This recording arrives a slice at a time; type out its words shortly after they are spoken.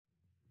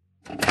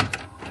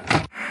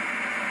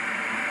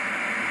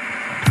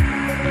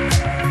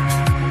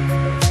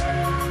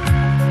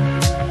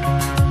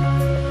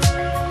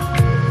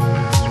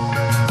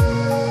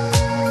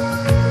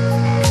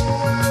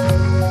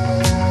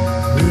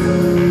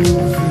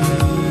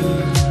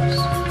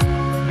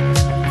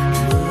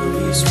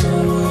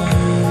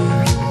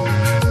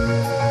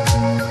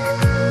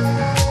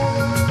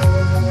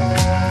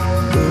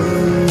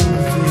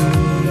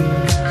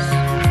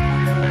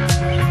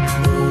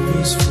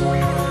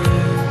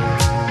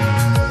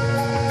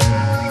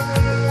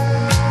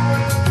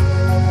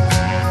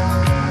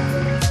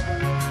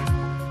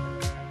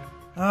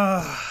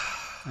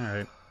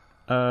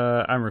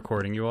I'm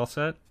recording. You all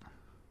set?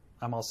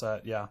 I'm all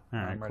set. Yeah,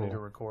 I'm ready cool. to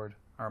record.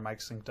 Our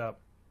mic's synced up.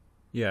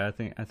 Yeah, I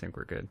think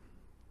we're good.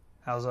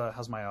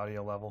 How's my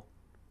audio level?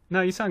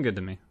 No, you sound good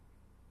to me.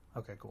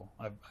 Okay, cool.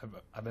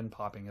 I've been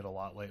popping it a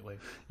lot lately.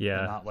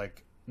 Yeah, And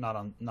not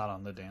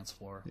on the dance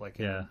floor, like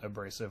in an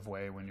abrasive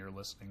way when you're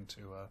listening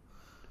to.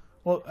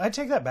 Well, I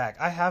take that back.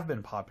 I have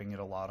been popping it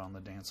a lot on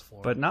the dance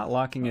floor, but not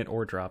locking it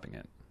or dropping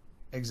it.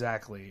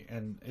 Exactly,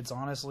 and it's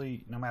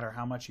honestly, no matter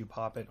how much you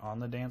pop it on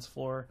the dance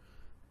floor,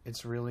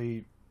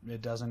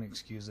 it doesn't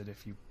excuse it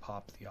if you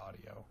pop the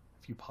audio.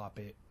 If you pop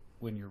it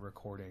when you're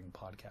recording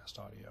podcast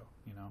audio,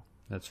 you know?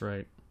 That's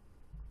right.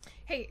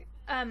 Hey,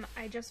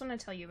 I just want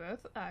to tell you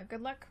both,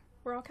 good luck.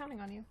 We're all counting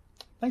on you.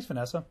 Thanks,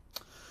 Vanessa.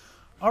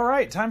 All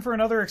right, time for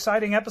another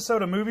exciting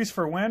episode of Movies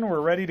for When.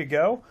 We're ready to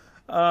go.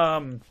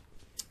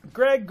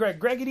 Greg.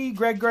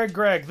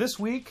 This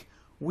week,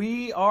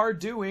 we are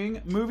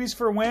doing Movies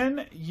for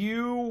When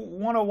you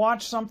want to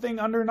watch something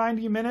under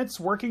 90 minutes,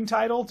 working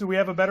title. Do we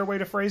have a better way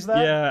to phrase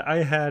that? Yeah,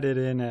 I had it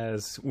in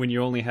as when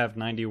you only have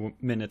 90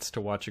 minutes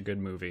to watch a good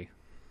movie.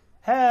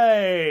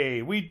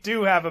 Hey, we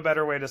do have a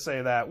better way to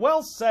say that.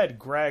 Well said,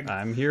 Greg.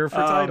 I'm here for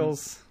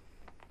titles.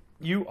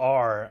 You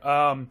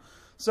are.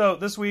 So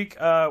this week,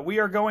 we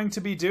are going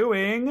to be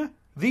doing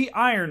The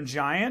Iron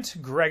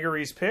Giant,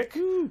 Gregory's pick.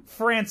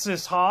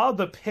 Francis Ha,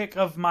 the pick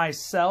of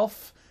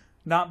myself.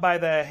 Not by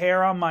the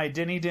hair on my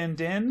dinny din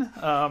din.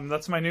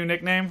 That's my new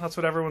nickname. That's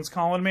what everyone's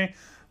calling me.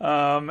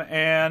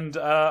 And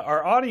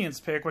our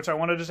audience pick, which I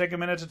wanted to take a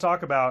minute to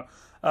talk about.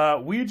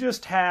 We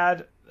just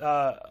had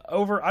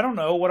over, I don't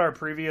know what our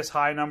previous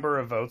high number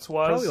of votes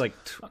was. Probably like,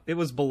 it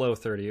was below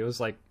 30. It was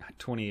like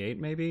 28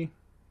 maybe?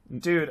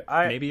 Dude,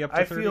 maybe up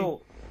to 30?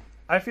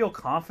 I feel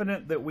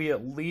confident that we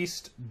at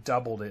least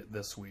doubled it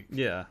this week.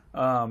 Yeah.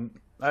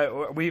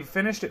 We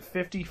finished at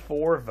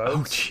 54 votes.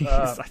 Oh,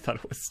 jeez.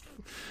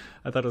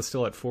 I thought it was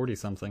still at 40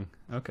 something.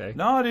 Okay.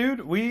 No,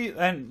 dude,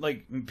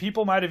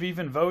 people might have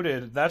even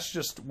voted. That's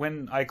just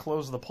when I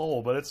closed the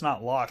poll, but it's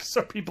not locked,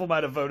 so people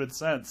might have voted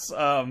since.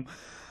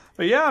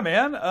 But yeah,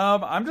 man,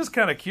 I'm just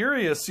kind of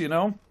curious, you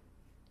know.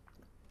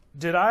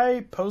 Did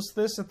I post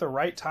this at the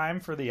right time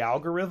for the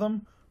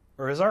algorithm,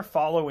 or is our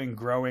following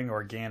growing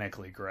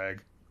organically,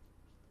 Greg?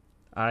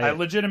 I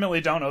legitimately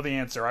don't know the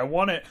answer. I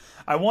want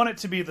it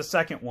to be the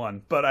second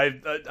one, but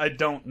I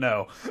don't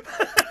know.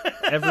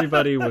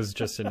 Everybody was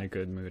just in a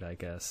good mood, I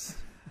guess.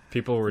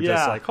 People were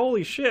just like,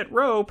 holy shit,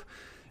 rope!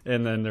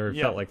 And then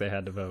they felt like they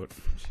had to vote.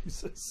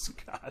 Jesus,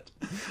 God.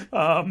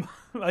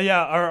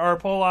 Our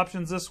poll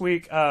options this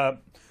week,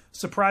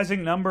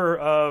 surprising number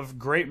of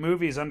great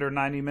movies under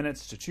 90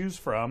 minutes to choose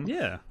from.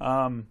 Yeah.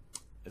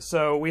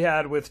 So we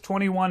had, with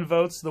 21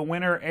 votes, the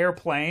winner,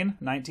 Airplane,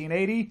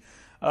 1980.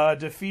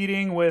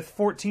 Defeating with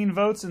 14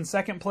 votes in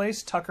second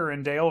place, Tucker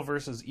and Dale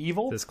versus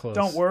Evil. This close.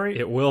 Don't worry.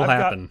 It will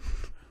happen.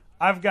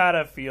 I've got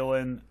a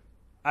feeling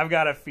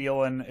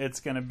it's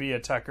going to be a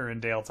Tucker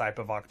and Dale type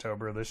of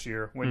October this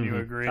year. Wouldn't you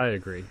agree? I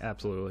agree.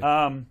 Absolutely.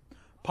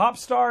 Pop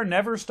Star,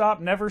 Never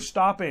Stop, Never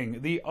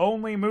Stopping. The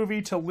only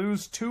movie to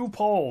lose 2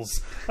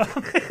 polls.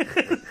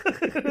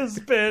 It has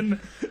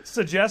been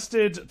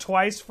suggested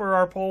twice for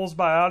our polls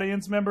by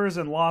audience members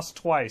and lost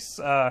twice.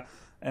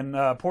 And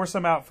pour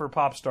some out for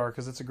Pop Star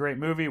because it's a great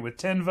movie with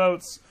 10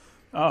 votes.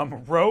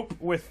 Rope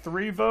with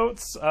 3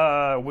 votes.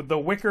 With The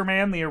Wicker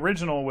Man, the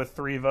original, with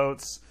 3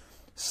 votes.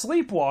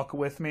 Sleepwalk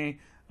with Me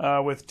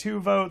with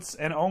 2 votes.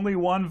 And only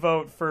 1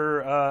 vote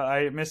for,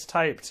 I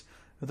mistyped,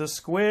 The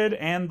Squid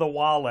and The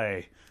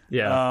Wale.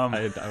 Yeah,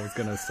 I was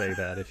going to say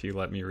that if you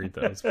let me read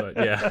those. But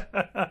yeah,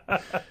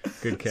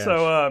 good catch.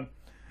 So,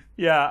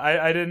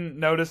 I didn't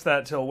notice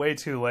that till way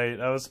too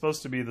late. I was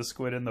supposed to be The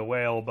Squid and the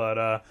Whale,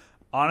 but...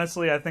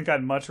 honestly, I think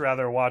I'd much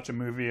rather watch a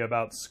movie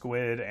about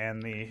Squid and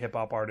the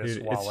hip-hop artist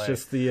Dude, Wale. It's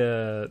just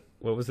the,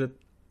 what was it?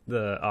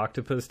 The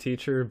octopus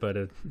teacher, but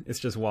it's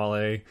just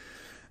Wale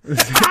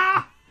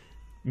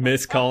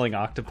miscalling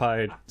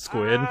octopi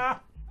squid.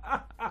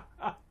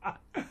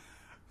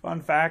 Fun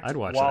fact, I'd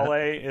watch Wale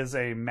that. is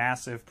a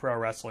massive pro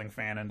wrestling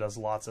fan and does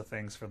lots of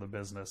things for the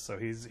business. So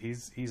he's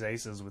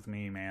aces with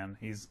me, man.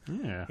 He's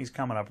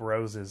coming up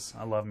roses.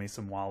 I love me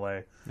some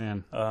Wale.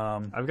 Man,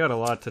 I've got a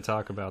lot to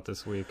talk about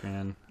this week,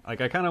 man. Like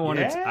I kind of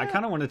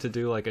wanted to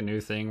do like a new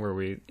thing where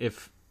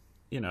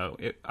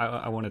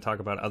I want to talk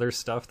about other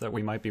stuff that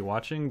we might be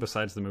watching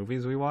besides the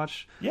movies we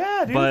watch.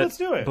 Yeah, dude, but let's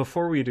do it.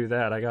 Before we do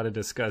that, I got to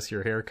discuss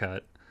your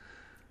haircut.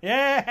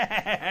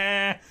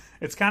 Yeah,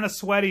 It's kind of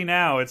sweaty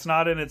now. It's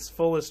not in its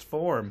fullest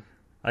form.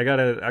 I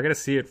gotta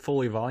see it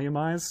fully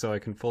volumized so I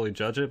can fully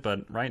judge it,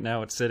 but right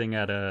now it's sitting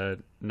at a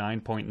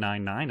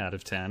 9.99 out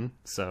of 10.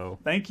 So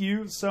Thank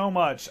you so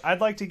much.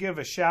 I'd like to give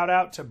a shout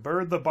out to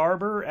Bird the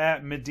Barber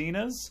at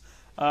Medina's.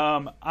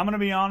 I'm gonna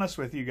be honest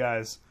with you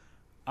guys.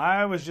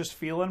 I was just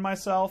feeling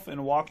myself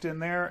and walked in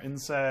there and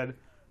said,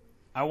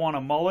 I want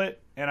a mullet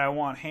and I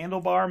want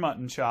handlebar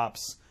mutton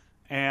chops.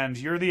 And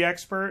you're the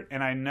expert,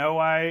 and I know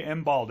I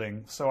am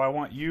balding, so I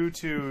want you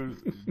to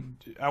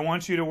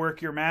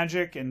work your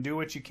magic and do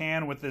what you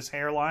can with this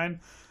hairline.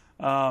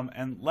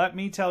 And let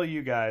me tell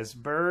you guys,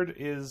 Bird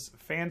is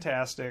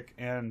fantastic,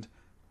 and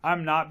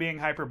I'm not being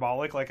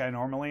hyperbolic like I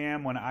normally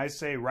am when I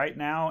say right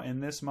now in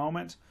this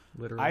moment,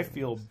 literally, I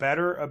feel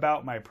better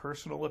about my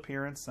personal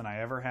appearance than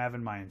I ever have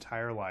in my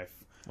entire life.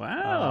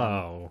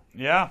 wow,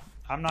 Yeah,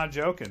 I'm not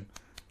joking.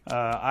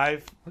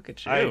 look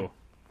at you.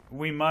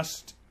 We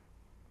must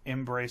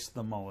embrace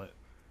the mullet.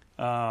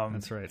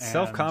 That's right.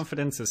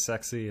 Self-confidence is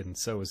sexy, and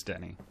so is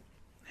Denny.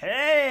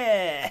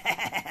 Hey,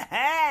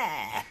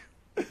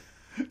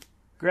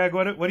 Greg,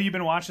 what have you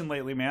been watching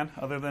lately, man?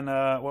 Other than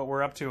what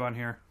we're up to on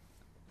here.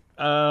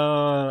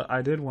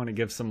 I did want to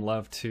give some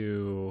love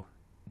to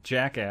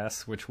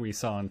Jackass, which we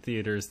saw in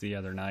theaters the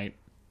other night.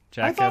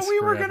 Jackass I thought we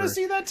were Forever. going to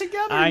see that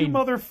together, you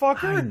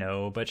motherfucker. I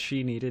know, but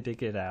she needed to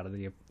get out of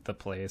the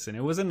place, and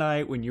it was a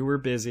night when you were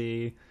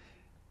busy.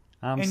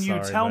 And sorry,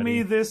 you tell buddy.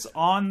 me this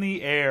on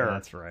the air.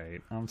 That's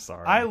right. I'm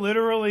sorry. I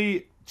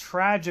literally,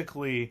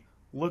 tragically,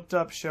 looked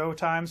up show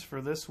times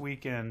for this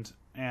weekend,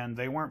 and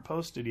they weren't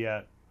posted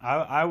yet.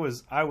 I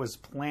was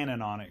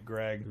planning on it,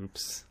 Greg.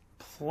 Oops.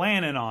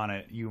 Planning on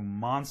it, you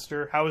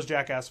monster. How was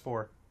Jackass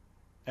 4?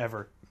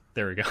 Ever.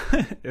 There we go.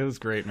 It was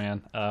great,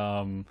 man.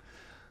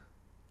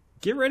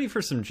 Get ready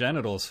for some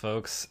genitals,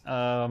 folks.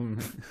 I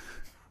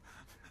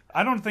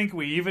don't think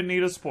we even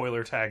need a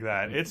spoiler tag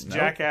that. It's Nope.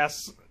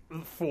 Jackass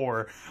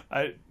 4.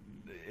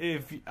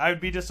 I'd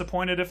be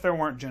disappointed if there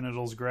weren't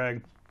genitals,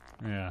 Greg.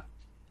 Yeah.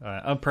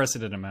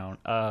 Unprecedented amount.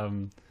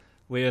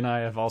 Leah and I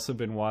have also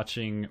been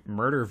watching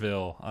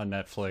Murderville on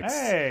Netflix.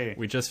 Hey!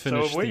 We just So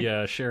finished have we.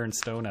 the Sharon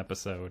Stone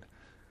episode.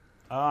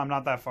 I'm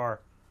not that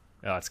far.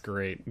 Oh, it's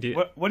great.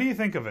 What do you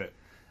think of it?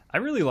 I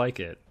really like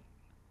it.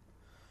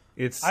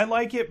 I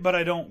like it, but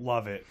I don't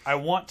love it. I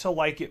want to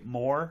like it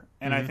more,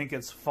 and Mm-hmm. I think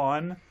it's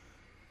fun,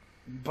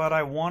 but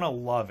I want to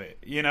love it,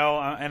 and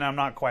I'm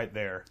not quite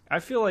there. I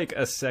feel like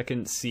a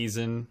second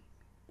season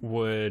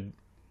would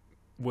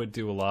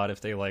do a lot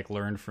if they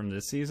learned from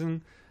this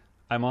season.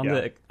 I'm on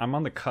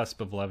the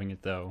cusp of loving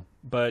it though.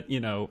 But,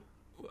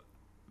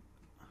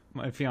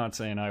 my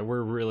fiance and I,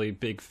 we're really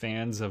big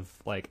fans of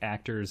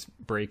actors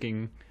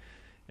breaking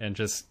and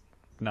just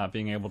not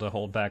being able to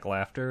hold back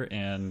laughter,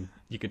 and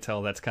you could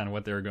tell that's kind of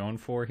what they were going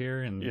for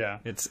here, and Yeah.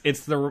 it's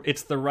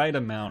the right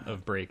amount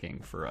of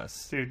breaking for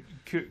us. Dude,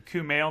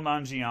 Kumail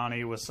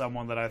Nanjiani was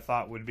someone that I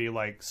thought would be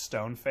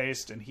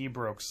stone-faced, and he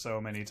broke so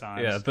many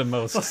times. Yeah, the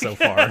most so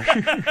far.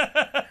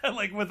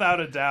 Without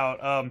a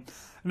doubt.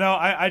 No,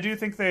 I do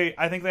think they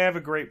have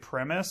a great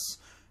premise,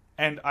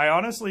 and I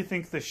honestly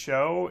think the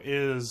show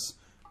is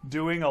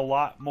doing a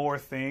lot more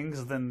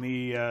things than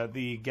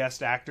the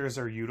guest actors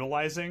are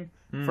utilizing.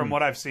 From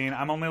what I've seen,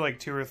 I'm only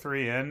 2 or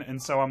 3 in,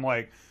 and so I'm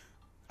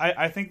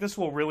I think this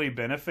will really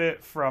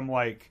benefit from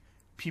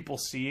people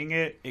seeing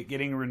it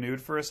getting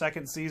renewed for a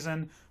second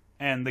season,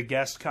 and the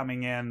guest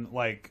coming in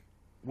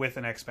with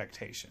an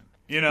expectation.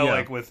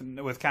 Yeah.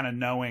 With kind of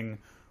knowing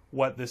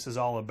what this is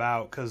all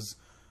about, because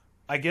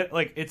I get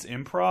it's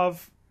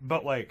improv,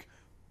 but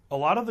a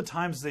lot of the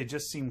times they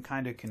just seem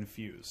kind of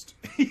confused.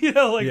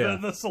 Yeah.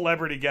 The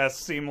celebrity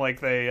guests seem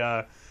like they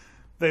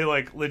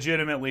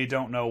legitimately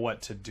don't know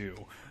what to do.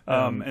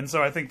 And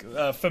so I think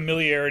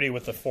familiarity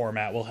with the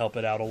format will help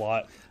it out a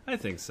lot. I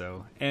think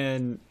so.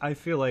 And I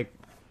feel like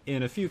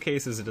in a few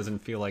cases it doesn't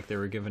feel like they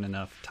were given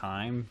enough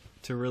time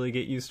to really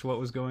get used to what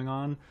was going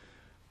on.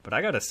 But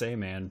I gotta say,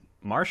 man,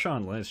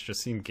 Marshawn Lynch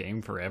just seemed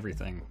game for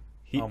everything.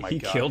 Oh my he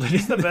God. killed it.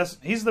 He's the best.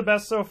 He's the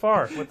best so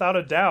far, without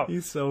a doubt.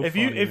 He's so If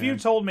funny, you man.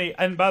 told me,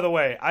 and by the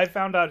way, I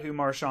found out who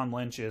Marshawn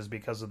Lynch is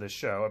because of this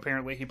show.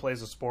 Apparently, he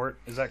plays a sport.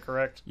 Is that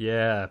correct?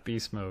 Yeah,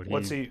 beast mode.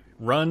 What's he-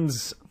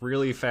 runs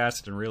really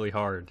fast and really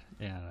hard.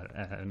 Yeah,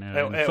 in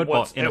a At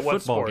football what- at what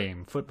football sport?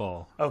 game.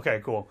 Football.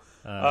 Okay, cool.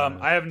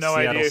 I have no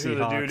Seattle idea who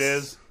the dude Seahawks.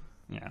 is.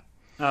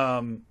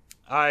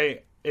 Yeah.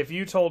 If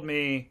you told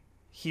me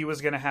he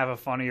was going to have a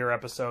funnier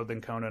episode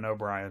than Conan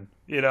O'Brien,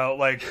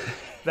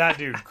 that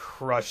dude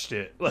crushed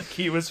it.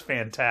 He was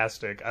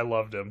fantastic. I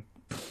loved him.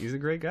 He's a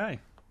great guy.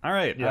 All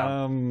right.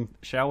 Yeah.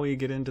 Shall we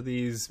get into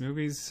these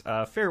movies?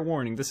 Fair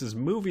warning, this is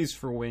movies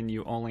for when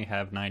you only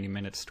have 90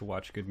 minutes to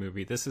watch a good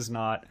movie. This is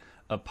not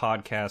a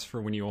podcast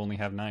for when you only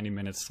have 90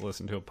 minutes to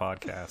listen to a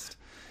podcast.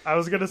 I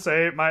was going to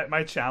say,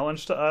 my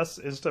challenge to us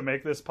is to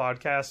make this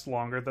podcast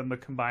longer than the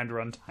combined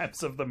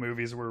runtimes of the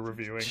movies we're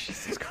reviewing.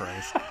 Jesus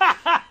Christ.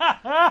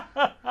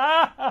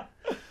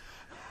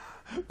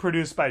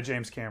 Produced by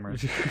James Cameron.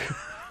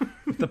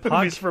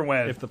 Movies for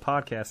when? If the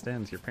podcast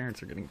ends, your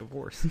parents are getting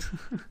divorced.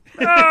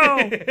 No!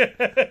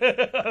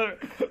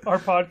 Our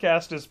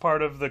podcast is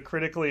part of the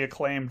critically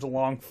acclaimed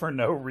long for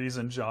no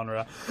reason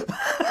genre.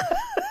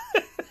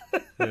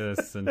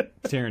 Yes, a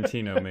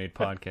Tarantino-made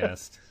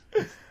podcast.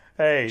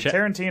 Hey,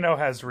 Tarantino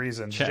has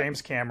reasons.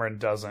 James Cameron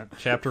doesn't.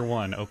 Chapter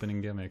 1,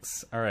 opening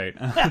gimmicks. All right.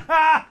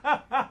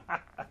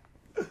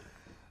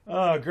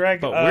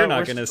 Greg, but we're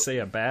not going to say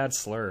a bad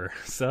slur.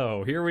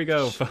 So here we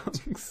go,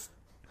 folks.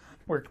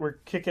 We're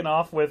kicking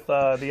off with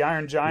The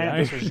Iron Giant.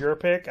 This was your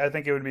pick. I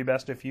think it would be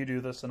best if you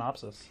do the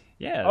synopsis.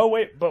 Yeah. Oh,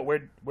 wait, but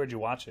where'd you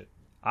watch it?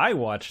 I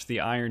watched The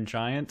Iron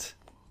Giant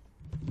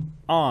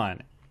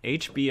on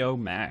HBO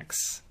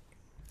Max.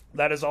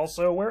 That is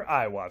also where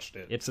I watched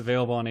it. It's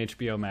available on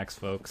HBO Max,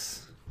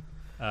 folks.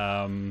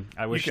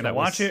 I wish you can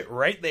watch it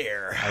right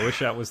there. I wish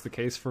that was the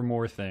case for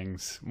more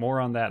things.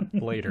 More on that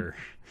later.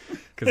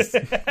 Because,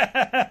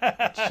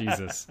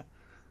 Jesus.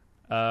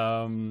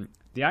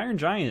 The Iron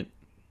Giant,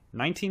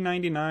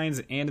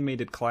 1999's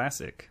animated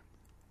classic.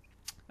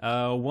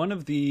 One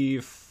of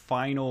the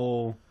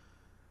final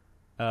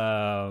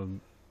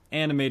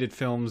animated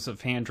films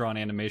of hand-drawn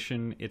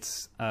animation.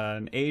 It's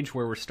an age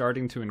where we're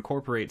starting to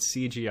incorporate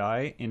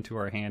CGI into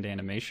our hand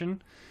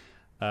animation.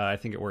 I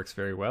think it works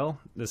very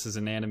well. This is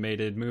an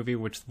animated movie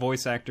which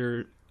voice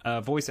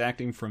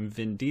acting from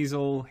Vin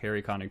Diesel,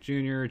 Harry Connick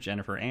Jr.,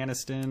 Jennifer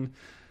Aniston,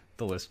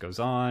 the list goes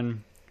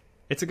on.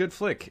 It's a good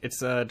flick. It's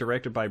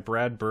directed by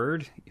Brad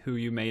Bird, who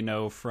you may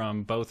know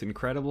from both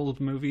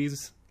Incredibles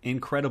movies,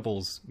 and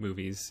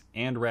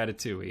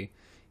Ratatouille.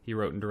 He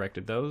wrote and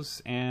directed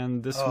those,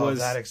 and this was...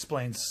 that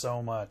explains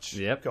so much.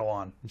 Yep. Go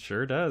on. It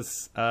sure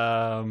does.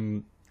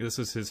 This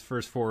was his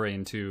first foray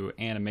into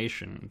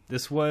animation.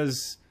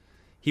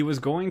 He was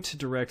going to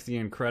direct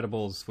The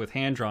Incredibles with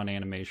hand-drawn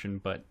animation,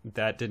 but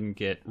that didn't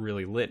get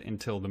really lit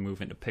until the move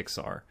into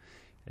Pixar.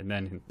 And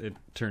then it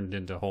turned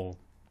into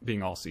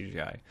being all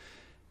CGI.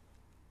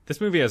 This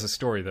movie has a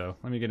story, though.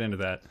 Let me get into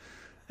that.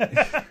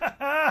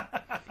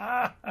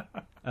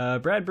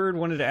 Brad Bird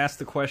wanted to ask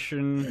the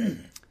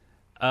question,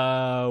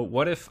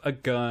 what if a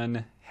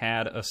gun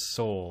had a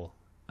soul?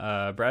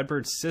 Brad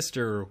Bird's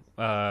sister,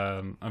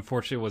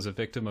 unfortunately, was a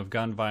victim of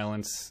gun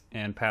violence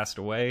and passed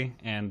away,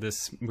 and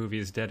this movie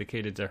is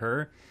dedicated to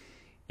her.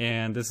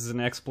 And this is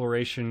an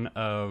exploration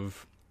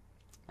of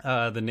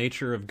the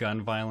nature of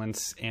gun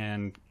violence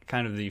and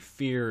kind of the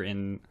fear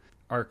in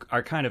our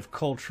kind of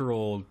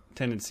cultural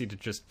tendency to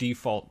just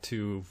default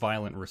to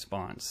violent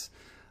response.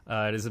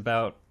 It is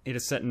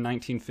set in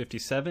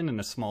 1957 in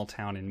a small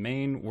town in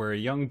Maine, where a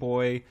young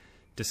boy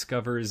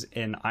discovers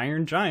an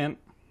iron giant,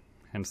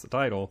 hence the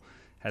title,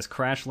 has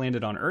crash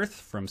landed on Earth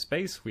from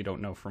space. We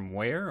don't know from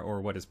where or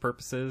what his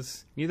purpose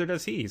is. Neither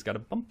does he. He's got a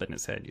bump in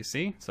his head, you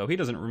see? So he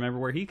doesn't remember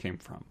where he came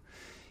from.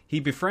 He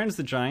befriends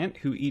the giant,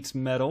 who eats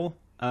metal,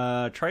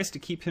 tries to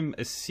keep him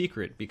a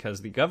secret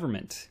because the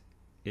government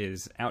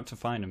is out to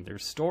find him.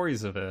 There's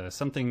stories of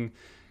something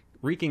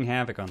wreaking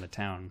havoc on the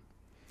town,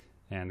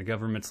 and the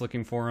government's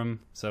looking for him.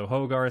 So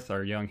Hogarth,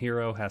 our young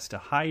hero, has to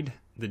hide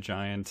the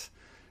giant.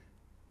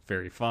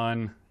 Very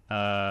fun.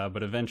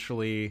 But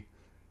eventually...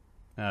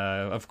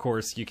 of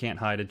course, you can't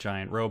hide a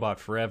giant robot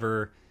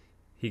forever.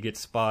 He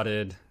gets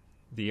spotted.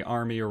 The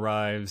army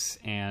arrives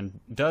and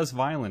does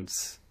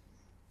violence.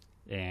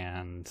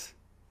 And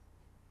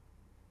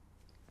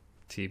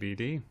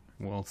TBD.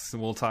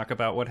 We'll talk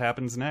about what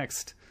happens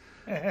next.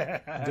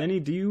 Denny,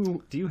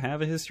 do you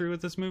have a history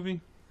with this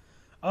movie?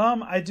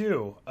 I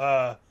do.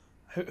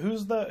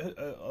 Who's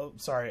the...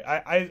 sorry,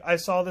 I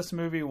saw this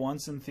movie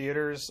once in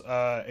theaters.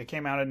 It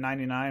came out in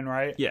 99,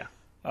 right? Yeah.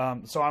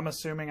 So I'm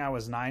assuming I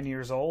was 9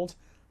 years old,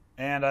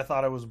 and I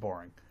thought it was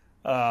boring.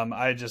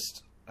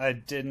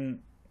 It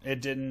didn't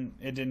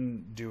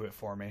do it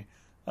for me.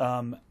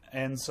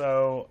 And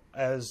so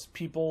as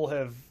people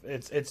have,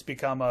 it's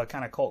become a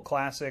kind of cult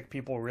classic.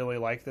 People really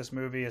like this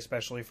movie,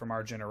 especially from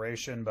our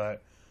generation,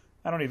 but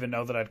I don't even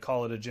know that I'd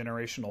call it a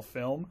generational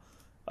film.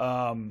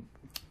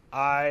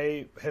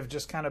 I have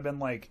just kind of been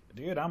like,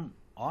 dude, I'm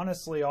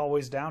honestly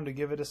always down to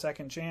give it a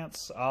second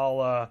chance.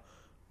 I'll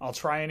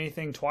try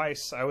anything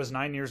twice. I was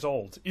 9 years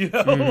old,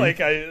 like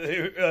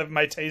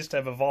my taste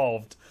have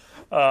evolved.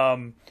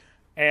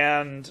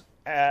 And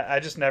I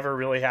just never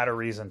really had a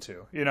reason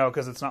to,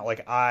 because it's not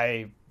like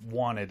I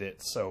wanted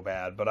it so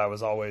bad, but I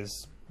was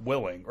always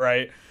willing.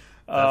 Right.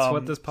 That's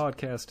what this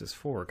podcast is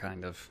for,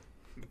 kind of.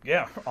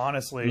 Yeah,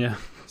 honestly. Yeah.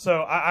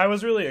 So I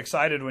was really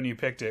excited when you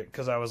picked it,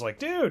 because I was like,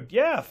 dude,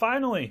 yeah,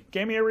 finally.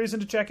 Gave me a reason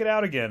to check it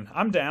out again.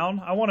 I'm down.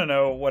 I want to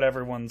know what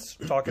everyone's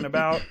talking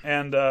about.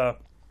 And,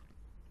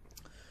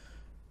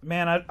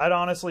 man, I'd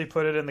honestly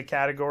put it in the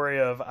category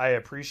of I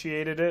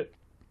appreciated it.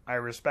 I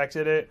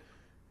respected it.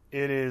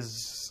 It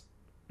is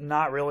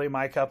not really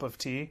my cup of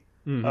tea.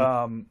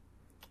 Mm-hmm.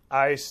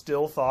 I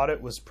still thought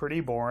it was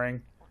pretty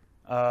boring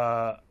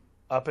up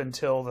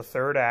until the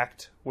third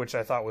act, which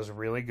I thought was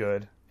really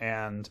good.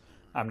 And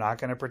I'm not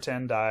going to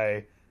pretend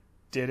I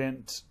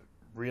didn't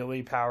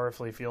really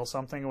powerfully feel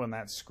something when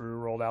that screw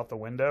rolled out the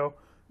window.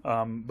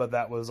 but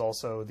that was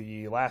also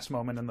the last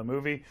moment in the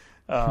movie,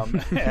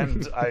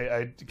 and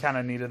I kind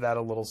of needed that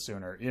a little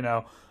sooner, you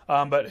know.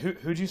 But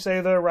who'd you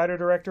say the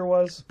writer-director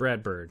was?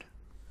 Brad Bird.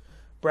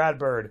 Brad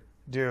Bird.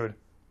 Dude,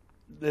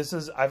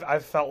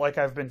 I've felt like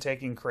I've been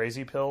taking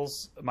crazy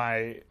pills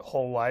my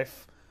whole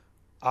life.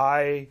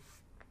 I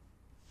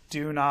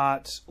do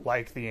not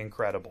like The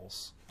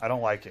Incredibles. I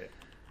don't like it.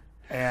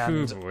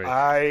 And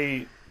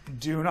I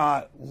do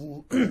not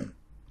love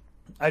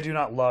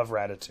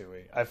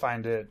Ratatouille. I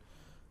find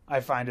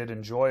it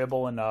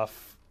enjoyable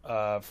enough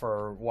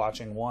for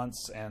watching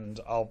once, and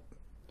I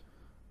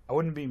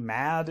wouldn't be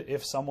mad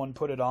if someone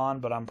put it on,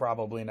 but I'm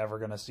probably never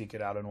going to seek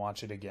it out and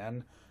watch it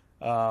again.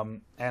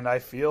 And I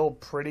feel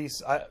pretty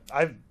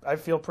I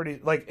feel pretty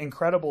like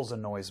Incredibles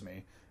annoys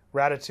me.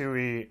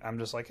 Ratatouille, I'm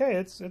just like, hey,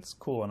 it's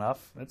cool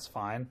enough. It's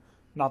fine.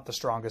 Not the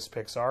strongest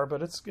Pixar,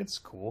 but it's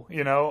cool,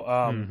 you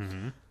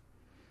know?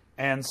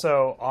 And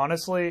so,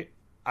 honestly,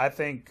 I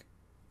think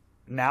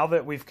now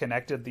that we've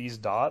connected these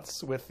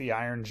dots with the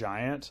Iron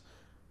Giant,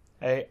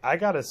 hey, I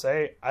gotta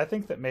say, I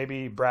think that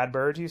maybe Brad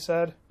Bird, you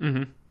said?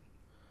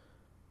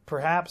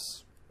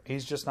 Perhaps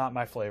he's just not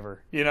my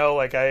flavor. You know,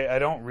 like, I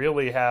don't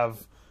really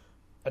have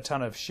a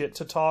ton of shit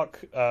to talk.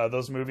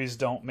 Those movies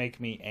don't make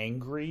me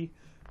angry,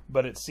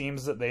 but it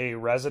seems that they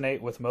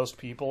resonate with most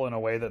people in a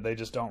way that they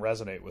just don't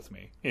resonate with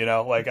me. You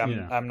know, like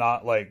I'm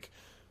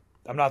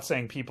not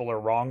saying people are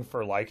wrong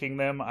for liking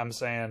them. I'm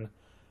saying,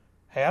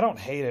 hey, I don't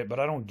hate it, but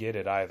I don't get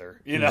it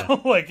either. You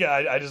know, like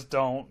I just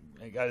don't.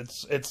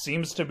 It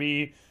seems to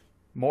be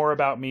more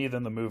about me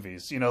than the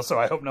movies. You know, so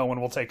I hope no one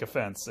will take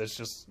offense. It's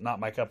just not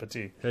my cup of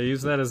tea. Can I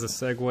use that as a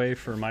segue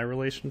for my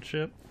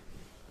relationship?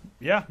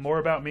 Yeah, more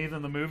about me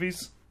than the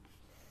movies.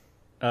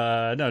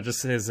 No,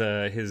 just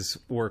his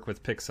work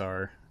with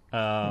Pixar.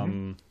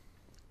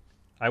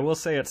 I will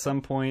say at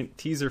some point,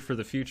 teaser for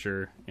the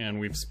future, and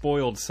we've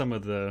spoiled some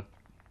of the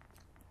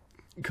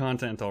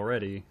content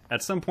already.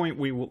 At some point,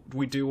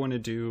 we do want to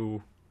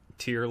do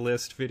tier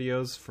list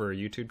videos for a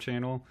YouTube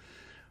channel,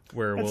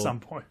 where at some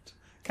point,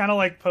 kind of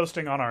like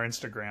posting on our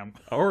Instagram,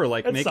 or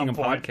like at making a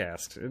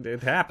podcast.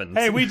 It happens.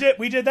 Hey, we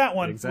did that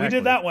one. Exactly. We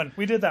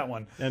did that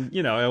one. And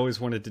you know, I always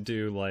wanted to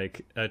do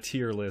like a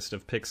tier list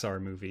of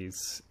Pixar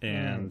movies,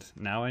 and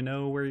now I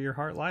know where your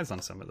heart lies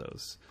on some of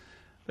those.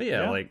 But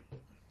yeah, like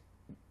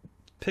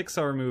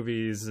Pixar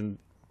movies and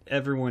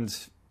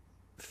everyone's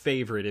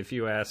favorite. If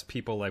you ask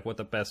people like what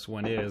the best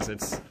one is,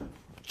 it's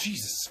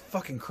Jesus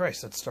fucking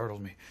Christ, that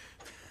startled me.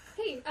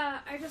 Hey,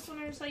 I just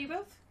wanted to tell you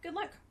both, good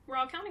luck. We're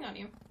all counting on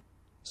you.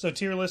 So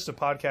tier list of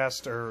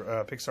podcast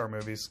or Pixar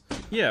movies.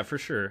 Yeah, for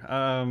sure.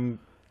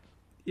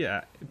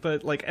 Yeah,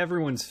 but like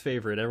everyone's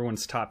favorite,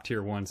 everyone's top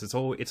tier ones. It's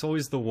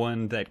always the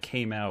one that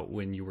came out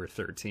when you were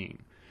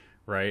 13,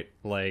 right?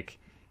 Like.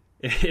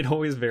 It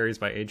always varies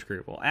by age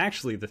group. Well,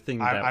 actually, the thing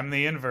that... I'm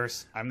the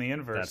inverse.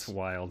 That's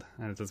wild.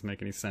 That doesn't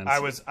make any sense.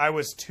 I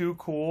was too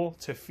cool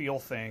to feel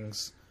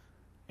things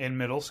in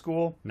middle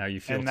school. Now you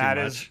feel too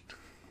much.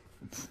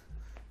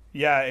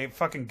 Yeah, it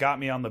fucking got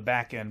me on the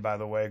back end, by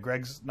the way.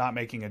 Greg's not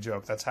making a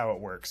joke. That's how it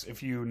works.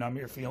 If you numb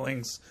your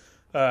feelings,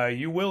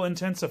 you will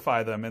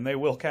intensify them, and they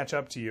will catch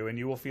up to you, and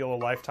you will feel a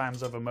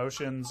lifetimes of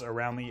emotions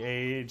around the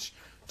age...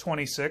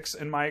 26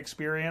 in my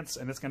experience,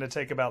 and it's going to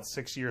take about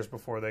 6 years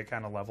before they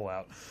kind of level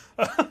out.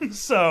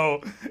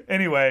 So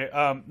anyway,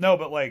 no,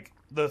 but like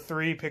the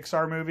 3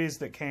 Pixar movies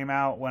that came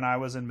out when I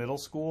was in middle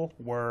school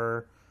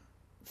were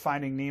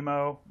Finding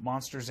Nemo,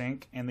 Monsters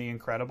Inc., and The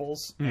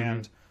Incredibles,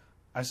 and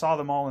I saw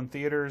them all in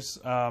theaters.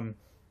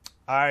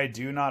 I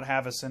do not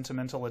have a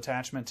sentimental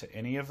attachment to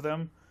any of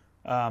them.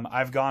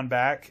 I've gone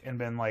back and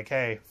been like,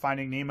 hey,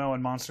 Finding Nemo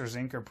and Monsters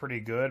Inc. are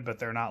pretty good, but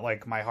they're not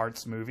like my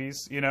heart's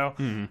movies, you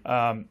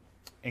know?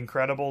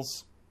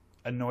 Incredibles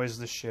annoys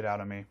the shit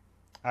out of me.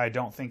 I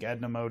don't think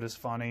Edna Mode is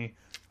funny.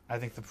 I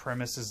think the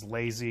premise is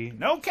lazy.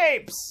 No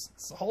capes!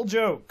 It's the whole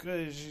joke.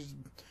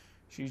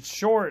 She's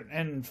short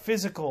and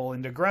physical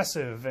and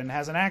aggressive and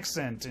has an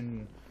accent,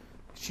 and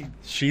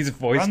she's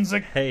voiced...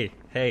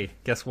 Hey,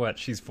 guess what?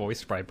 She's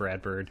voiced by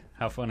Brad Bird.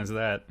 How fun is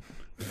that?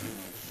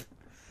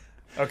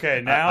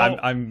 Okay, now...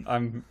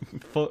 I'm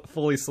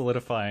fully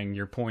solidifying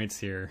your points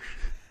here.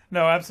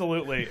 No,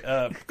 absolutely.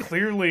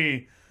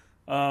 Clearly,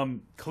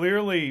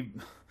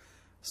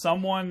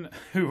 someone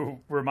who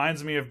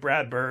reminds me of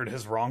Brad Bird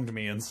has wronged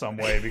me in some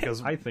way,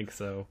 because I think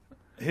so.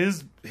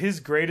 His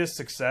greatest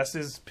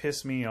successes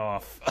piss me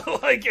off.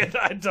 Like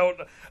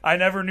I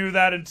never knew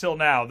that until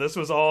now. This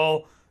was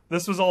all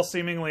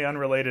seemingly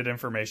unrelated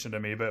information to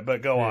me.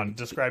 But go on,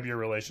 describe your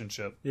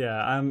relationship. Yeah,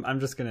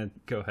 I'm just gonna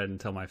go ahead and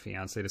tell my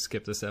fiance to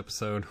skip this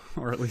episode,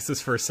 or at least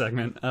this first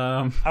segment.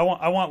 I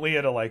want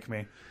Leah to like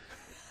me.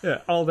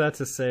 Yeah, all that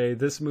to say,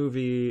 this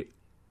movie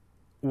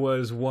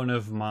was one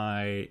of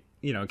my,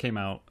 it came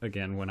out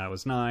again when I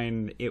was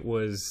 9. It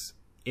was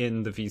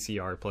in the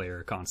VCR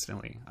player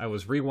constantly. I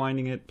was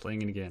rewinding it,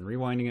 playing it again,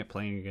 rewinding it,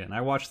 playing it again.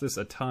 I watched this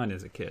a ton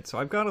as a kid, so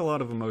I've got a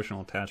lot of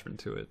emotional attachment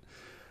to it.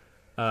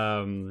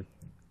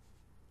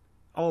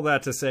 All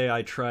that to say,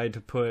 I tried to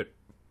put,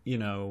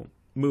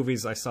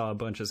 movies I saw a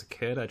bunch as a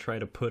kid, I try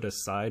to put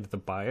aside the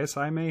bias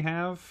I may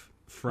have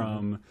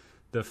from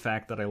the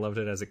fact that I loved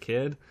it as a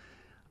kid.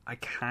 I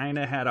kind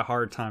of had a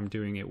hard time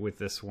doing it with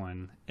this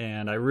one,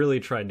 and I really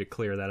tried to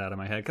clear that out of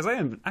my head because I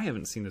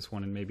haven't seen this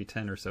one in maybe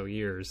 10 or so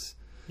years.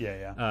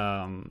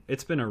 Yeah.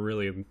 It's been a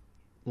really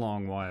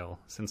long while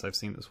since I've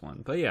seen this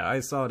one, but yeah,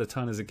 I saw it a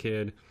ton as a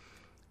kid,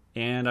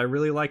 and I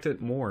really liked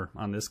it more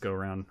on this go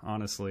round,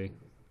 honestly.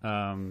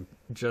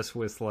 Just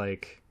with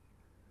like,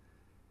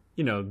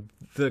 you know,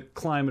 the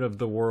climate of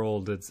the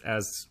world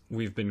as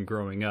we've been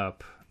growing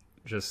up,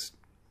 just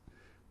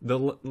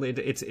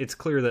it's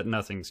clear that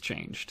nothing's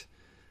changed.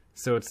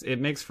 So it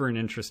makes for an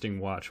interesting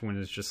watch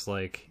when it's just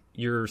like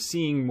you're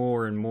seeing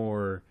more and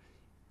more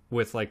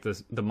with like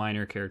the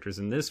minor characters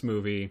in this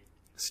movie,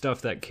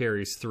 stuff that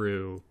carries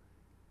through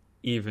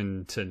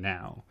even to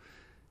now,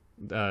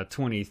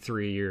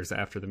 23 years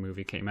after the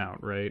movie came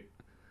out, right?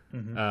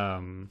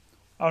 Mm-hmm.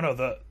 Oh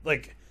no,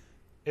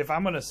 if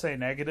I'm gonna say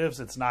negatives,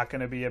 it's not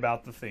gonna be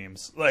about the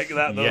themes. Like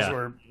that,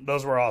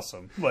 those were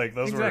awesome. Like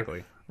those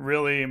were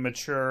really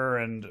mature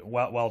and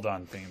well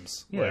done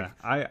themes. Yeah,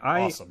 like,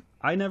 awesome.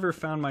 I never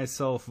found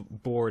myself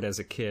bored as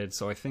a kid,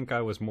 so I think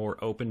I was more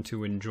open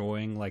to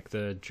enjoying like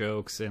the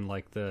jokes and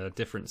like the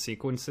different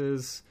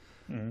sequences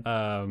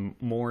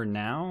more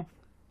now.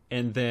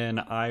 And then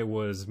I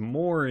was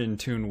more in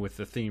tune with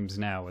the themes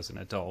now as an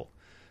adult.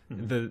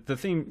 The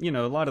theme, you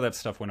know, a lot of that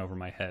stuff went over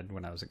my head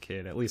when I was a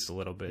kid, at least a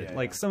little bit. Yeah,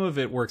 like some of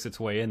it works its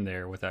way in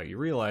there without you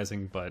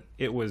realizing, but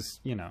it was,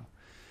 you know,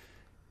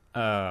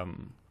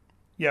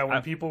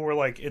 when people were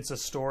like, it's a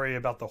story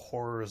about the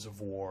horrors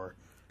of war,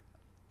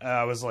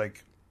 I was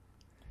like,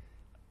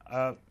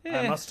 I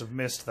must have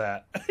missed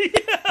that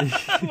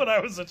when I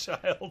was a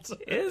child.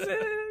 Is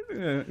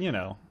it? You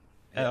know,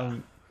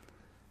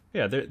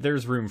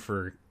 there's room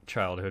for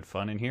childhood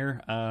fun in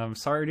here.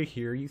 Sorry to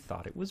hear you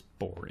thought it was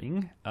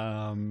boring.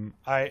 I'm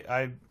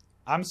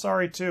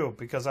sorry too,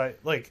 because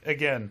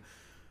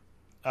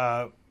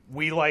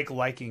we like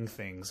liking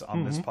things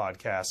on this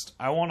podcast.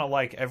 I want to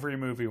like every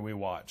movie we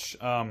watch.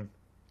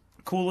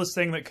 Coolest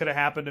thing that could have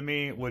happened to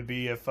me would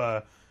be if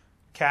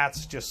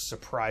Cats just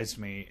surprised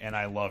me and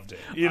I loved it.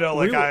 You know,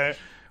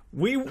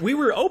 we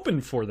were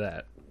open for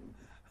that.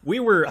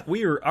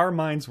 Our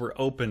minds were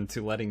open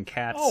to letting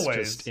Cats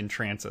just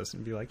entrance us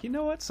and be like, you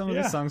know what, some of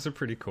these songs are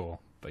pretty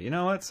cool, but you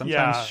know what,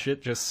 sometimes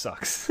shit just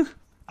sucks.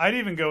 I'd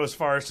even go as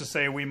far as to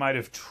say we might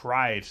have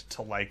tried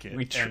to like it.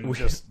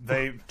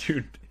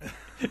 Dude,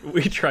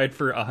 we tried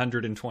for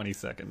 120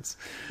 seconds.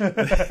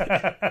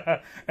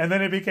 And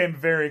then it became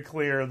very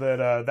clear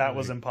that that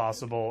was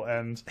impossible.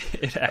 And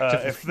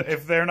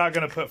if they're not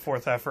going to put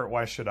forth effort,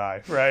 why should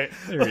I? Right?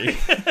 There you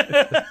go.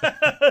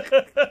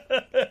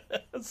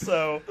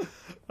 So,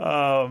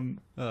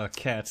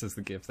 Cats is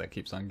the gift that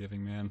keeps on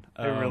giving, man.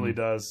 It really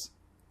does.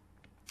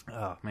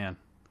 Oh man,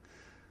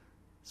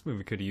 this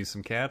movie could have used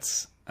some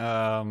cats.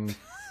 Yeah,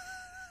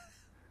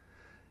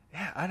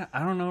 I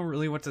don't know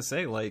really what to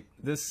say. Like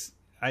this,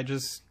 I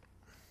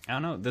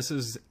don't know. This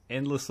is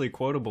endlessly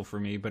quotable for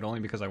me, but only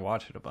because I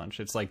watch it a bunch.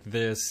 It's like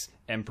this,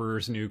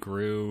 Emperor's New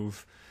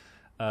Groove,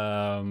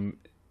 like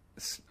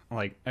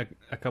a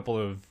couple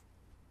of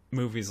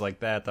movies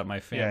like that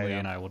my family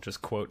and I will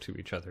just quote to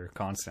each other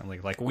constantly.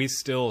 Like we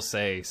still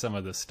say some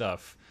of the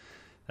stuff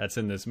that's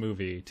in this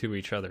movie to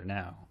each other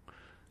now.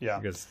 Yeah,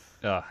 because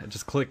it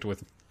just clicked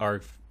with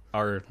our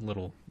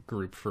little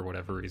group for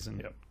whatever reason.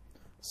 Yep.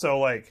 So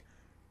like,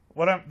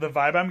 the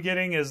vibe I'm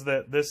getting is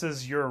that this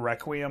is your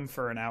requiem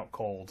for an out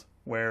cold,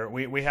 where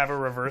we have a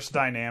reverse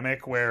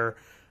dynamic where,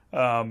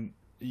 like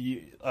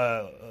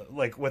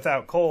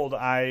Without Cold,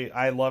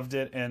 I loved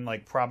it and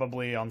like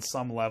probably on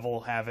some level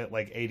have it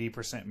like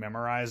 80%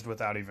 memorized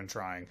without even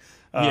trying.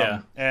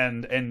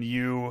 And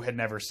you had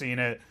never seen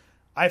it.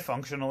 I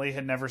functionally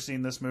had never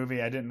seen this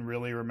movie. I didn't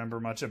really remember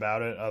much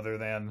about it other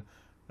than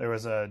there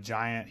was a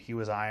giant, he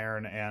was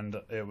iron, and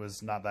it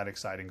was not that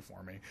exciting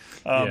for me.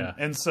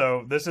 And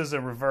so this is a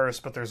reverse,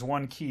 but there's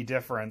one key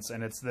difference,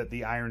 and it's that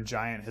the Iron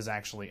Giant has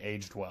actually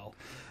aged well.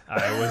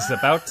 I was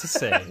about to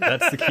say,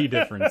 that's the key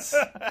difference.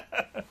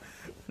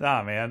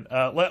 Nah, man.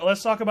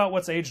 Let's talk about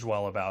what's aged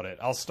well about it.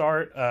 I'll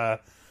start.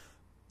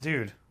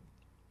 Dude,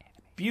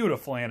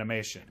 beautiful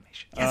animation.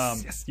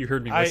 Yes, you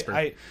heard me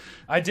whisper.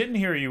 I didn't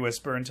hear you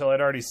whisper until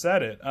I'd already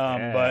said it.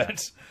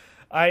 But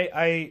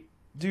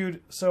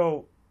dude,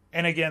 so...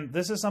 And again,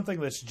 this is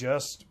something that's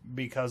just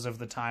because of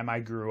the time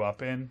I grew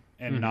up in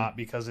and not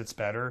because it's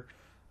better.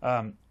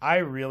 I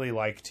really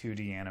like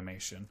 2D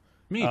animation.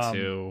 Me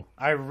too.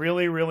 I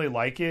really, really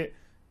like it.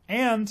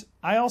 And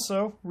I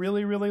also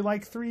really, really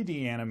like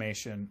 3D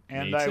animation.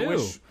 And Me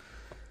too.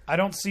 I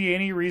don't see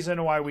any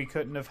reason why we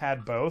couldn't have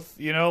had both.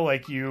 You know,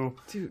 like you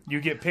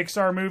get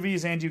Pixar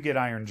movies and you get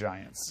Iron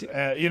Giants.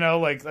 You know,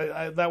 like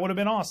that would have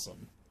been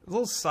awesome. A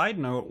little side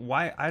note,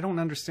 I don't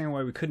understand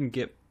why we couldn't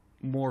get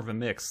more of a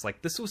mix.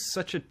 Like this was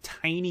such a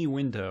tiny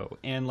window,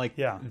 and like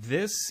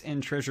this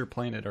and Treasure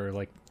Planet are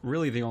like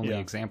really the only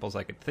examples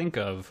I could think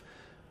of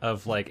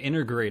like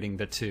integrating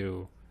the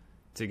two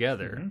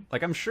together.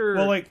 Like I'm sure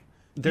well, like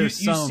there's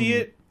you see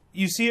it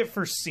you see it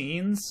for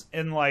scenes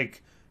in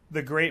like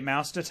The Great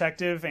Mouse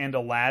Detective and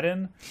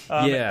Aladdin.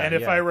 And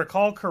if I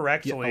recall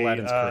correctly,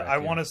 Aladdin's correct, I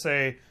want to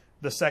say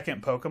the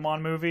second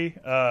Pokemon movie.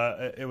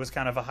 It was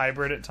kind of a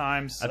hybrid at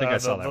times. I think I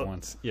saw that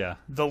once. Yeah,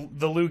 the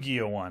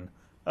Lugia one.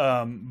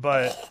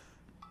 But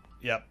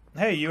yep.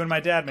 Hey, you and my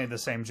dad made the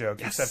same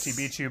joke, except he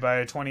beat you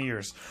by 20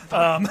 years.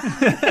 But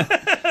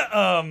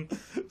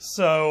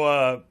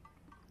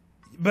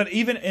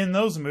even in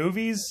those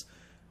movies,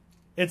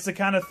 it's the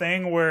kind of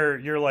thing where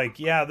you're like,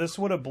 yeah, this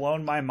would have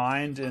blown my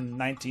mind in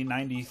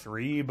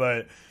 1993,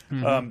 but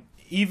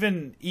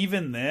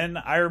even then,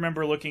 I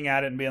remember looking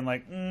at it and being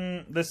like,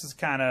 this is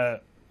kind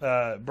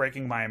of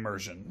breaking my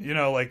immersion. You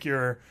know, like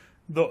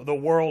the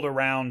world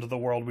around the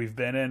world we've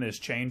been in is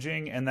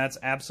changing, and that's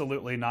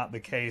absolutely not the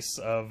case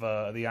of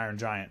the Iron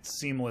Giant.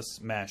 Seamless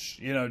mesh,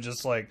 you know,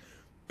 just like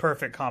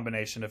perfect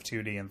combination of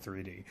 2D and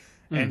 3D.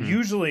 And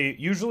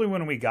usually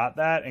when we got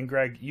that, and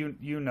Greg,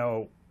 you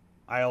know,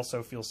 I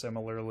also feel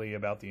similarly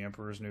about The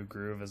Emperor's New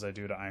Groove as I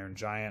do to Iron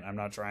Giant. I'm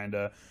not trying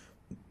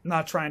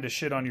to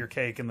shit on your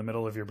cake in the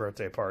middle of your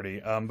birthday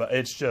party, but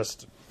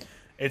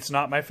it's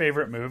not my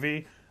favorite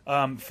movie.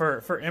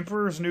 For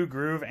Emperor's New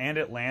Groove and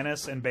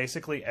Atlantis and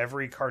basically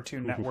every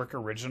Cartoon Network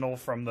original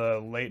from the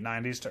late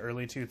 90s to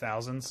early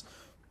 2000s,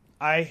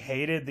 I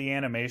hated the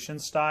animation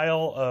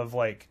style of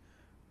like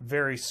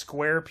very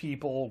square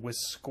people with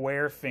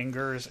square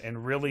fingers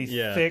and really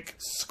thick,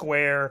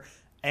 square,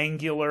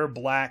 angular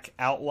black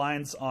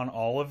outlines on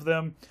all of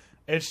them.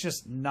 It's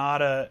just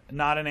not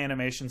an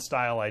animation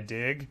style I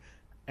dig,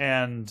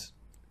 and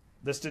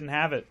this didn't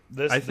have it.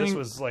 This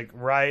was like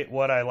right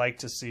what I like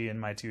to see in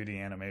my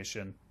 2D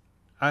animation.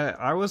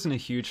 I wasn't a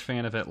huge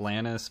fan of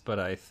Atlantis, but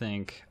I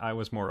think I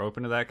was more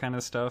open to that kind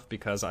of stuff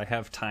because I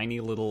have tiny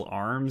little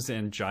arms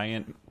and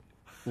giant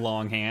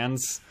long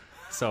hands.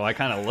 So I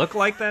kind of look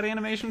like that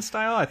animation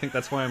style. I think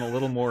that's why I'm a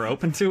little more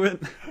open to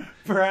it.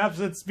 Perhaps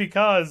it's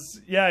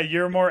because,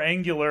 you're more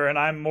angular and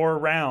I'm more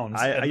round.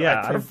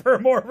 I prefer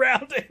more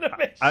round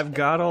animation. I've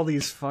got all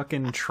these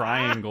fucking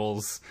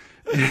triangles.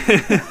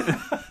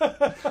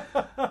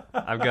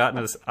 I've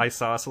gotten this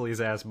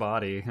isosceles ass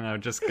body, and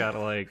I've just got to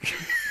like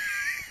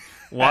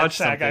watch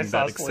something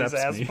that accepts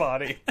ass me.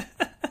 Body.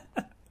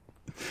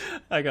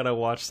 I gotta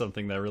watch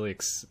something that really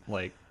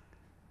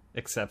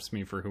accepts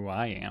me for who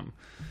I am.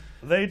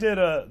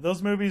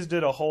 Those movies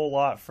did a whole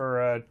lot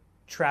for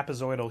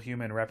trapezoidal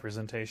human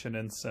representation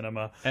in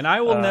cinema. And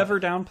I will never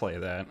downplay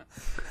that.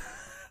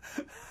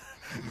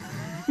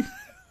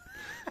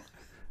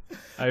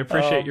 I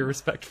appreciate your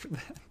respect for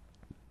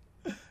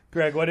that.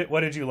 Greg,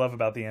 what did you love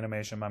about the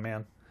animation, my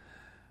man?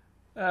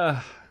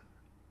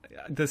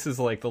 This is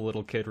like the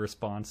little kid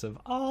response of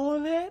all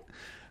of it.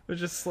 But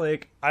just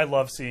like, I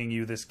love seeing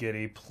you this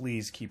giddy.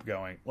 Please keep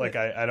going. Like,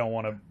 I don't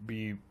want to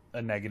be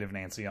a negative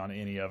Nancy on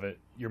any of it.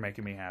 You're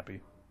making me happy.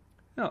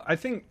 No, I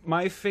think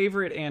my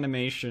favorite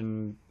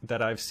animation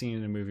that I've seen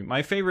in a movie,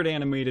 my favorite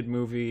animated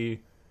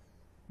movie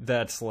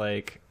that's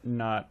like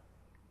not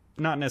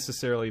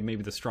necessarily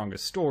maybe the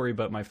strongest story,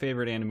 but my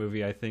favorite animated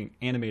movie I think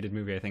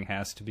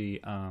has to be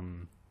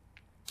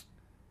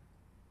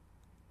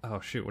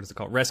what is it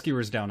called?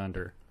 Rescuers Down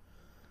Under.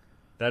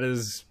 That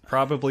is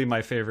probably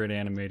my favorite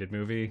animated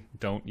movie.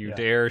 Don't you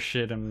dare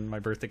shit on my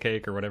birthday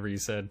cake or whatever you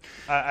said.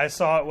 I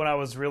saw it when I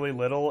was really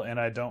little, and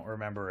I don't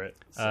remember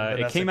it. So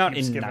it came out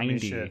in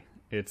 '90.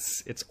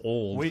 It's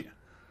old.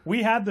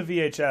 We had the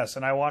VHS,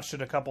 and I watched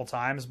it a couple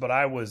times, but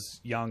I was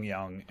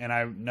young, and I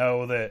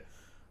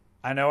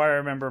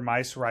remember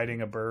mice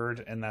riding a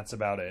bird, and that's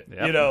about it.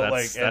 Yep, you know,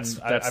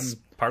 that's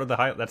part of the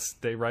high.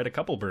 They ride a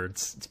couple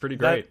birds. It's pretty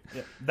great.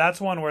 That's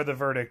one where the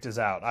verdict is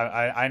out.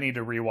 I need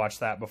to rewatch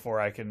that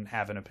before I can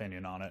have an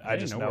opinion on it. I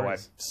just know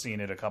I've seen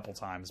it a couple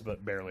times,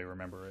 but barely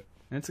remember it.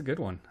 It's a good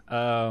one.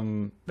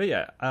 But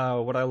yeah,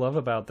 what I love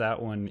about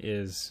that one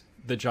is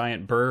the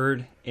giant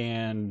bird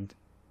and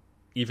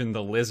even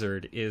the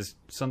lizard is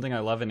something I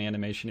love in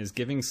animation, is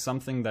giving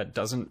something that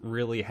doesn't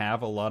really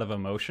have a lot of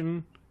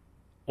emotion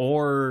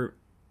or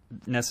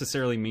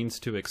necessarily means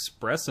to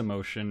express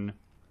emotion,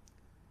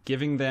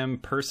 giving them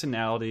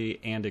personality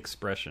and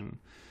expression.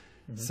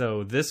 Mm-hmm.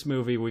 So this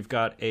movie, we've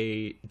got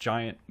a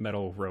giant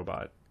metal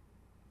robot.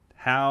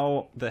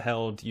 How the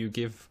hell do you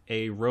give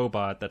a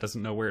robot that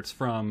doesn't know where it's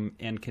from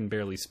and can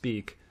barely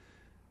speak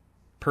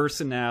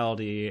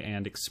personality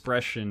and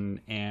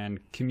expression and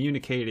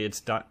communicate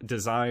its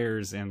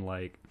desires and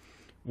like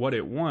what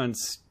it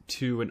wants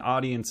to an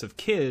audience of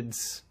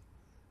kids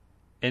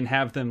and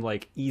have them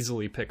like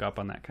easily pick up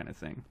on that kind of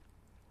thing?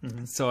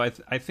 Mm-hmm. So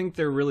I think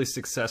they're really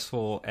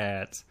successful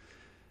at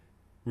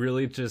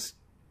really just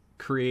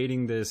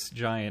creating this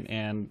giant,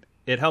 and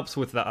it helps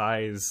with the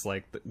eyes,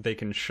 like they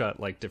can shut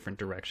like different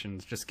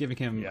directions, just giving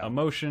him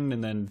emotion.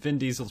 And then Vin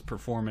Diesel's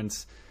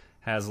performance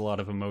has a lot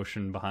of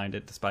emotion behind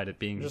it, despite it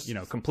being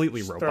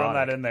completely robotic. Throwing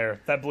that in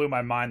there, that blew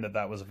my mind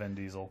that was Vin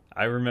Diesel.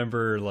 I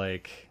remember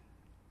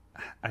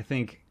I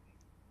think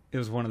it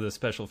was one of the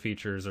special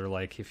features, or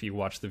like if you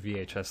watch the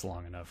VHS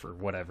long enough or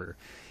whatever,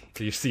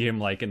 you see him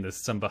like in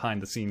some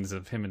behind the scenes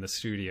of him in the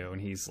studio,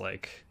 and he's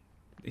like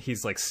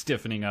he's like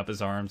stiffening up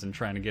his arms and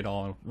trying to get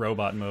all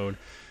robot mode.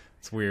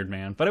 It's weird,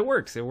 man, but it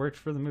works. It worked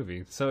for the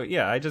movie. So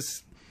yeah,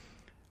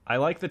 I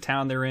like the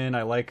town they're in.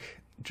 I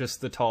like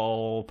just the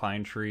tall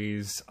pine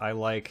trees. I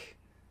like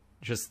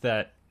just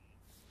that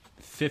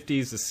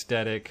 50s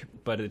aesthetic,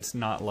 but it's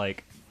not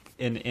like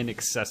an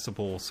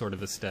inaccessible sort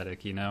of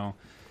aesthetic, you know?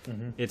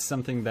 It's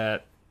something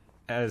that,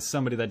 as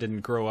somebody that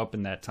didn't grow up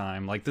in that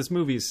time, like this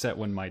movie is set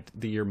when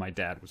the year my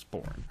dad was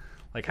born.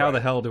 Like how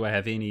the hell do I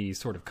have any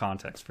sort of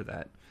context for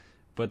that?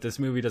 But this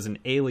movie doesn't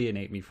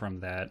alienate me from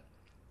that.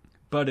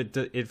 But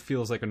it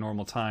feels like a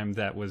normal time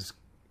that was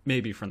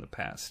maybe from the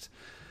past.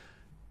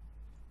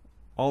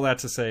 All that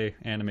to say,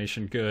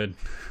 animation good.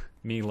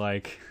 Me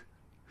like.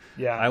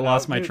 Yeah, I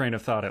lost my train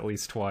of thought at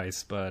least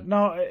twice, but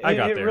I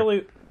got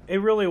there. It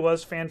really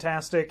was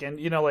fantastic. And,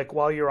 you know, like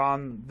while you're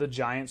on the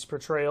Giants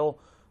portrayal,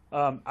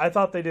 I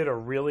thought they did a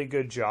really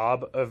good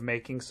job of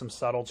making some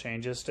subtle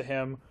changes to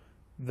him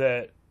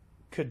that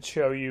could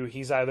show you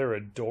he's either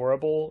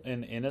adorable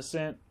and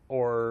innocent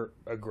or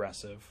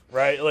aggressive,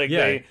 right? Like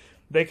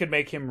they could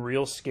make him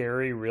real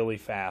scary really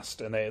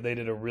fast, and they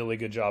did a really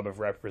good job of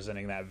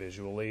representing that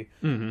visually.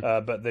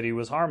 But that he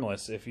was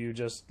harmless if you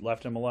just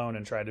left him alone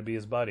and tried to be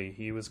his buddy.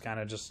 He was kind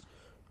of just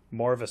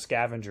more of a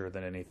scavenger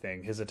than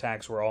anything. His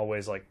attacks were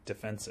always like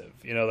defensive.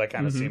 You know, that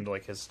kind of seemed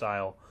like his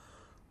style.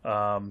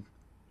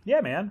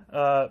 Yeah, man.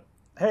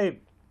 Hey,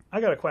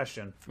 I got a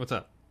question. What's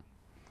up?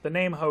 The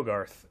name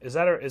Hogarth, is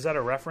that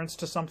a reference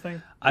to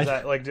something? Is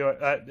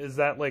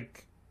that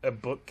like a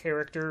book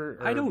character?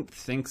 Or? I don't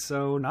think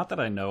so. Not that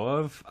I know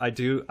of. I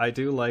do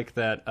like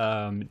that.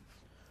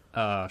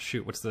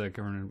 What's the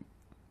government?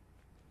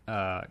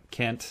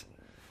 Kent,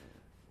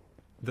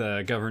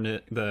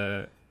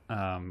 the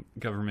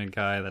government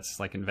guy that's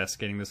like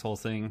investigating this whole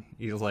thing.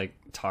 He like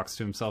talks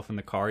to himself in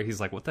the car.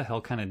 He's like, "What the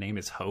hell kind of name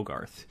is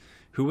Hogarth?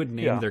 Who would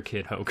name their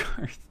kid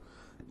Hogarth?"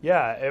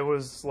 Yeah, it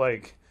was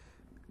like.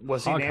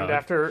 Was he named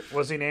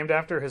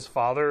after his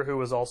father, who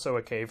was also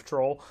a cave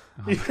troll?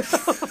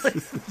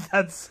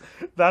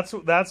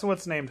 That's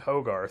what's named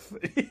Hogarth.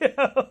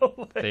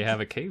 They have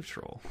a cave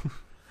troll.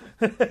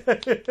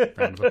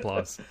 Round of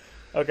applause.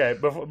 Okay,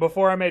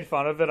 before I made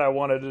fun of it, I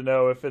wanted to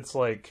know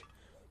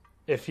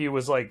if he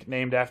was like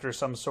named after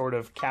some sort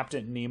of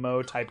Captain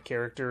Nemo type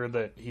character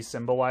that he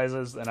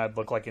symbolizes, and I'd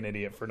look like an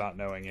idiot for not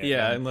knowing it.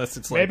 Yeah, unless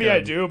it's like maybe I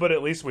do, but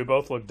at least we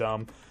both look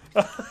dumb.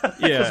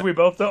 Because we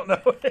both don't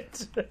know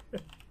it.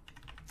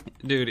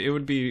 Dude, it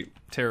would be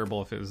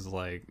terrible if it was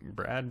like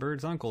Brad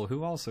Bird's uncle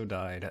who also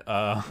died.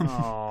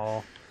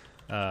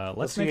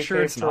 Let's make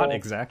sure it's not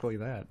exactly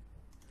that.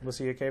 Was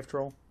he a cave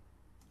troll?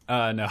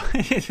 No.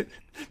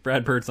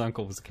 Brad Bird's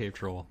uncle was a cave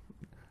troll.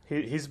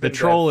 He's been the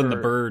troll in the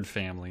bird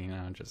family, you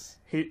know, just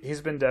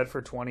he's been dead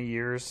for 20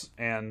 years,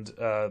 and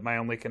my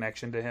only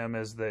connection to him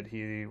is that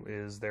he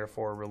is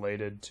therefore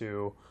related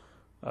to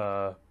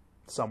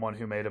someone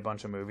who made a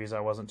bunch of movies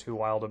I wasn't too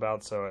wild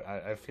about, so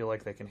I feel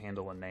like they can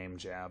handle a name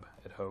jab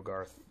at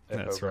Hogarth.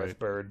 That's Hogarth right.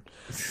 Bird.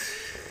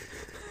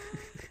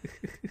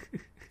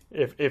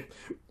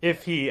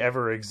 if he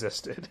ever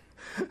existed.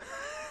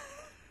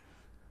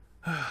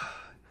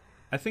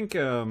 I think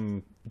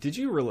did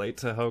you relate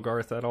to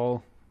Hogarth at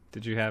all?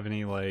 Did you have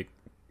any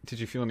did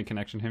you feel any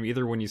connection to him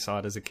either when you saw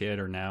it as a kid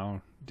or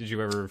now? Did you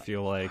ever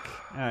feel like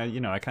I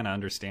kind of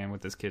understand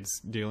what this kid's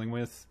dealing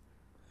with?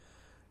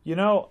 You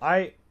know,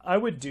 I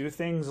would do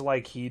things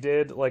like he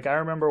did. Like, I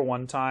remember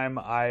one time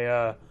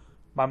my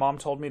mom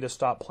told me to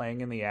stop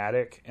playing in the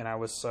attic, and I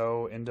was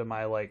so into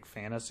my, like,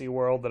 fantasy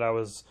world that I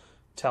was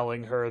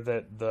telling her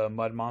that the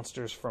mud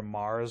monsters from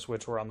Mars,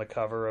 which were on the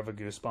cover of a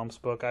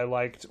Goosebumps book I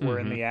liked, were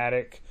in the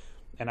attic,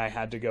 and I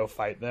had to go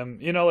fight them.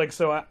 You know, like,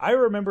 so I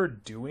remember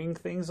doing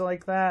things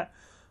like that.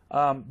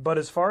 But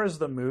as far as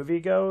the movie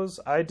goes,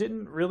 I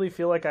didn't really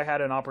feel like I had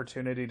an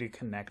opportunity to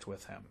connect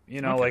with him. You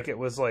know, like, it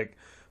was like...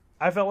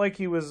 I felt like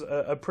he was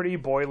a pretty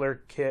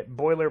boilerplate,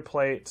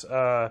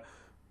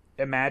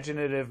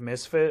 imaginative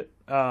misfit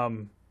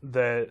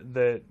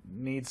that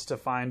needs to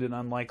find an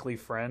unlikely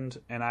friend,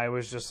 and I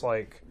was just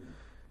like,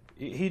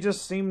 he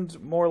just seemed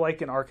more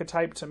like an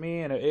archetype to me,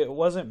 and it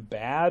wasn't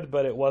bad,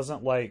 but it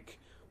wasn't like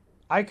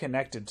I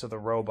connected to the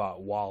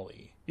robot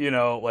Wall-E. You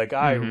know, like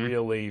I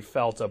really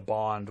felt a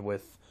bond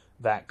with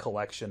that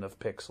collection of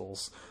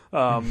pixels,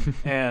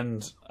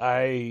 and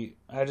I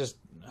just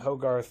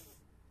Hogarth,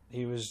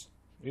 he was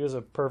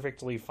a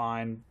perfectly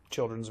fine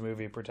children's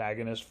movie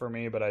protagonist for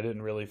me, but I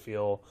didn't really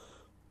feel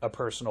a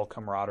personal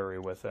camaraderie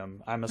with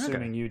him. I'm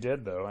assuming you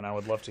did, though, and I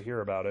would love to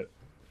hear about it.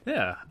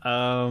 Yeah.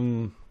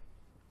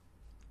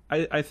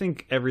 I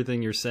think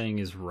everything you're saying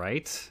is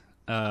right.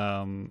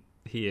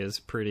 He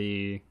is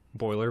pretty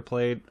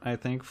boilerplate, I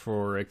think,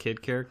 for a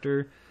kid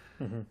character.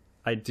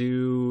 I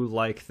do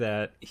like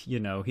that,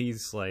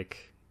 he's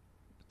like...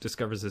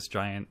 discovers this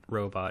giant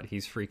robot.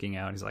 He's freaking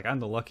out. He's like, I'm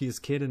the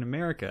luckiest kid in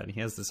America. And he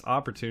has this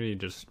opportunity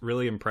to just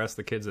really impress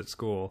the kids at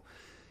school.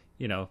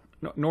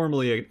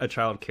 Normally a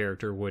child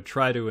character would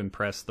try to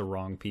impress the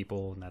wrong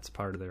people, and that's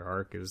part of their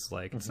arc is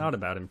like, it's not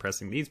about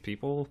impressing these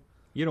people.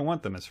 You don't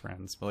want them as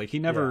friends. But like, he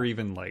never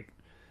even like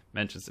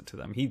mentions it to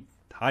them. He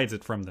hides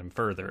it from them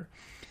further.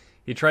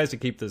 He tries to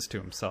keep this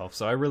to himself,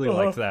 so I really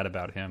liked that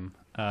about him.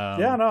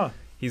 Yeah, no.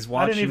 He's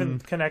watching... I didn't even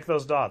connect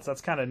those dots.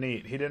 That's kind of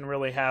neat. He didn't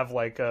really have,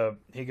 like,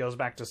 he goes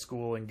back to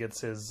school and gets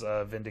his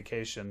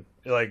vindication.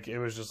 Like, it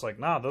was just like,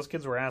 nah, those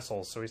kids were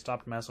assholes, so he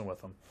stopped messing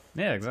with them.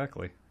 Yeah,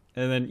 exactly.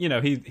 And then, you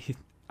know, he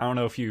I don't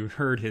know if you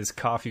heard his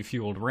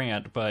coffee-fueled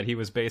rant, but he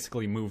was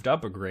basically moved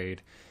up a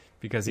grade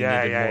because he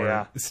needed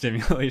more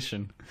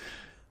stimulation.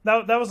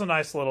 That was a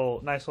nice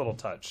little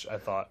touch, I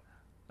thought.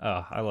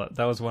 Oh,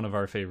 that was one of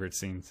our favorite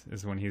scenes,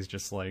 is when he's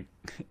just, like,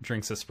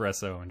 drinks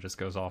espresso and just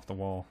goes off the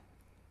wall.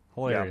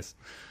 Hilarious.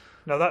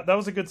 Yeah. No, that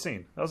was a good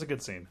scene. That was a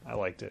good scene. I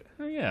liked it.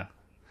 Oh, yeah.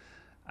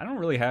 I don't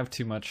really have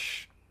too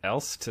much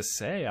else to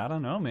say. I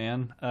don't know,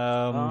 man.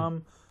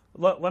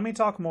 Let me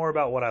talk more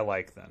about what I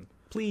like then.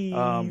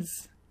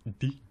 Please.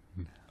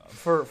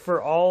 For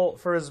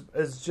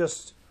as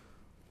just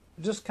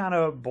kind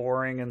of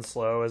boring and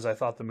slow as I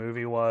thought the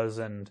movie was,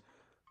 and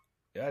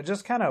I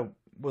just kind of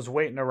was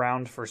waiting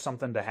around for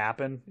something to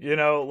happen. You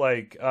know,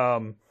 like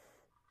I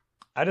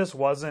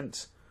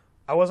wasn't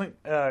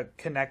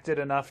connected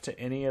enough to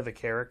any of the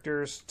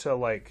characters to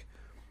like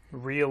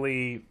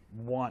really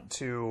want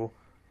to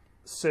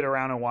sit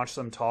around and watch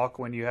them talk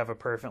when you have a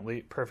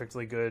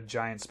perfectly good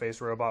giant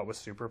space robot with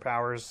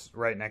superpowers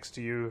right next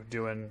to you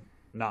doing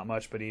not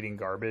much but eating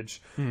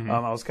garbage.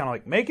 I was kind of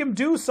like, make him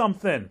do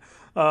something.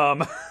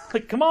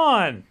 Like, come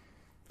on,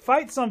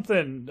 fight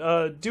something,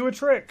 do a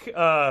trick.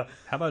 How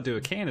about do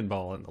a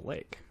cannonball in the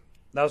lake?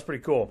 That was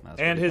pretty cool.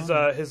 And his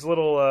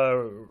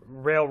little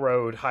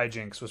railroad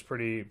hijinks was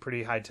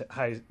pretty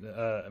high,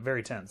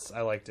 very tense.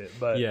 I liked it.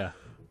 But yeah,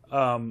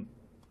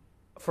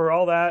 for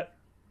all that,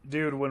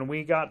 dude, when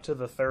we got to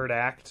the third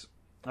act,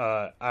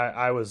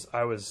 I was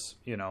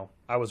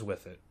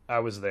with it. I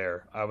was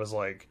there. I was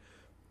like,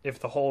 if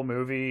the whole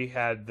movie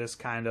had this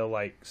kind of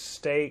like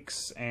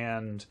stakes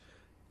and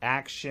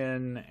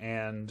action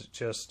and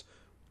just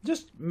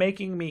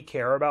making me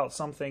care about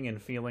something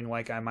and feeling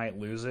like I might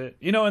lose it,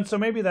 you know, and so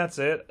maybe that's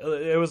it.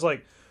 It was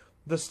like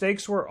the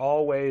stakes were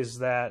always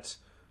that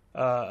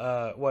Kent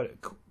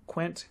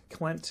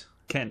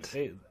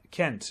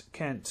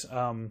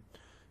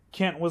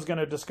was going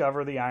to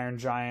discover the Iron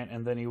Giant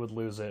and then he would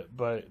lose it.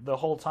 But the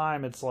whole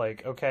time it's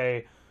like,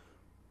 okay,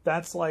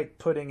 that's like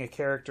putting a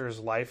character's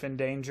life in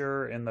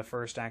danger in the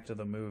first act of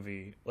the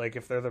movie. Like,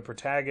 if they're the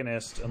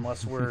protagonist,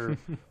 unless we're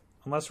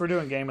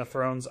doing Game of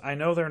Thrones, I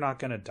know they're not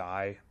going to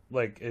die.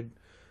 Like, it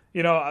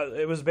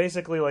was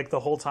basically like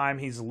the whole time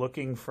he's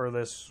looking for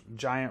this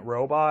giant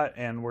robot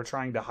and we're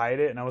trying to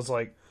hide it. And I was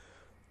like,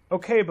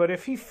 okay, but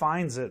if he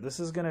finds it, this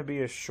is going to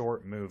be a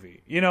short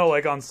movie. You know,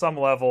 like on some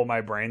level,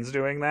 my brain's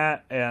doing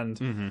that.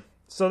 And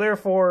so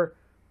therefore,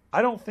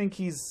 I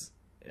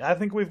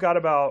think we've got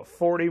about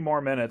 40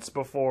 more minutes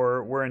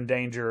before we're in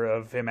danger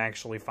of him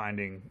actually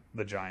finding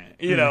the giant.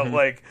 You know,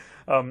 like,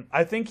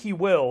 I think he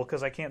will,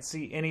 because I can't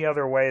see any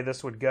other way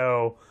this would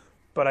go.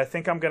 But I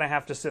think I'm going to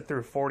have to sit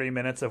through 40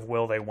 minutes of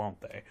will they, won't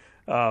they.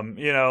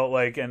 You know,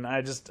 like, and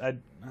I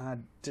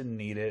didn't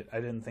need it. I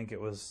didn't think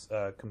it was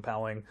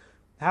compelling.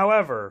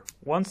 However,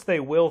 once they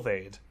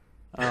will-they'd,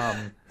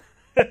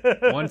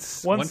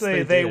 once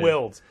they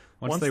willed.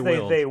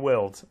 They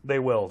willed.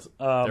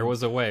 There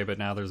was a way, but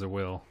now there's a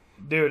will.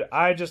 Dude,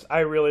 I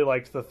really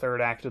liked the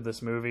third act of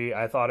this movie.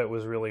 I thought it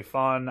was really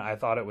fun. I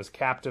thought it was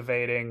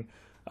captivating.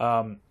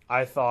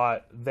 I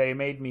thought they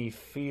made me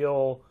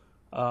feel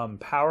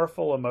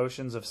powerful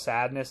emotions of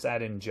sadness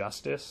at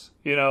injustice.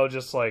 You know,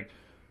 just like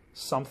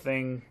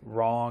something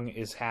wrong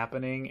is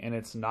happening and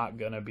it's not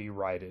gonna be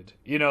righted.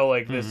 You know,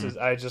 like this is.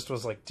 I just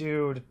was like,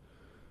 dude,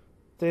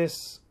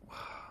 this.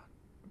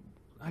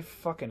 I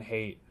fucking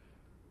hate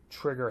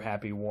trigger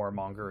happy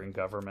warmongering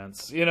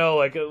governments. You know,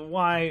 like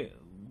why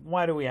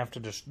do we have to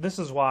just? This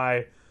is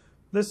why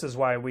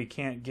we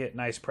can't get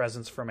nice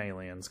presents from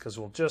aliens, because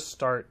we'll just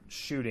start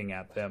shooting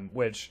at them.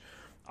 Which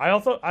I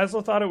also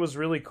thought it was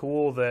really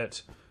cool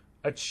that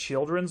a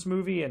children's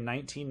movie in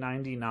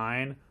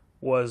 1999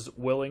 was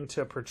willing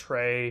to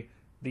portray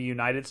the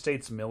United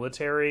States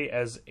military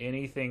as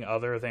anything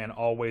other than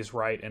always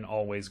right and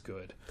always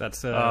good.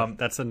 That's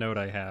a note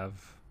I have.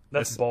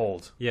 That's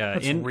bold. Yeah,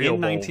 that's in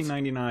bold.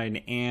 1999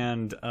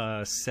 and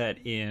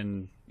set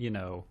in, you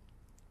know,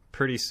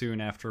 pretty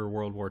soon after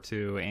World War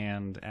II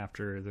and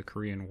after the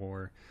Korean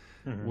War,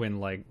 when,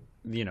 like,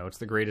 you know, it's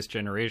the greatest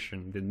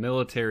generation. The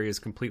military is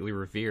completely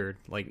revered.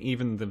 Like,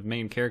 even the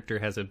main character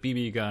has a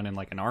BB gun and,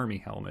 like, an army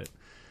helmet.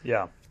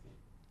 Yeah.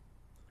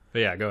 But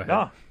yeah, go ahead.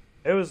 No,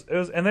 it was,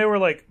 and they were,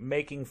 like,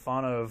 making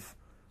fun of,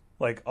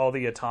 like, all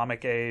the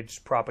atomic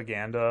age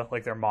propaganda.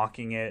 Like, they're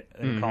mocking it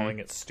and calling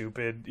it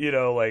stupid. You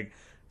know, like,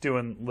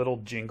 doing little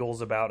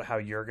jingles about how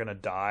you're gonna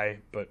die,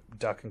 but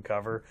duck and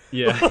cover.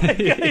 Yeah. Like,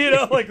 you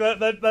know, like,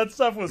 that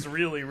stuff was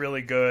really,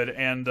 really good.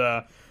 And,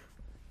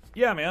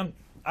 yeah, man,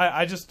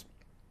 I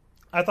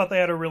thought they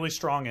had a really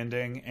strong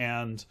ending,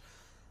 and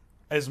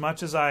as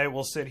much as I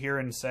will sit here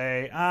and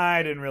say,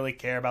 I didn't really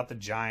care about the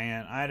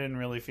giant, I didn't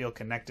really feel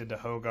connected to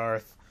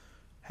Hogarth,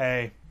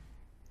 hey,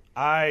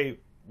 I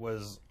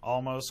was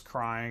almost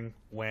crying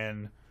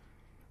when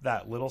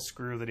that little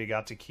screw that he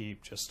got to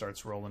keep just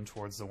starts rolling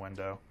towards the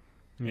window.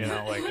 You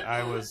know, like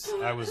I was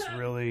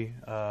really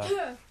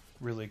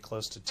really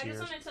close to tears.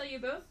 I just want to tell you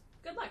both,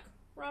 good luck.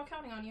 We're all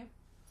counting on you.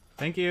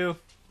 Thank you.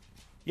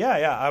 Yeah,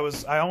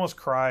 I almost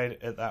cried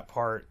at that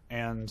part,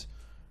 and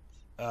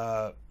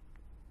like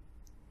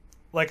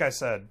I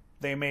said,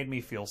 they made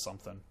me feel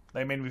something.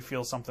 They made me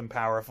feel something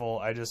powerful.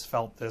 I just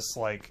felt this,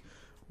 like,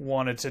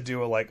 wanted to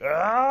do a, like,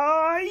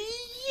 yeah!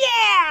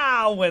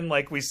 When,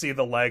 like, we see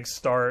the legs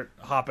start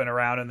hopping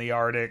around in the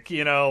Arctic,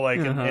 you know, like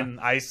in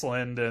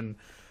Iceland. And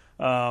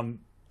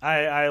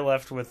I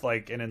left with,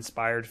 like, an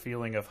inspired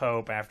feeling of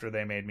hope after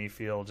they made me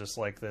feel just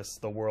like this.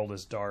 The world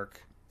is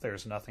dark.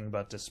 There's nothing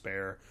but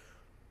despair.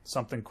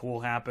 Something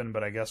cool happened,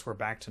 but I guess we're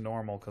back to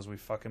normal because we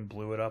fucking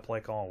blew it up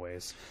like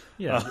always.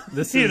 Yeah,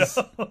 this is...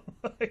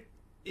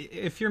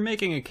 If you're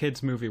making a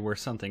kid's movie where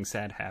something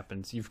sad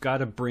happens, you've got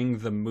to bring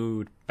the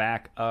mood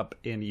back up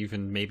and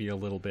even maybe a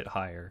little bit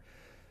higher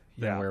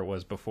than where it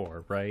was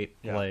before, right?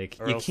 Yeah. Like,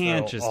 or you else can't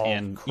they'll just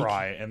all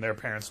cry, and their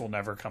parents will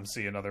never come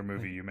see another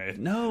movie you made.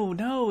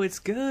 No, it's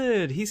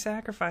good. He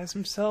sacrificed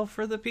himself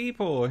for the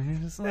people.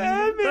 He's like,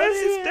 I miss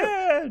his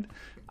dad.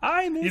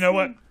 I miss You know him.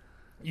 what?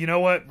 You know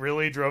what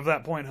really drove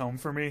that point home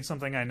for me?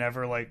 Something I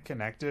never, like,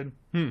 connected?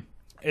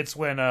 It's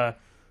when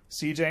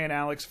CJ and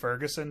Alex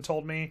Ferguson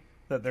told me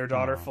that their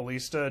daughter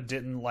Felista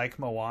didn't like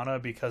Moana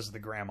because the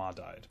grandma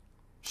died.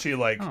 She,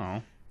 like,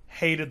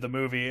 hated the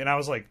movie. And I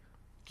was like,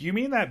 do you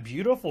mean that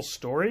beautiful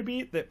story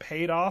beat that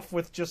paid off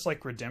with just,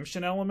 like,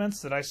 redemption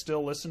elements that I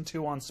still listened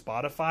to on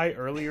Spotify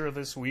earlier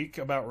this week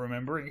about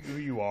remembering who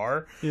you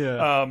are?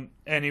 Yeah.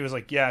 And he was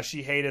like, yeah,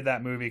 she hated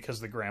that movie because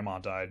the grandma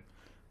died.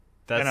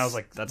 And I was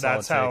like, that's how all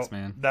it takes,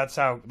 man. That's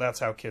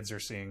how kids are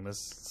seeing this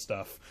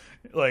stuff.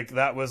 Like,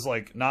 that was,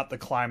 like, not the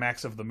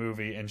climax of the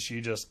movie, and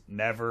she just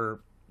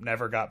never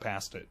got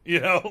past it.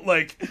 You know,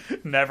 like,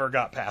 never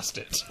got past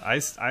it. I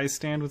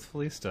stand with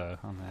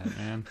Felista on that,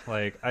 man.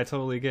 Like, I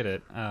totally get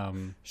it.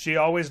 She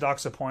always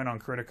docks a point on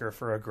Critiker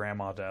for a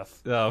grandma death.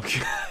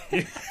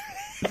 Okay.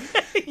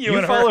 You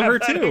and follow her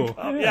have that in too.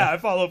 common. Yeah, I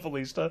follow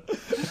Felista.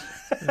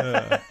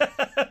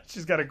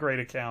 She's got a great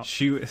account.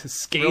 She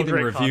scathing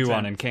great review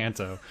content. on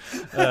Encanto.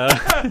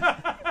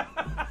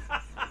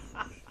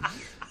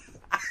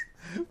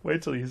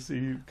 Wait till you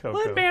see Coco.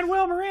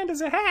 Lin-Manuel Miranda's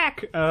a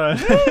hack.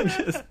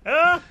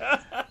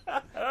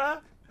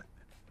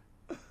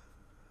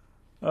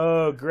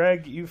 Oh,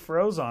 Greg, you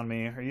froze on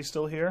me. Are you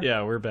still here?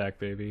 Yeah, we're back,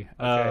 baby.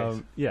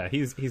 Okay. Yeah,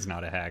 he's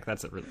not a hack.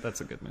 That's a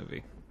good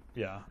movie.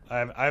 Yeah,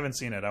 I haven't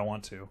seen it. I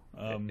want to.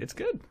 It's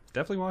good.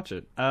 Definitely watch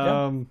it.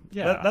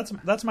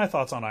 That's my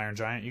thoughts on Iron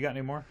Giant. You got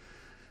any more?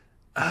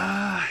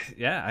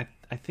 Yeah,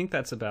 I think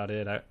that's about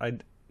it. I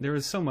there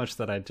was so much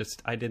that I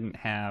didn't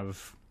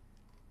have.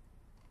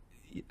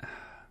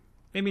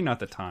 Maybe not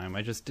the time.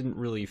 I just didn't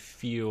really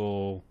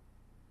feel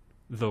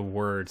the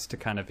words to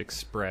kind of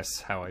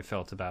express how I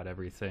felt about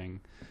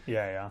everything.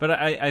 Yeah. But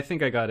I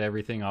think I got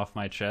everything off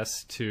my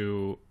chest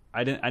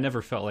I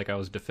never felt like I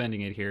was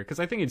defending it here, because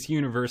I think it's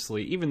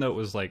universally, even though it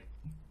was like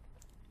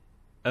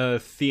a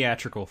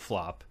theatrical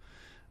flop.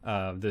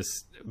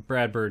 This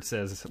Brad Bird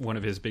says one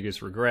of his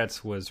biggest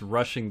regrets was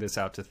rushing this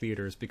out to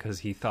theaters because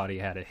he thought he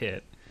had a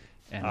hit,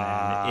 and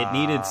then it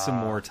needed some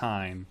more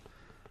time.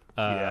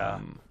 Yeah.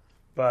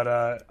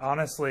 But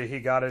honestly, he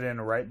got it in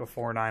right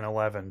before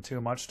 9/11.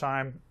 Too much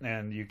time,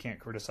 and you can't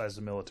criticize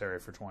the military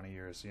for 20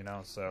 years, you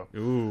know? So.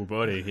 Ooh,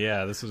 buddy,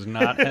 yeah, this was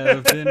not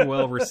have been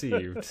well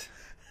received.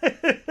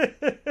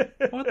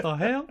 What the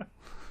hell?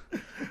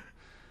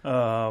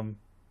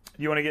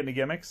 You want to get into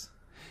gimmicks?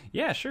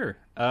 Yeah, sure.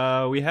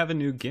 We have a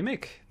new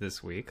gimmick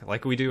this week,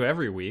 like we do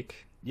every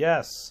week.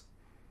 Yes.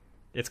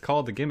 It's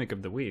called the Gimmick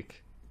of the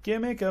Week.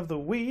 Gimmick of the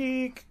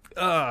week.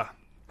 I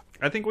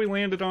think we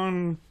landed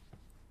on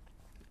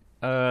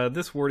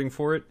this wording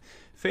for it.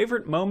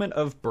 Favorite moment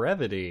of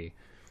brevity.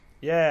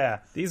 Yeah.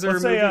 These are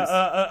Let's movies.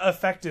 say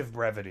effective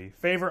brevity.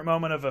 Favorite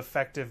moment of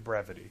effective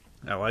brevity.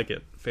 I like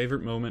it.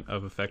 Favorite moment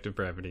of effective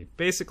brevity.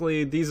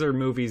 Basically, these are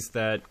movies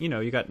that,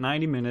 you got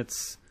 90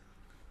 minutes.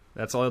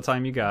 That's all the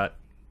time you got.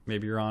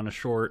 Maybe you're on a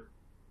short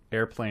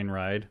airplane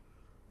ride.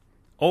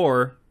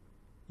 Or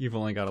you've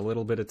only got a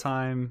little bit of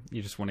time.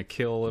 You just want to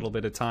kill a little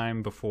bit of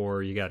time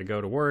before you got to go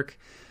to work.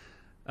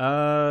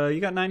 You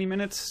got 90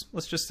 minutes.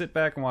 Let's just sit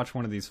back and watch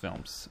one of these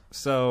films.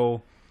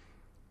 So,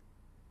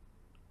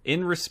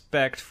 in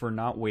respect for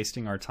not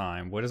wasting our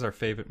time, what is our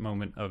favorite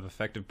moment of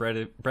effective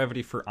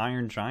brevity for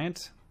Iron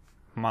Giant?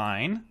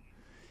 Mine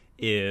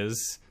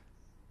is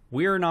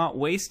we're not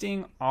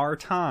wasting our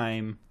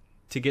time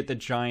to get the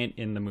giant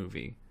in the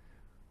movie.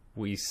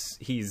 He's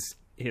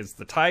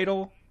the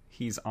title.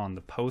 He's on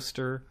the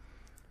poster.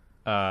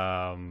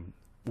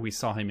 We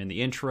saw him in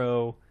the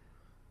intro.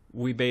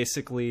 We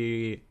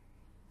basically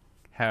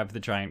have the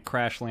giant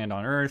crash land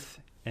on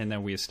Earth, and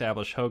then we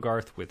establish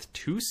Hogarth with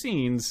 2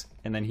 scenes,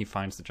 and then he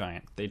finds the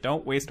giant. They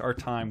don't waste our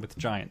time with the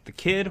giant. The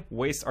kid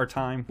wastes our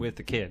time with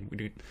the kid. We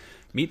do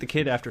meet the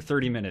kid after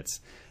 30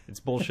 minutes.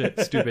 It's bullshit,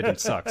 stupid, and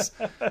sucks.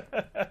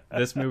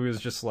 This movie was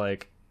just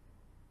like,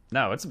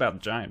 no, it's about the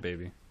giant,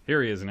 baby.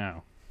 Here he is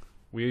now.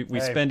 We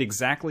spend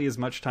exactly as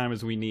much time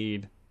as we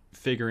need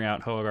figuring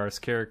out Hogarth's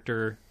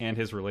character and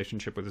his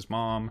relationship with his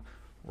mom.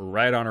 We're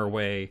right on our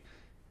way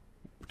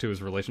to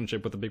his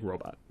relationship with the big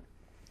robot.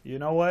 You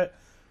know what?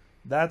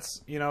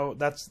 That's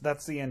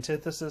the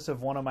antithesis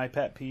of one of my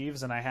pet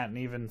peeves, and I hadn't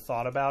even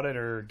thought about it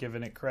or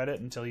given it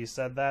credit until you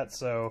said that.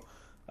 So,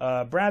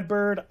 Brad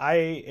Bird, I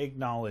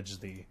acknowledge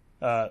thee.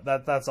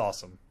 That's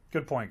awesome.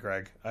 Good point,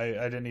 Greg. I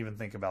didn't even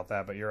think about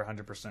that, but you're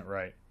 100%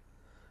 right.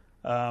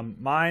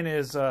 Mine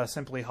is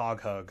simply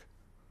Hog Hug.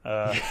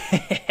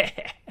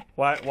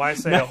 Why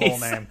say a whole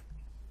name?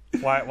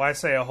 Why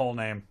say a whole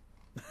name?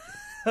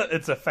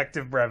 It's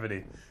effective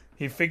brevity.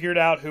 He figured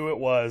out who it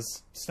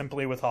was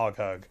simply with Hog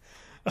Hug.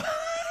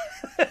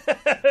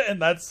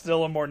 And that's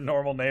still a more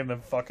normal name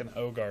than fucking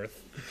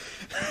Hogarth.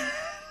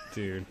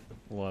 Dude,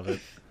 love it.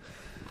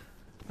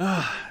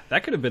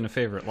 That could have been a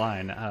favorite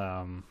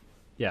line.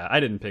 Yeah, I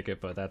didn't pick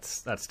it, but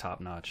that's top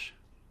notch.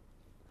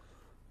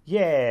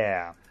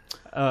 Yeah.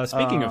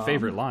 Speaking of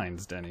favorite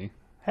lines, Denny,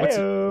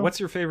 what's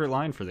your favorite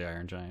line for the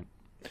Iron Giant?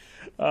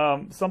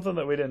 Something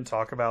that we didn't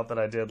talk about that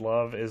I did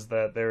love is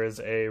that there is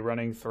a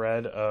running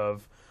thread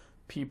of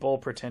people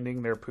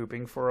pretending they're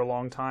pooping for a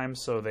long time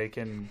so they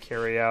can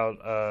carry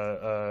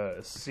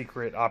out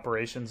secret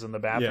operations in the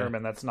bathroom,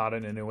 and that's not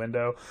an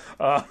innuendo.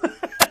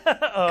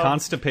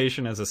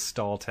 Constipation as a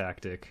stall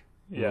tactic.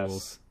 Yes.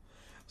 Rules.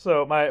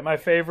 So my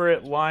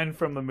favorite line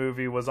from the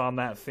movie was on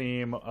that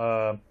theme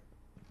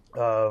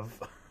of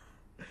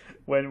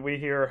when we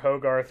hear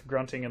Hogarth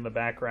grunting in the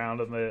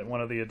background and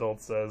one of the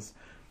adults says,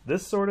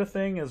 "This sort of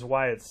thing is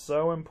why it's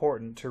so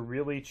important to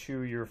really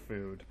chew your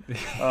food."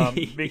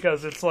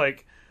 Because it's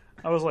like,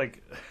 I was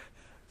like,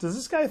 does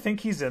this guy think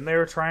he's in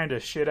there trying to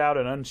shit out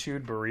an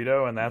unchewed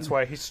burrito and that's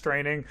why he's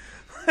straining?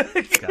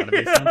 It's gotta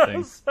be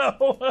something.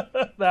 So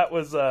that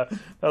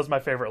was my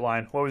favorite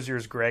line. What was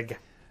yours, Greg?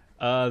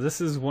 This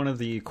is one of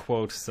the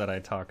quotes that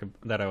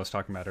I was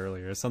talking about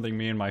earlier. It's something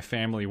me and my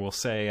family will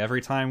say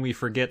every time we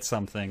forget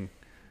something.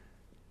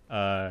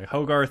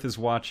 Hogarth is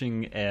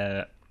watching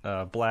a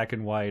black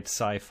and white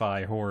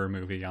sci-fi horror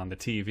movie on the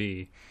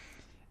TV,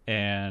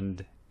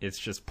 and it's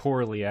just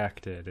poorly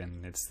acted,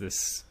 and it's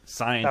this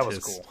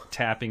scientist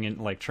tapping in,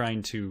 like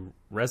trying to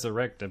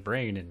resurrect a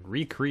brain and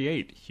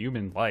recreate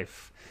human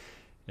life,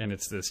 and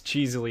it's this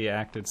cheesily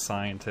acted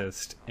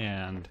scientist,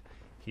 and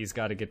he's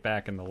got to get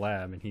back in the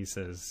lab, and he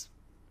says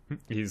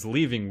he's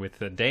leaving with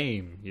the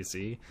dame, you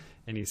see,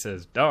 and he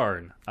says,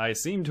 "Darn, I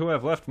seem to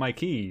have left my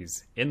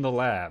keys in the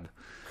lab."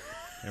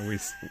 And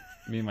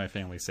me and my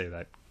family say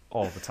that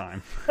all the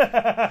time.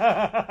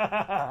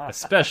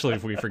 Especially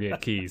if we forget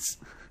keys.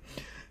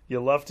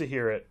 You love to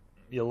hear it.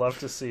 You love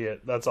to see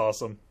it. That's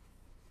awesome.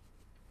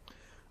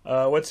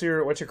 What's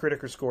your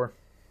critiker score?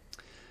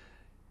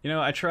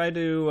 I try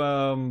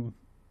to,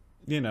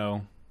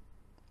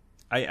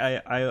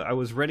 I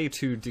was ready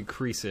to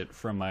decrease it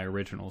from my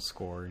original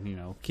score.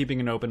 Keeping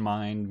an open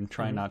mind and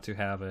trying not to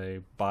have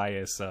a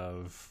bias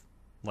of,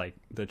 like,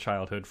 the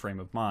childhood frame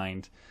of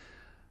mind.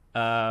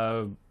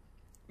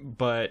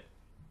 But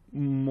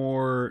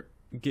more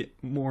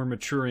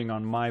maturing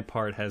on my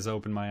part has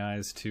opened my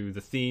eyes to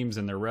the themes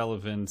and their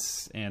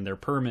relevance and their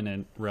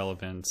permanent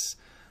relevance.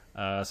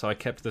 So I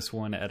kept this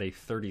one at a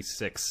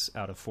 36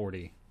 out of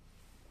 40.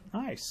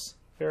 Nice.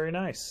 Very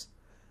nice.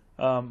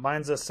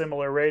 Mine's a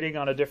similar rating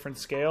on a different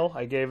scale.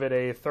 I gave it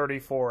a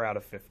 34 out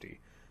of 50,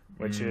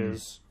 which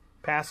is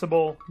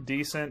passable,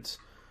 decent,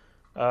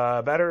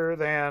 better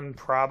than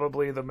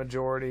probably the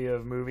majority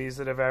of movies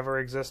that have ever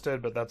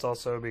existed, but that's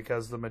also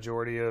because the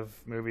majority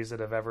of movies that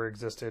have ever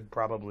existed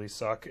probably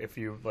suck if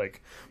you,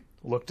 like,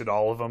 looked at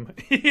all of them,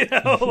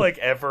 like,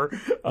 ever.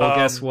 Well,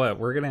 guess what?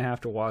 We're gonna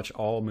have to watch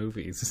all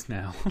movies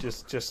now.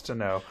 just to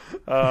know.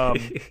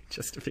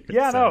 Just to figure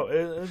this out.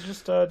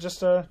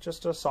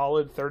 Just a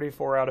solid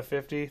 34 out of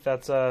 50.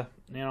 That's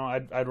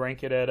I'd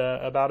rank it at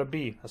about a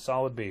B, a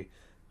solid B.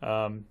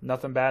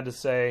 Nothing bad to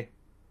say.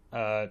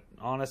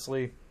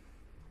 Honestly,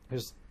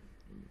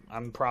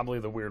 I'm probably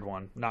the weird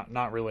one.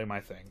 Not really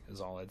my thing,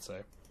 is all I'd say.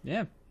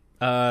 Yeah.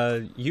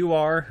 You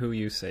are who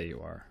you say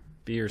you are.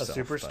 Be yourself.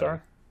 A superstar?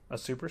 Buddy. A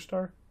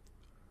superstar?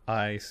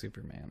 I,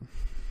 Superman.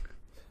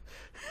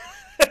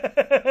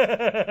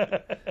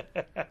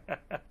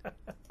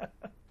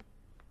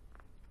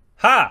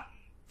 Ha!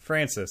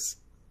 Francis.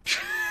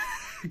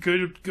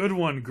 Good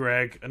one,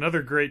 Greg.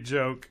 Another great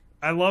joke.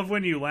 I love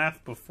when you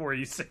laugh before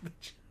you say the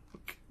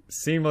joke.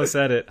 Seamless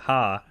edit.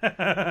 Ha.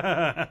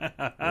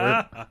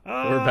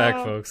 We're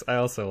back, folks. I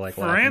also like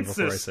laughing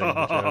before I say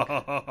the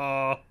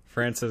joke.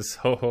 Francis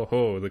Ho Ho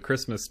Ho, the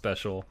Christmas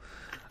special.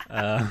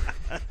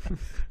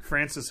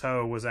 Francis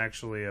Ho was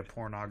actually a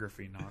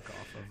pornography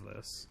knockoff of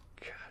this.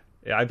 God.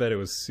 Yeah, I bet it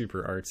was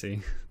super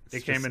artsy.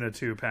 It came in a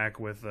 2-pack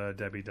with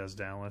Debbie Does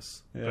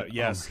Dallas. Yeah. But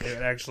yes,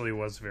 it actually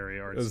was very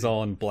artsy. It was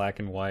all in black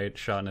and white,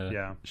 shot in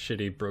a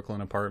shitty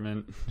Brooklyn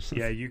apartment.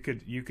 Yeah, you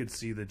could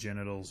see the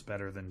genitals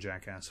better than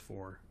Jackass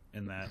 4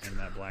 in that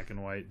black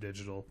and white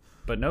digital.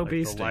 But no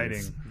bee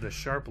stings. The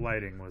sharp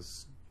lighting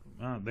was.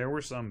 There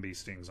were some bee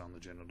stings on the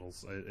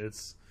genitals.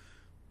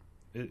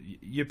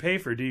 you pay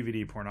for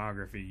DVD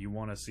pornography. You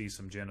want to see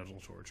some genital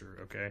torture,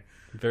 okay?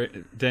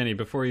 Denny,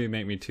 before you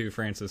make me too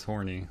Francis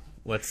horny,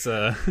 let's.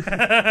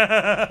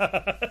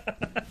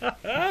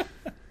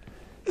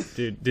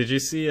 Dude, did you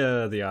see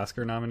the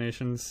Oscar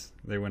nominations?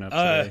 They went up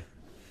today.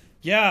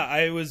 Yeah,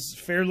 I was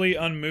fairly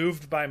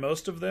unmoved by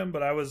most of them,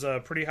 but I was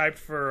pretty hyped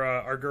for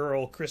our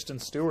girl Kristen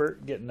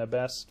Stewart getting the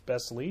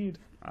best lead.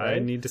 Right? I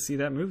need to see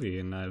that movie,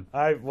 and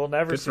I will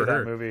never see that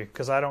her. movie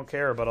because I don't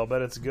care, but I'll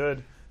bet it's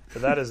good.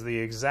 But that is the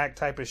exact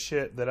type of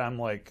shit that I'm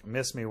like,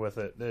 miss me with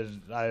it.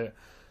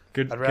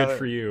 Good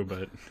for you,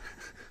 but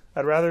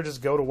I'd rather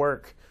just go to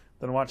work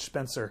than watch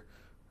Spencer.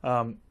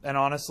 And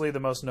honestly, the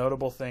most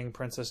notable thing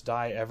Princess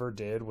Di ever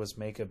did was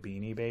make a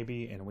Beanie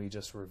Baby, and we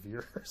just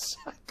reversed.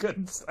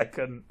 I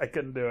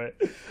couldn't do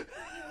it.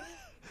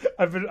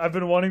 I've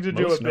been wanting to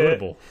do most a bit.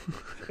 notable.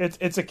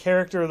 It's a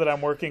character that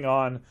I'm working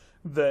on.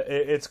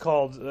 It's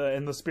called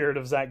in the spirit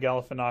of Zach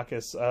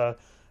Galifianakis.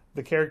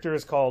 The character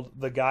is called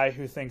The Guy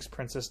Who Thinks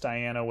Princess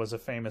Diana Was a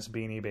Famous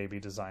Beanie Baby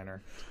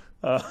Designer.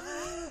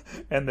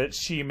 And that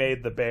she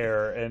made the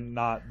bear and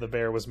not the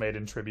bear was made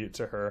in tribute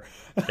to her.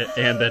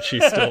 And that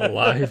she's still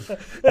alive.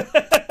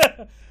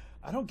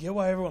 I don't get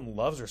why everyone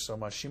loves her so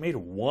much. She made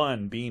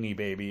one Beanie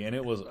Baby and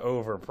it was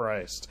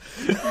overpriced.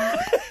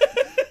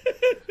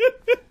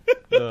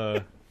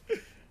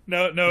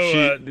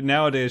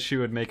 Nowadays she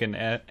would make an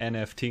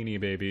NFT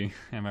baby.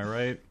 Am I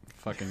right?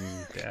 Fucking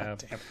dab.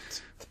 Damn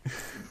it.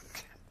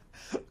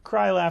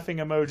 Cry laughing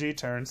emoji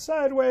turned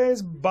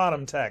sideways,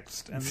 bottom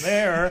text. And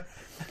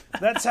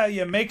that's how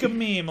you make a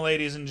meme,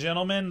 ladies and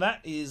gentlemen.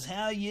 That is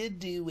how you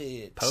do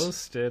it.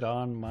 Post it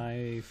on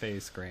my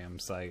Facegram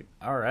site.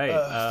 All right.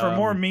 For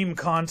more meme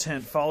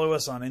content, follow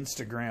us on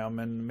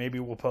Instagram, and maybe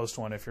we'll post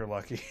one if you're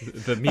lucky.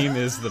 The meme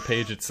is the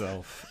page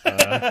itself.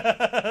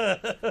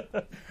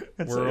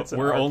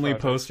 We're only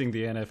posting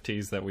the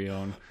NFTs that we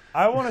own.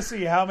 I want to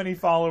see how many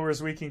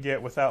followers we can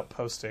get without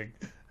posting.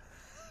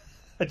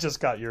 I just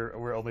got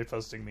we're only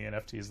posting the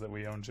NFTs that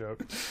we own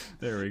joke.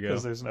 There we go.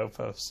 Because there's no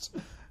post.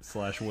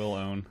 / will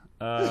own.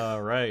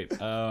 Right.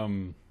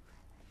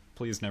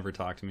 Please never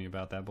talk to me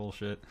about that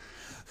bullshit.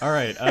 All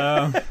right.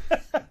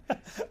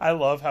 I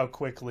love how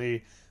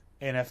quickly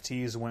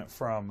NFTs went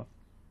from,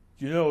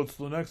 it's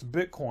the next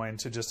Bitcoin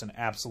to just an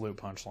absolute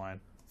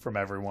punchline from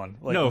everyone.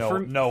 Like,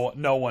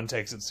 no one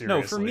takes it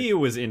seriously. No, for me it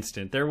was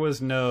instant. There was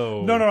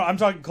no. No. I'm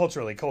talking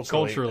culturally.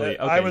 Okay,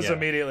 I was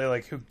immediately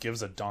like, "Who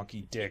gives a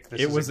donkey dick?"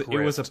 It was a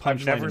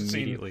punchline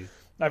immediately.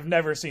 I've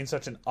never seen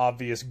such an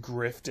obvious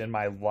grift in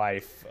my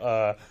life.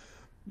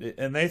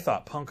 And they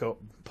thought Funko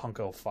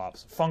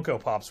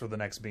Pops were the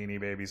next Beanie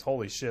Babies.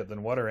 Holy shit!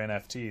 Then what are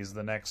NFTs?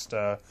 The next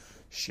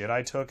shit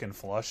I took and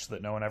flushed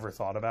that no one ever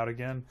thought about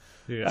again.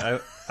 Yeah,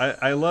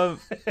 I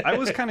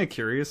was kind of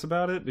curious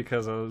about it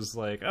because I was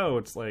like, oh,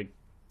 it's like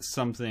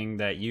something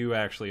that you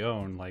actually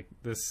own. Like,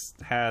 this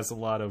has a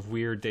lot of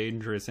weird,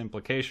 dangerous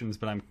implications,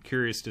 but I'm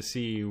curious to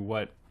see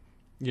what,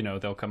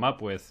 they'll come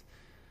up with.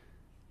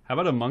 How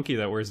about a monkey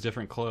that wears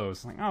different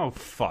clothes? Like, oh,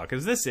 fuck,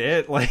 is this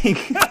it? Like,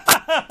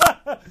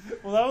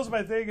 well, that was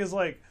my thing is,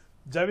 like,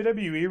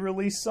 WWE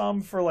released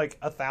some for, like,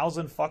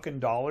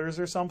 $1,000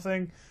 or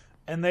something,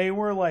 and they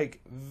were, like,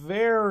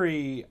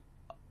 very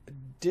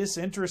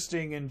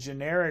disinteresting and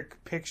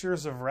generic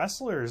pictures of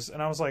wrestlers,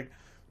 and I was like,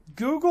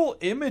 Google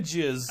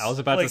images. I was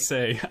about to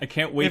say, I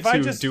can't wait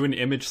to do an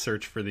image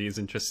search for these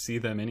and just see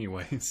them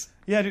anyways.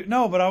 Yeah, dude,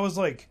 no, but I was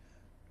like,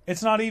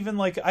 it's not even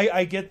like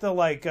I get the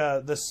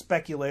the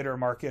speculator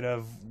market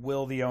of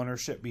will the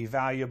ownership be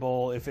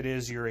valuable? If it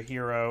is, you're a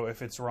hero.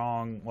 If it's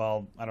wrong,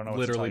 well, I don't know.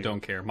 Literally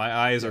don't care. My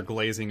eyes are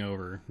glazing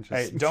over.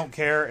 I don't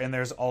care, and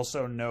there's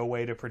also no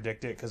way to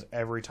predict it because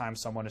every time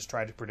someone has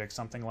tried to predict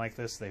something like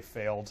this, they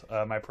failed.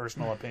 My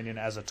personal opinion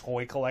as a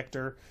toy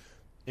collector,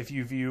 if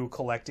you view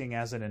collecting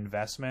as an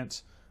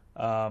investment,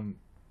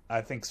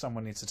 I think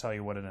someone needs to tell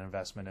you what an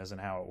investment is and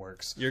how it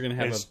works. You're going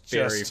to have a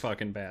very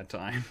fucking bad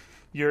time.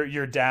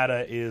 Your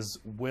data is,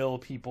 will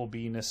people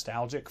be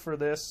nostalgic for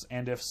this?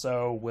 And if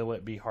so, will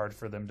it be hard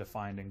for them to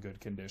find in good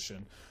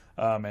condition?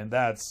 And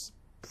that's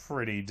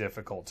pretty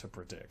difficult to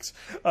predict.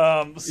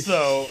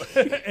 So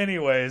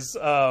anyways,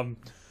 no,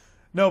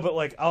 but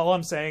like, all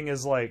I'm saying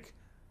is like,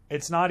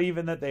 it's not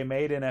even that they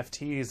made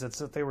NFTs. It's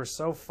that they were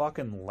so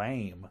fucking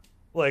lame.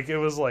 Like, it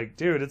was like,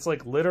 dude, it's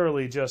like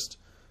literally just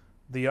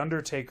The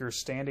Undertaker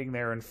standing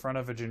there in front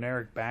of a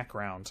generic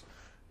background.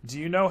 Do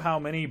you know how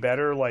many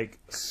better, like,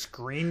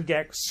 screen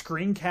caps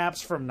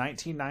from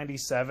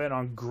 1997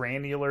 on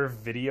granular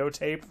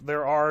videotape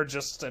there are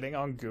just sitting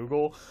on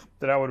Google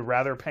that I would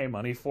rather pay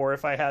money for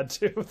if I had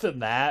to than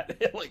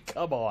that? Like,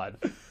 come on.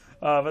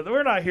 But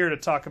we're not here to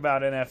talk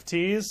about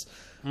NFTs.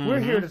 Mm-hmm.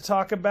 We're here to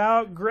talk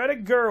about Greta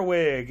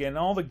Gerwig and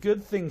all the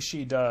good things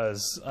she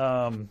does.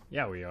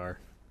 Yeah, we are.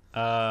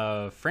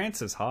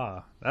 Frances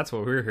Ha. That's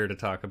what we're here to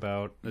talk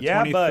about.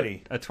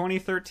 Buddy. A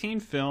 2013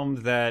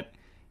 film that,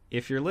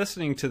 if you're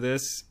listening to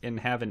this and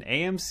have an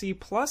AMC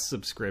Plus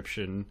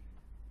subscription,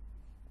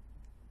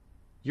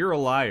 you're a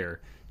liar.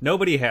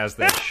 Nobody has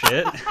that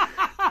shit.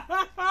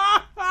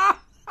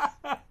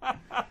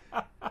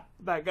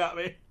 That got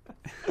me.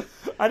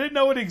 I didn't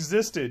know it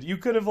existed. You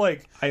could have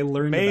like I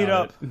learned made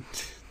about up.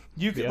 it.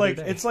 You could like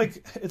it's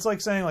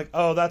like saying like,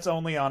 oh, that's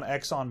only on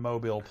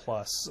ExxonMobil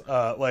Plus.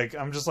 Like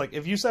I'm just like,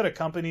 if you said a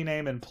company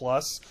name in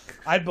Plus,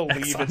 I'd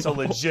believe it's a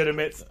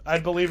legitimate.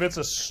 I'd believe it's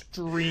a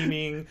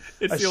streaming.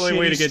 It's a the only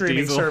way to get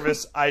streaming diesel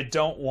service. I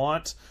don't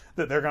want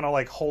that they're gonna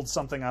like hold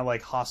something I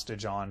like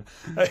hostage on.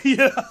 You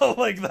know,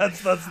 like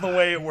that's the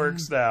way it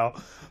works now.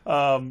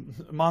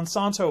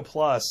 Monsanto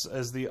Plus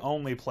is the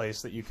only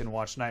place that you can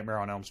watch Nightmare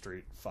on Elm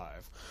Street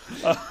 5.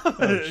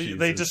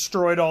 They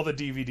destroyed all the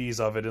DVDs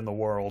of it in the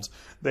world.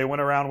 They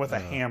went around with a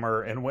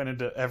hammer and went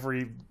into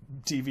every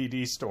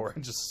DVD store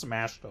and just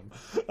smashed them.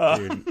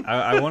 Dude,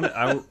 I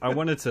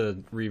wanted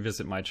to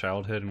revisit my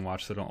childhood and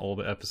watch the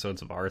old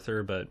episodes of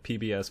Arthur, but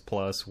PBS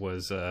Plus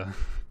was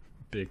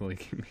big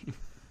leaguing me.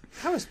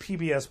 How is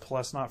PBS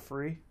Plus not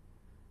free?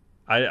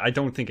 I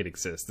don't think it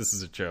exists. This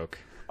is a joke.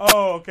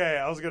 Oh, okay.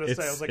 I was gonna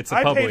say, I was like,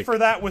 I paid for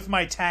that with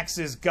my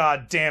taxes.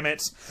 God damn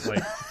it!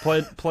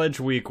 Like Pledge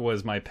Week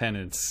was my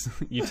penance.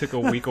 You took a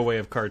week away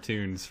of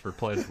cartoons for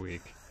Pledge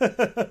Week.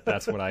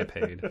 That's what I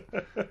paid.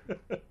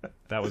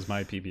 That was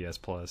my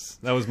PBS Plus.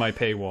 That was my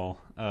paywall.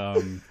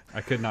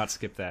 I could not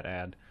skip that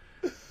ad.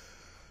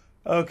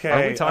 Okay.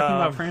 Are we talking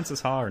about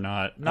Frances Ha or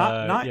not?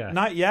 Not yeah.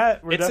 not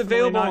yet. We're it's definitely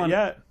available not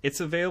yet. It's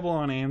available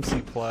on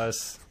AMC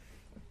Plus.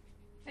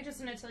 I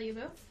just want to tell you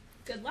both,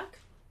 good luck.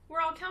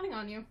 We're all counting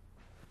on you.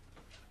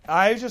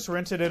 I just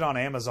rented it on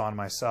Amazon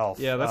myself.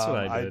 Yeah, that's what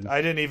I did.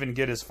 I didn't even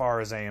get as far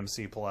as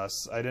AMC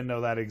Plus. I didn't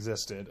know that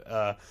existed.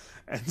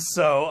 And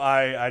so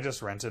I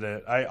just rented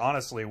it. I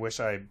honestly wish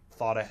I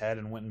thought ahead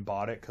and went and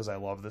bought it because I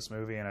love this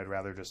movie and I'd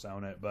rather just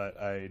own it, but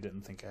I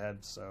didn't think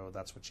ahead, so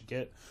that's what you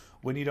get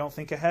when you don't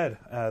think ahead.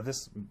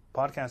 This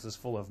podcast is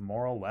full of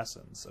moral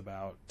lessons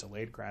about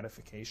delayed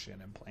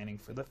gratification and planning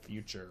for the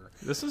future.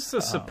 This is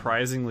a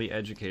surprisingly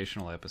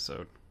educational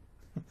episode.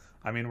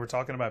 I mean, we're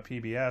talking about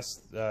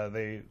PBS.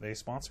 They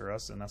sponsor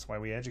us, and that's why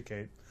we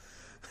educate.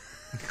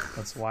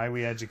 That's why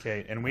we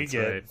educate, and we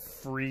get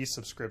free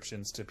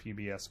subscriptions to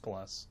PBS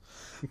Plus.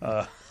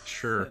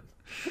 Sure.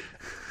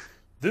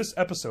 This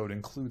episode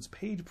includes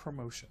paid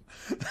promotion.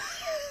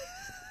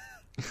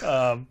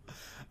 All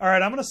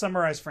right, I'm going to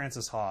summarize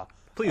Frances Ha.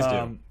 Please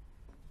do.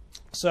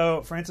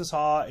 So, Frances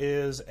Ha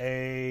is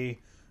a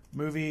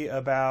movie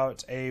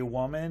about a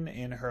woman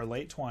in her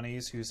late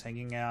 20s who's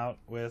hanging out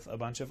with a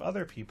bunch of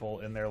other people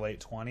in their late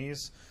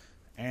 20s,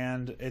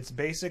 and it's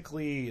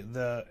basically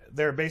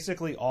they're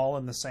basically all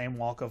in the same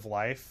walk of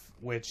life,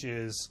 which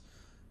is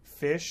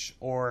fish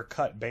or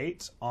cut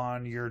bait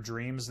on your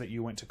dreams that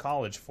you went to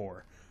college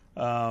for.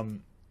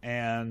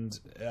 And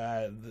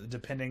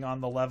depending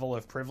on the level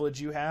of privilege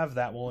you have,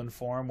 that will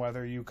inform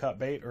whether you cut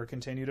bait or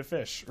continue to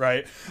fish,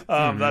 right?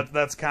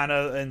 That's kind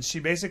of, and she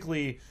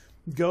basically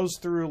goes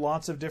through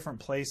lots of different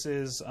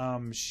places.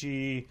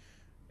 She,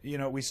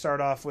 we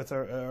start off with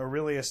a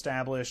really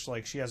established,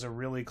 like, she has a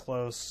really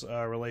close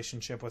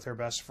relationship with her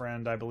best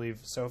friend, I believe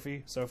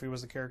Sophie. Sophie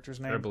was the character's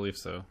name? I believe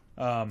so.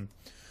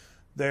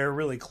 They're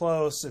really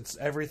close. It's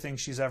everything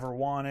she's ever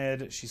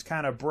wanted. She's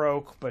kind of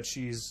broke, but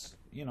she's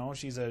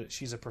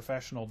a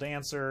professional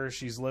dancer.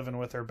 She's living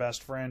with her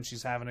best friend.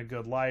 She's having a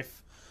good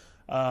life.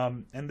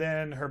 And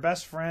then her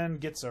best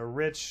friend gets a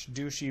rich,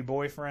 douchey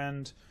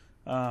boyfriend,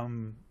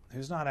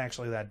 who's not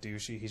actually that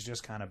douchey. He's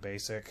just kind of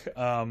basic.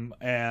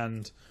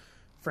 And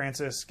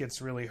Frances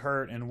gets really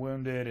hurt and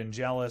wounded and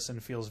jealous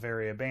and feels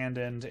very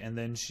abandoned. And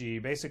then she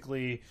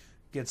basically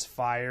gets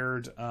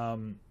fired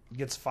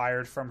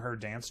from her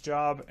dance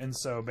job. And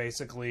so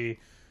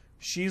basically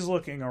she's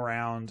looking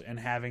around and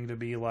having to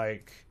be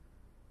like,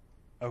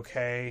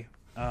 okay,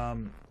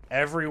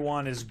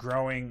 everyone is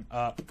growing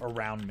up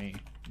around me.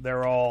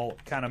 They're all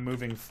kind of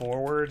moving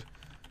forward.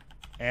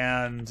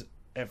 And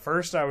at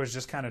first I was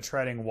just kind of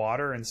treading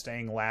water and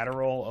staying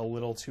lateral a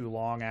little too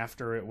long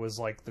after it was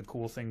like the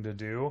cool thing to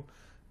do.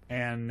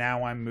 And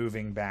now I'm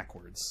moving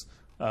backwards.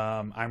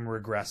 I'm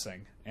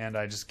regressing. And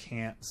I just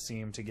can't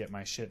seem to get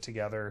my shit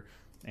together.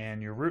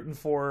 And you're rooting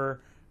for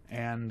her.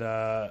 And,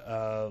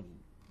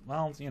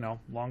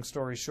 long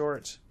story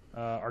short,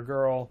 our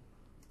girl,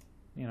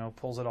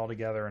 pulls it all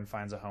together and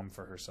finds a home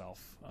for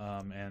herself.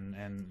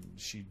 And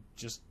she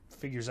just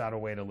figures out a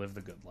way to live the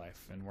good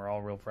life. And we're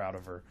all real proud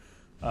of her.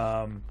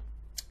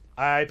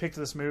 I picked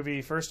this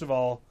movie, first of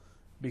all,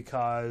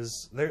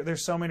 because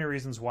there's so many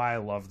reasons why I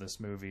love this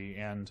movie.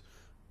 And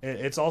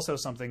it's also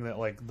something that,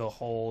 like, the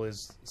whole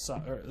is...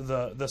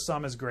 the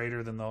sum is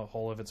greater than the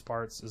whole of its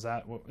parts. Is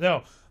that...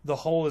 No, the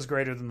whole is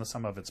greater than the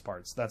sum of its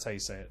parts. That's how you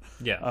say it.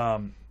 Yeah.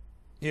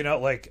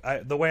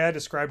 The way I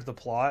described the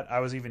plot, I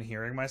was even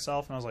hearing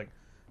myself, and I was like,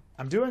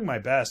 I'm doing my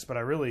best, but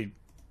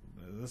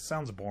this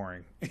sounds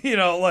boring.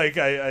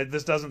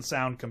 This doesn't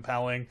sound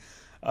compelling.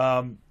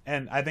 And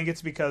I think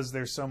it's because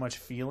there's so much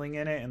feeling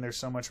in it and there's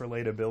so much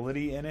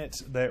relatability in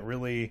it that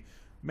really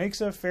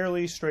makes a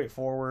fairly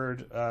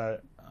straightforward,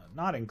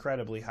 not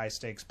incredibly high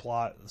stakes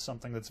plot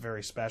something that's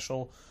very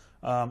special.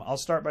 I'll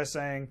start by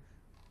saying,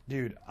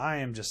 dude, I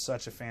am just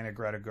such a fan of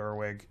Greta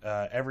Gerwig.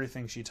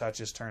 Everything she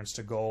touches turns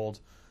to gold.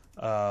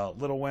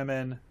 Little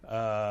Women,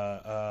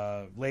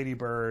 Lady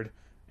Bird,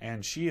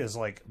 and she is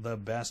like the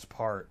best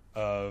part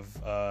of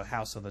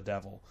House of the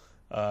Devil.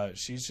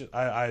 She's just,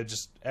 I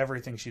just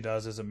everything she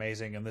does is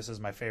amazing, and this is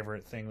my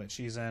favorite thing that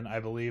she's in. I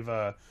believe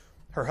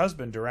her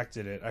husband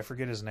directed it. I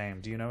forget his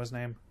name. Do you know his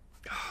name?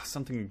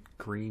 Something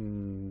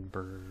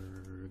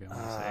Greenberg. I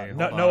want to say.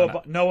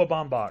 Noah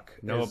Baumbach.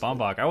 Noah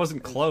Baumbach. I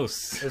wasn't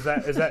close. Is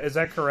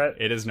that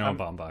correct? It is Noah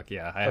Baumbach.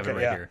 Yeah, I have it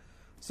right here.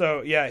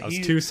 So yeah, I was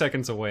 2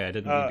 seconds away. I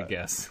didn't need to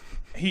guess.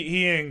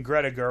 He and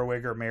Greta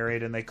Gerwig are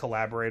married, and they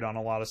collaborate on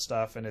a lot of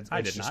stuff. And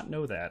I did not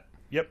know that.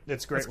 Yep,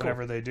 it's great cool.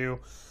 whenever they do.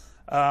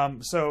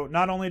 So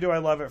not only do I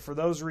love it for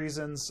those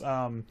reasons,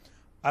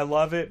 I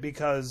love it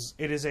because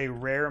it is a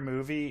rare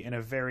movie in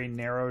a very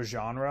narrow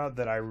genre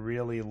that I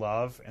really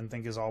love and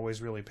think is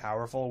always really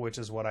powerful, which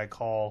is what I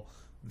call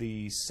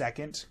the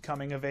second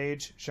coming of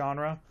age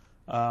genre.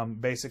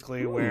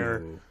 Basically,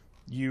 where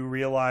you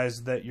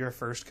realize that your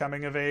first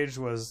coming of age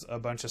was a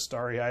bunch of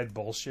starry-eyed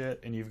bullshit,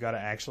 and you've got to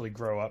actually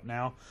grow up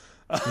now.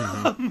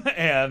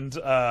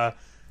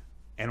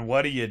 And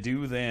what do you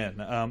do then?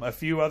 A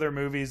few other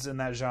movies in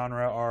that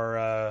genre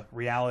are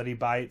Reality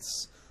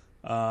Bites,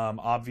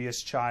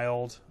 Obvious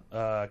Child,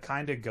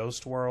 kind of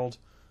Ghost World,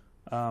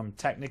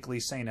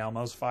 technically St.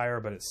 Elmo's Fire,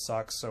 but it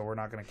sucks, so we're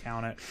not going to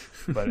count it.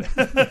 But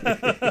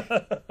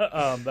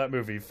that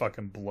movie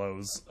fucking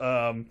blows.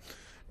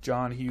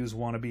 John Hughes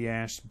wannabe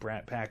Ash,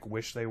 Brat Pack,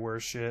 wish they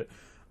were shit.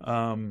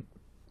 Yeah,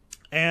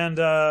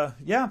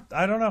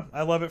 I don't know.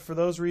 I love it for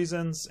those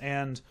reasons,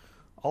 and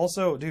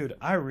also, dude,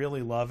 I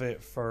really love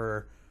it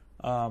for,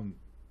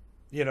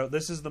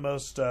 this is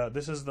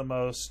the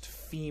most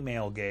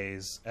female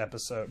gaze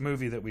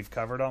movie that we've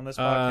covered on this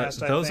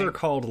podcast. Those are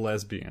called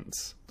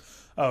lesbians.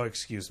 Oh,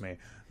 excuse me.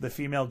 The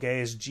female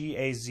gaze,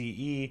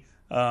 Gaze,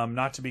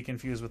 not to be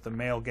confused with the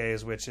male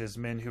gaze, which is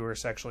men who are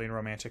sexually and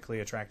romantically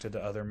attracted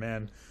to other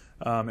men.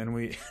 And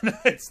we,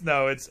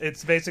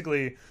 it's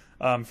basically,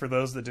 for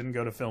those that didn't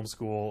go to film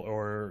school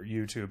or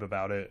YouTube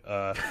about it,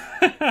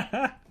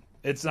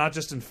 it's not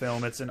just in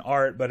film, it's in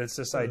art, but it's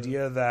this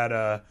idea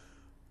that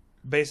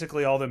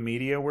basically all the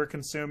media we're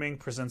consuming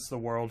presents the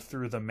world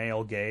through the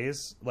male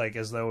gaze, like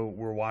as though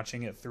we're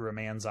watching it through a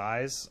man's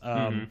eyes.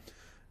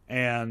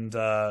 And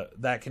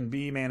that can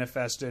be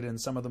manifested in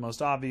some of the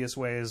most obvious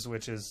ways,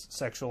 which is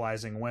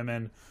sexualizing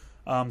women.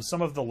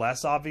 Some of the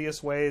less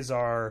obvious ways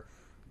are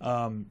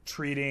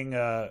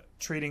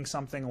treating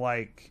something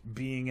like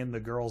being in the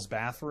girl's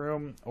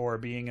bathroom or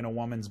being in a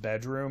woman's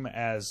bedroom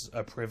as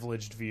a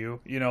privileged view,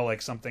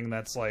 like something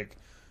that's like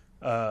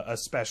a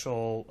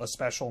special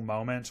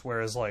moment,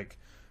 whereas like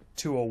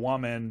to a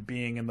woman,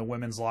 being in the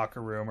women's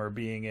locker room or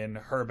being in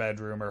her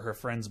bedroom or her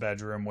friend's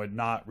bedroom would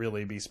not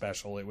really be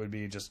special. It would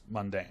be just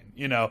mundane,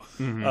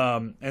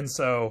 and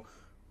so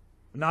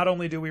not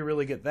only do we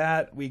really get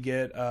that, we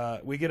get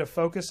a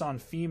focus on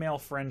female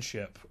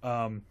friendship,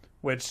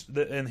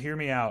 and hear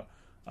me out,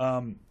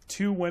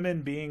 two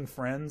women being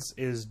friends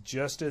is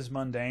just as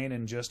mundane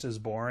and just as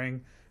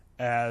boring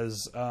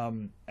as a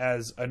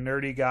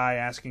nerdy guy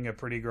asking a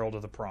pretty girl to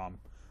the prom.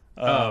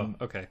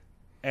 Okay.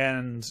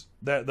 And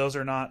those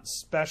are not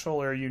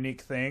special or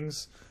unique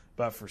things,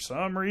 but for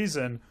some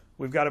reason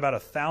we've got about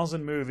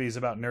 1,000 movies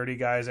about nerdy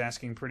guys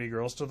asking pretty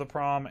girls to the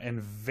prom, and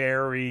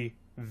very,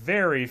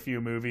 very few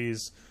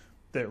movies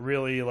that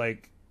really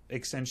like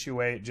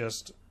accentuate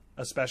just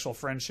a special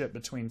friendship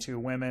between two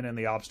women and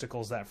the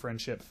obstacles that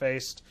friendship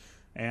faced.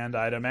 And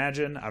I'd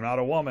imagine, I'm not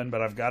a woman,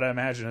 but I've got to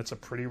imagine it's a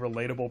pretty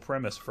relatable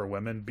premise for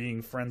women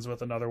being friends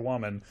with another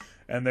woman.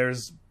 And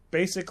there's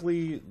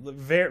basically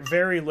very,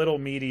 very little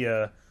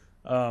media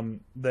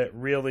that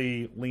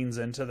really leans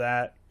into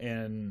that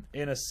in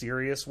a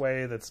serious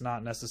way that's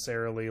not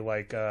necessarily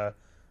like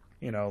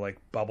like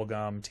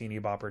bubblegum teeny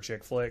bopper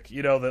chick flick,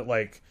 that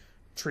like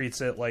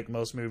treats it like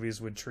most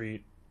movies would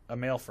treat a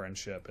male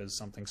friendship as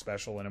something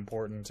special and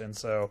important. And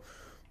so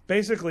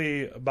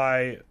basically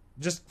by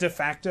just de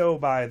facto,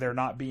 by there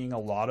not being a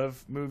lot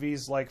of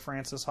movies like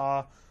Frances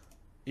Ha,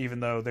 even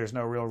though there's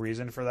no real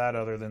reason for that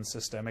other than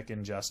systemic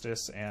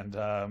injustice and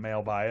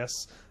male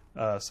bias.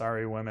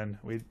 Sorry, women,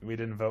 we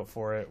didn't vote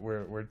for it.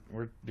 We're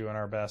doing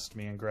our best,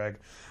 me and Greg.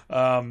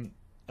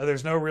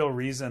 There's no real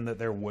reason that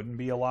there wouldn't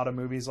be a lot of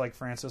movies like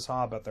Frances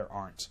Ha, but there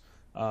aren't.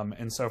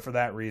 And so for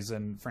that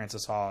reason,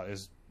 Frances Ha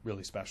is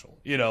really special.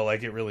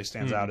 Like it really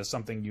stands out as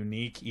something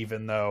unique,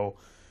 even though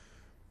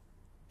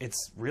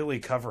it's really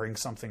covering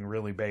something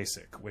really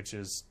basic, which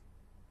is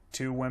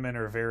two women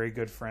are very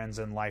good friends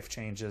and life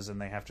changes and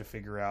they have to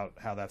figure out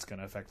how that's going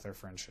to affect their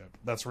friendship.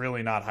 That's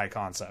really not high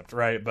concept,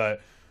 right?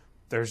 But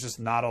there's just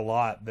not a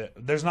lot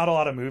there's not a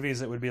lot of movies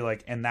that would be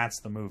like, and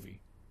that's the movie.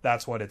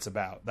 That's what it's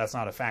about. That's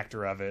not a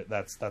factor of it.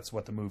 That's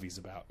what the movie's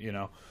about,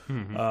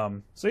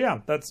 So yeah,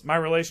 that's my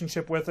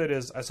relationship with it.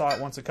 Is I saw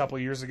it once a couple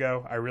years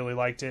ago. I really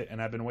liked it,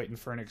 and I've been waiting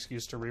for an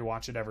excuse to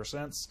rewatch it ever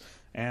since.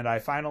 And I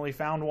finally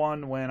found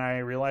one when I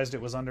realized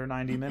it was under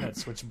 90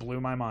 minutes, which blew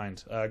my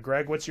mind.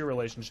 Greg, what's your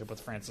relationship with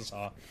Frances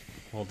Ha?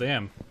 Well,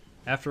 damn.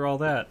 After all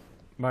that,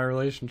 my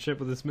relationship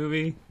with this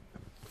movie,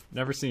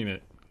 never seen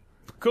it.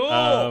 Cool.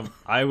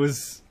 I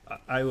was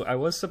I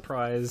was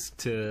surprised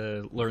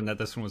to learn that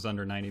this one was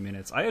under 90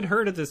 minutes. I had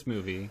heard of this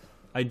movie.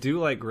 I do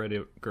like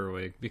Greta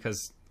Gerwig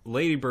because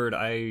Lady Bird,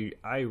 I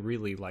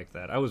really like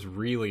that. I was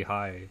really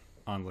high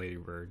on Lady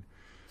Bird.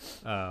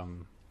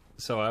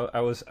 So I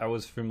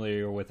was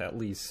familiar with at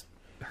least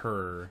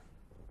her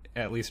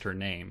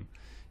name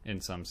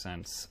in some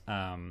sense.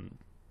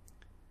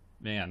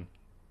 Man.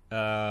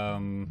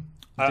 I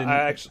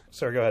actually,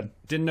 sorry, go ahead.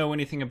 Didn't know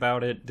anything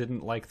about it,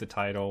 didn't like the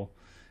title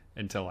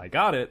until I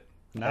got it.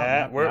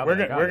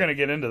 We're gonna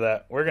get into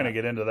that. We're gonna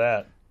get into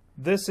that.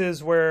 This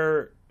is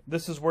where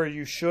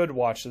you should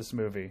watch this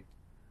movie.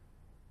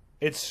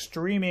 It's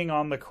streaming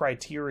on the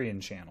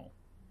Criterion Channel,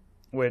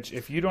 which,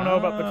 if you don't know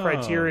about the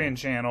Criterion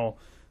Channel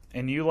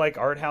and you like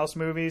art house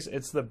movies,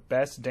 it's the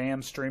best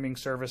damn streaming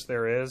service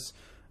there is.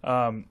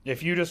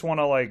 If you just want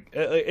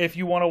to if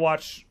you want to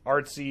watch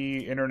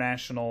artsy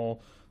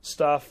international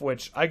stuff,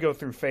 which I go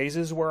through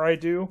phases where I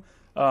do,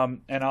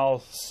 and I'll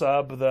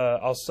sub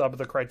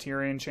the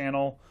Criterion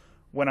Channel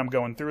when I'm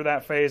going through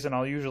that phase, and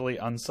I'll usually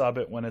unsub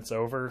it when it's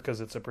over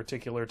because it's a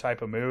particular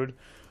type of mood.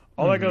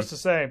 All that goes to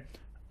say,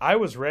 I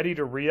was ready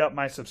to re-up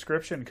my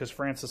subscription because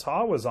Francis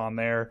Ha was on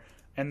there,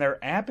 and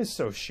their app is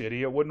so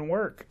shitty it wouldn't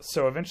work.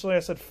 So eventually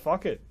I said,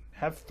 fuck it,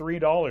 have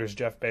 $3,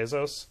 Jeff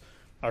Bezos.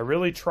 I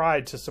really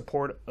tried to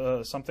support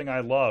something I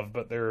love,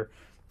 but their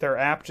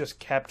app just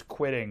kept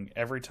quitting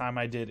every time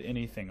I did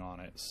anything on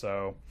it.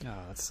 So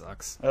that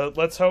sucks.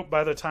 Let's hope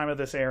by the time of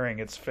this airing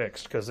it's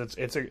fixed, because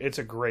it's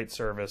a great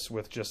service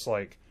with just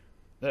like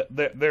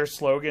their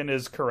slogan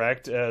is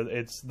correct.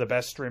 It's the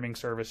best streaming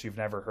service you've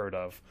never heard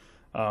of.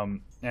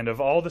 And of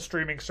all the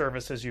streaming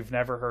services you've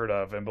never heard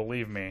of, and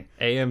believe me,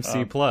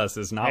 AMC Plus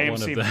is not one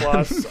of them.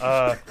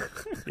 AMC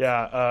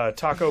Plus,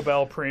 Taco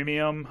Bell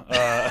Premium.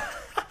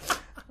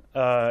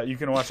 You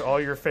can watch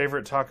all your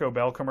favorite Taco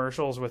Bell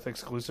commercials with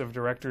exclusive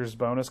director's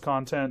bonus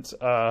content.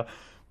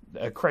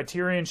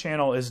 Criterion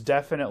Channel is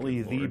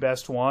definitely the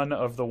best one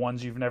of the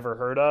ones you've never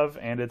heard of,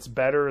 and it's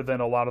better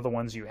than a lot of the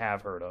ones you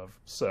have heard of.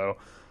 So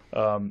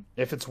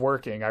if it's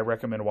working, I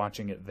recommend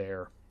watching it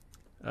there.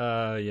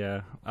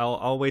 Yeah,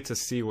 I'll wait to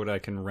see what I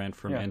can rent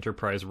from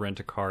Enterprise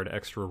Rent-A-Card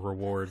Extra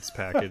Rewards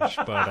package.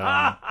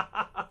 But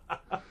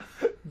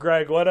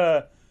Greg,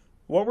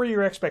 what were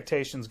your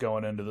expectations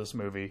going into this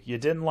movie? You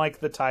didn't like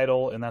the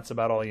title, and that's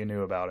about all you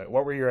knew about it.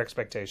 What were your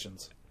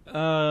expectations?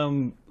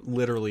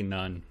 Literally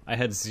none. I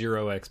had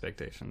zero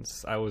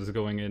expectations. I was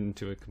going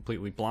into it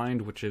completely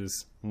blind, which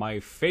is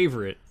my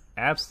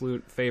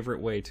absolute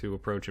favorite way to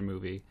approach a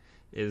movie,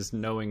 is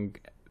knowing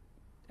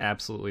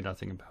absolutely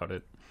nothing about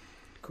it.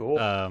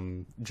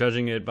 Cool.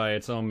 Judging it by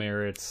its own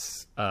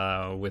merits,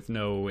 with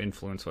no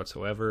influence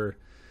whatsoever.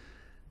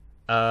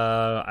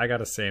 I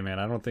gotta say, man,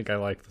 I don't think I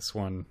like this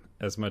one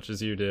as much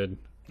as you did.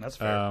 That's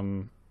fair.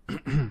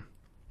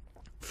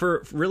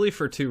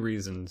 For two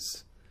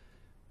reasons.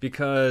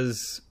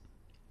 Because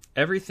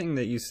everything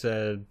that you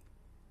said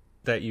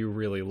that you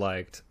really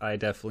liked, I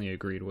definitely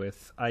agreed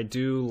with. I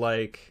do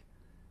like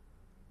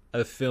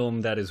a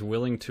film that is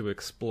willing to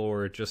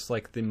explore just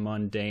like the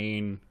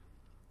mundane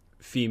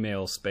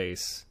female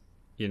space,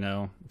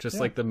 just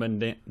like the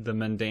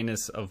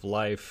mundaneness of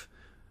life,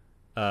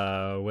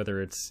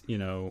 whether it's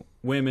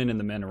women and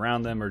the men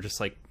around them, or just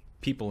like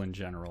people in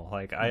general.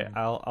 Like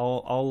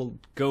I'll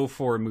go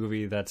for a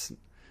movie that's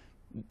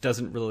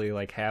doesn't really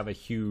like have a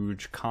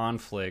huge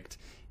conflict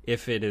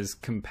if it is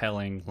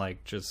compelling,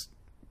 like just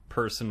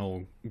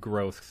personal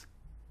growth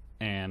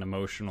and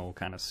emotional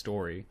kind of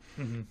story.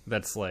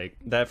 That's like,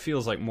 that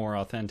feels like more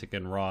authentic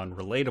and raw and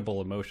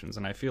relatable emotions,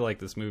 and I feel like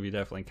this movie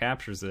definitely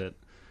captures it.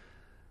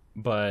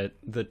 But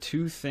the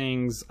two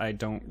things I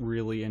don't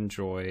really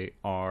enjoy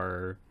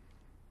are,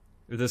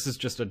 this is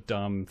just a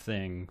dumb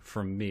thing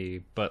from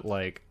me, but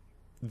like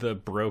the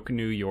broke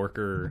New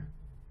Yorker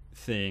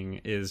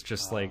thing is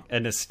just like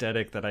an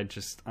aesthetic that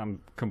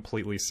I'm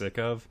completely sick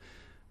of.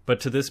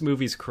 But to this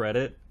movie's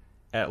credit,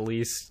 at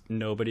least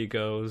nobody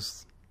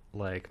goes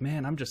like,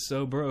 man, I'm just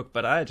so broke,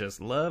 but I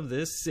just love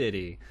this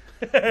city.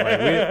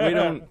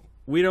 Like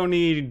we don't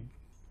need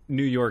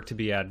New York to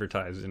be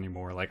advertised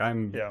anymore. Like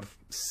I'm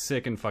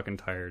sick and fucking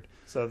tired.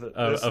 So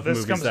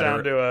this comes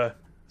down to a.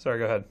 Sorry,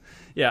 go ahead.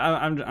 Yeah,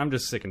 I'm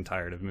just sick and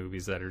tired of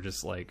movies that are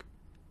just like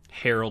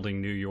heralding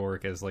New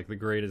York as like the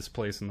greatest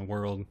place in the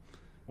world.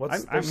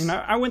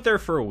 I went there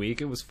for a week.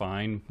 It was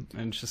fine,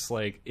 and it's just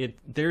like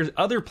there's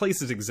other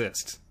places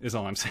exist. Is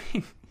all I'm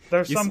saying.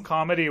 There's some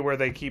comedy where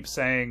they keep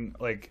saying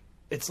like,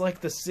 it's like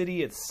the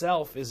city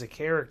itself is a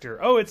character.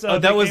 Oh, it's they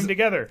came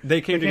together.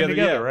 They came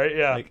together, right?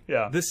 Yeah, like,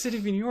 yeah. The city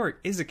of New York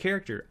is a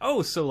character.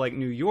 Oh, so like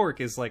New York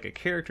is like a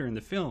character in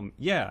the film.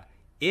 Yeah,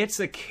 it's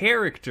a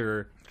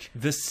character.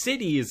 The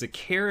city is a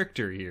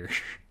character here.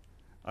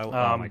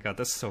 Oh my god,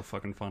 that's so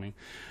fucking funny.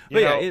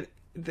 But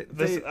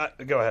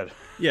go ahead.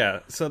 Yeah,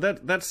 so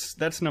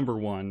that's number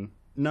one.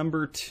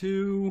 Number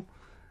two,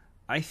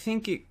 I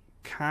think it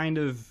kind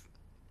of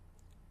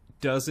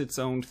does its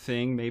own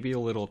thing, maybe a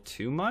little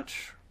too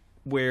much,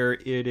 where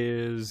it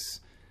is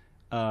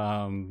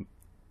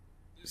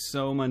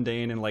so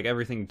mundane, and like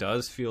everything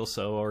does feel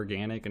so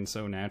organic and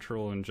so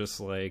natural, and just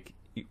like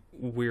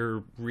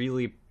we're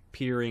really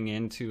peering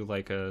into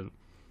like a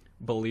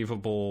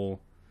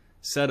believable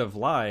set of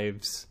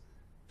lives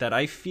that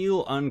I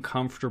feel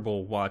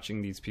uncomfortable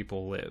watching these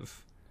people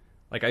live.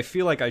 Like I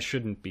feel like I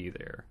shouldn't be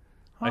there.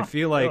 I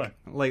feel like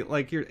really?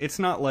 like you're. It's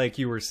not like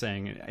you were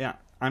saying. Yeah,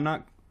 I'm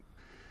not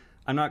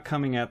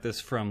coming at this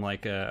from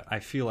like I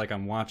feel like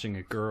I'm watching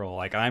a girl.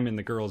 Like I'm in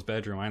the girl's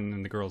bedroom. I'm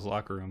in the girl's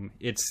locker room.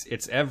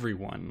 It's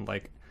everyone.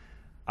 Like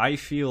I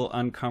feel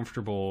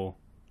uncomfortable.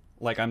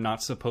 Like I'm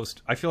not supposed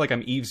to. I feel like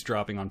I'm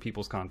eavesdropping on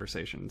people's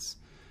conversations,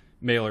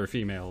 male or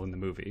female, in the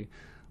movie.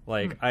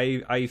 Like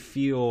I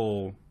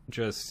feel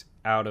just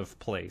out of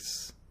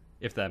place,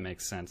 if that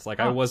makes sense.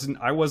 Like I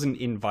wasn't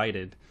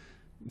invited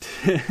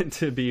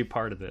to be a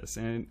part of this,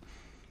 and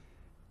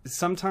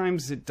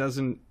sometimes it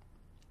doesn't.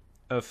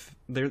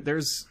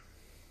 There's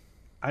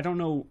I don't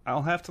know.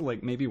 I'll have to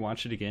like maybe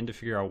watch it again to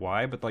figure out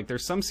why. But like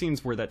there's some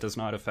scenes where that does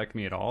not affect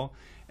me at all,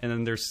 and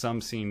then there's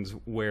some scenes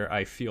where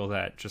I feel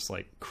that just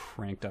like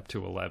cranked up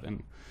to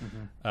 11.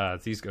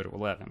 These go to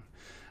 11.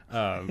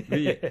 But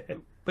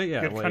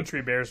yeah, Good like,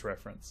 Country Bears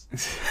reference.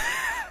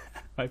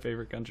 my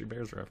favorite Country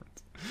Bears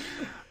reference.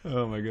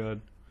 Oh my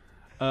god.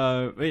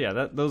 But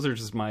yeah, those are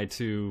just my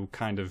two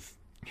kind of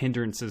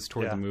hindrances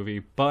toward the movie.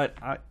 But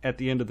at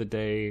the end of the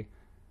day,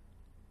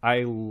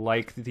 I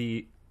like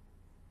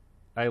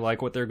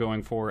what they're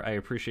going for. I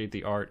appreciate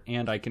the art,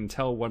 and I can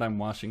tell what I'm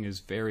watching is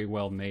very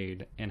well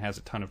made and has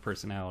a ton of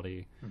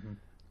personality.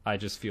 I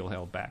just feel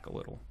held back a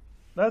little.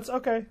 That's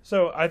okay.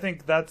 So I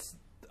think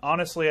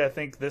honestly, I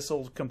think this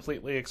will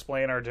completely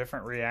explain our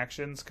different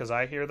reactions, because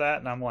I hear that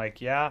and I'm like,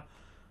 yeah,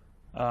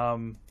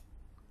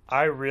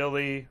 I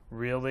really,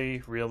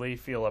 really, really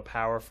feel a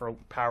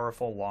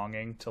powerful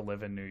longing to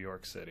live in New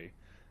York City.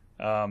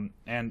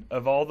 And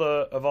of all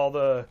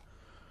the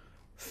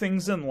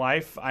things in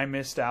life I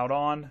missed out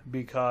on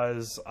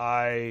because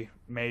I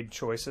made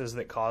choices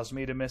that caused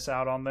me to miss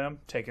out on them,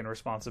 taking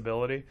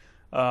responsibility.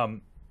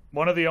 One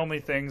of the only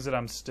things that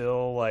I'm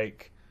still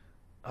like,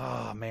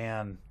 oh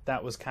man,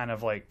 that was kind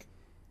of like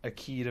a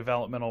key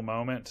developmental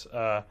moment.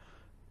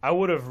 I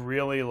would have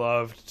really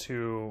loved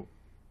to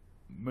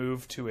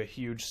move to a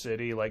huge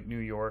city like New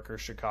York or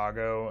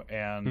Chicago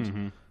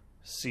and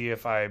see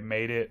if I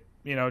made it,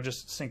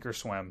 just sink or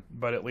swim,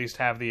 but at least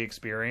have the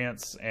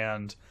experience.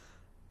 And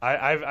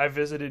I've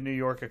visited New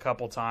York a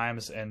couple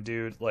times, and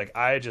dude, like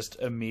I just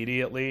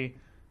immediately,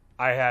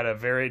 I had a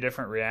very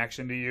different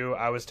reaction to you.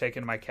 I was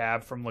taking my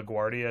cab from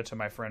LaGuardia to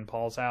my friend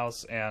Paul's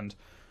house, and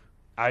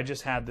I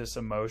just had this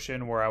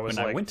emotion where I was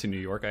when like... I went to New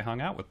York, I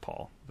hung out with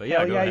Paul. But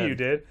yeah, go yeah, ahead. you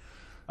did.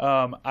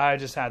 I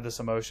just had this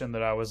emotion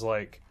that I was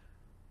like,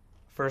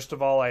 first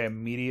of all, I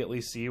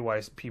immediately see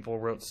why people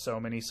wrote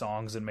so many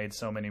songs and made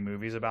so many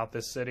movies about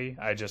this city.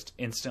 I just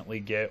instantly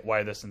get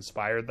why this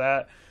inspired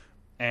that.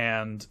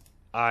 And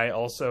I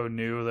also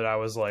knew that I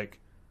was like,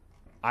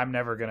 I'm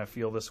never going to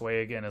feel this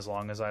way again as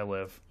long as I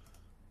live.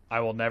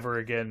 I will never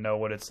again know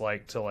what it's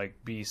like to like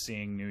be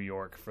seeing New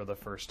York for the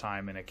first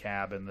time in a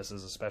cab, and this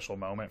is a special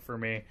moment for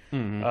me.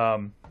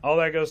 All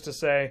that goes to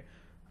say,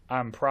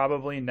 I'm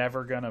probably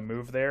never going to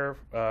move there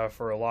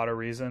for a lot of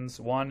reasons.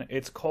 1,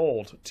 it's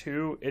cold.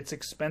 2, it's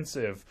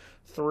expensive.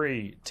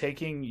 3,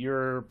 taking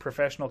your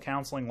professional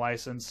counseling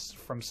license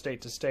from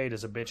state to state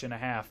is a bitch and a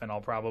half, and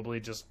I'll probably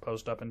just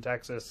post up in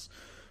Texas.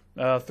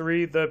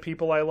 3, the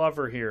people I love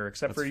are here,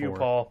 except That's for you, 4.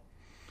 Paul.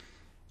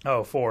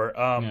 Oh, 4.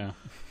 Yeah.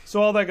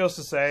 So all that goes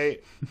to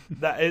say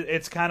that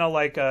it's kind of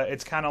like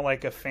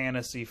a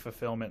fantasy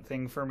fulfillment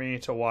thing for me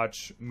to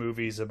watch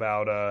movies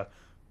about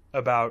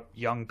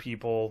young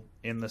people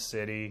in the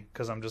city,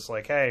 because I'm just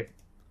like, hey,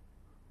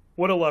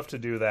 would have loved to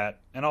do that,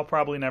 and I'll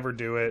probably never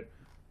do it,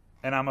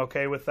 and I'm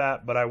okay with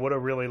that, but I would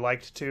have really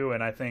liked to,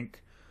 and I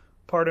think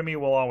part of me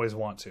will always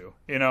want to,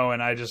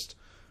 and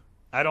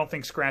I don't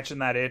think scratching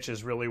that itch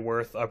is really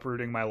worth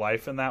uprooting my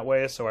life in that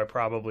way, so I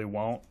probably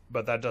won't,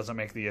 but that doesn't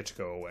make the itch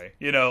go away.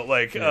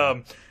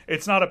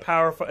 It's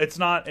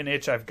not an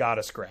itch I've got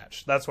to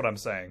scratch. That's what I'm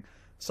saying.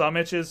 Some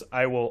itches,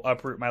 I will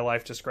uproot my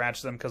life to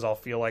scratch them because I'll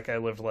feel like I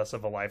lived less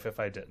of a life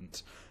if I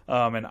didn't.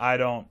 And I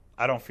don't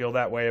feel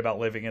that way about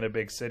living in a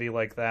big city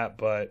like that,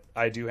 but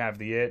I do have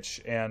the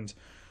itch, and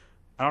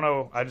I don't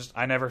know,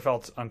 I never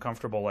felt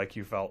uncomfortable like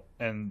you felt,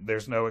 and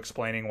there's no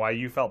explaining why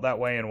you felt that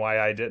way and why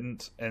I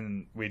didn't,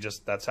 and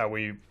that's how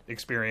we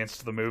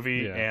experienced the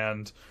movie,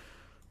 and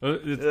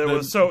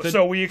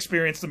so we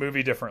experienced the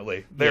movie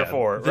differently,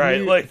 therefore,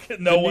 right?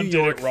 No one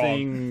did it wrong.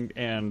 Thing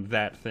and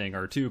that thing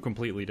are two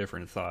completely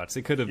different thoughts.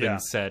 It could have been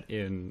set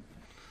in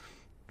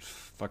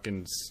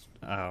fucking,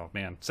 oh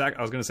man,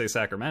 I was going to say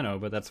Sacramento,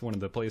 but that's one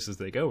of the places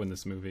they go in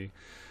this movie.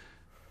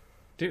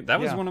 Dude, that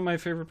was one of my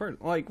favorite parts.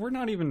 Like, we're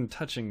not even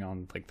touching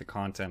on like the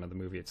content of the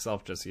movie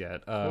itself just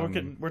yet.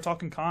 We're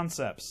talking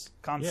concepts,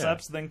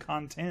 then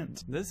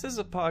content. This is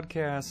a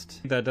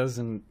podcast that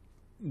doesn't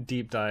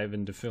deep dive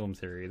into film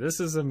theory. This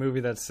is a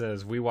movie that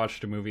says, we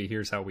watched a movie,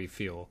 here's how we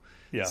feel.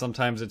 Yeah.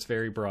 Sometimes it's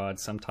very broad.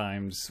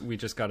 Sometimes we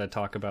just got to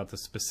talk about the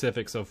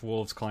specifics of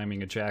wolves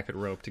climbing a jacket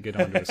rope to get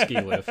onto a ski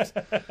lift.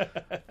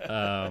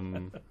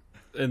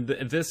 And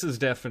this is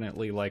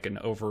definitely like an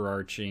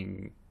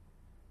overarching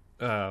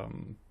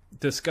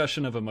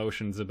discussion of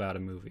emotions about a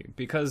movie,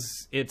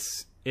 because it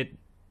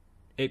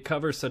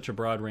covers such a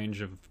broad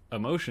range of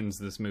emotions,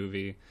 this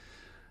movie,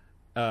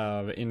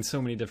 in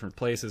so many different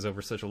places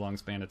over such a long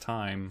span of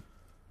time,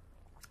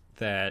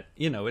 that,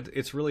 you know,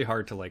 it's really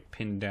hard to like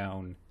pin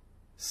down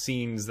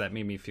scenes that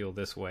made me feel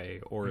this way,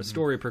 or a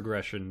story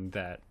progression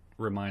that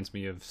reminds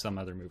me of some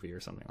other movie or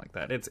something like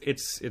that.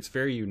 It's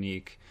very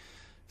unique,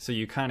 so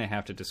you kind of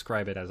have to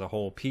describe it as a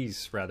whole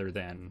piece rather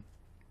than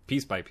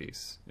piece by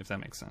piece, if that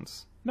makes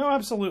sense. No,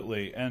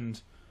 absolutely.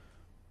 And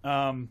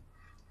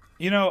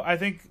you know, I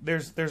think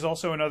there's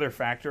also another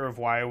factor of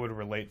why I would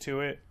relate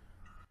to it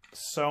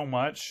so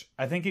much.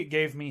 I think it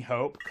gave me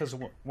hope, because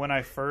when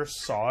I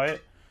first saw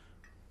it,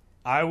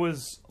 I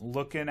was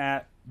looking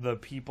at the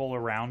people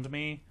around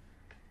me,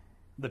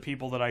 the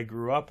people that I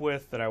grew up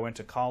with, that I went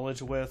to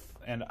college with,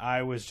 and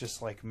I was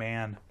just like,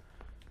 man,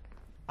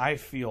 I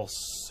feel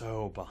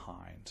so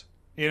behind.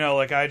 You know,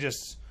 like I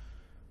just...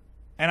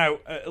 And I,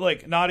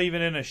 like, not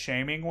even in a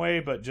shaming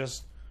way, but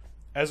just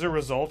as a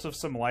result of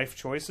some life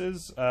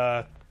choices,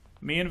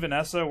 me and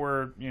Vanessa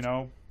were, you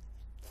know,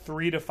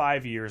 3 to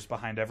 5 years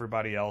behind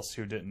everybody else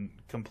who didn't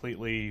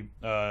completely,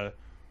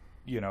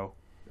 you know,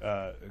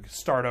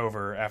 start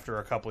over after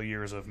a couple of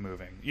years of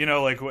moving. You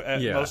know, like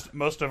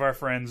most of our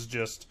friends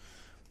just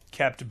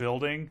kept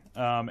building,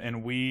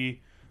 and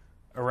we,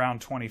 around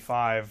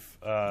 25,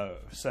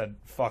 said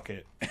fuck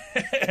it,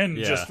 and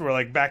just were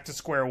like back to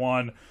square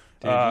one.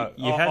 Dude,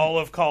 all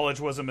of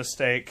college was a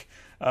mistake.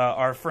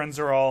 Our friends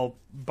are all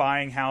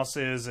buying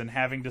houses and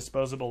having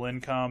disposable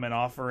income and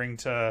offering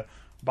to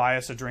buy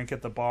us a drink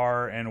at the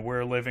bar, and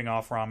we're living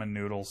off ramen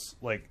noodles.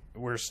 Like,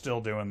 we're still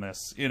doing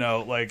this, you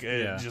know, like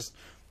just,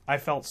 I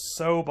felt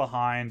so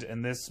behind,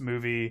 and this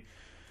movie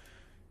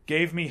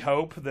gave me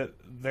hope that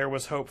there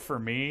was hope for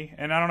me.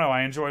 And I don't know,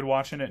 I enjoyed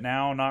watching it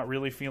now, not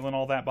really feeling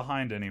all that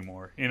behind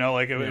anymore. You know,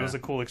 like it was a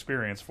cool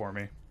experience for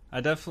me.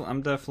 I'm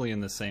definitely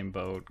in the same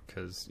boat,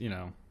 because, you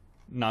know,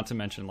 not to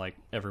mention like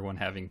everyone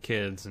having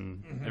kids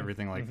and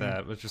everything like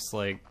that, but just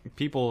like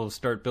people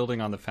start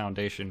building on the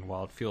foundation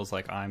while it feels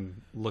like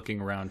I'm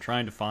looking around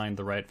trying to find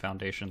the right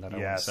foundation that I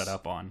want to set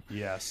up on.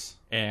 Yes.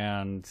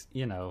 And,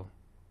 you know,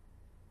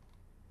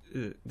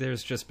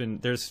 there's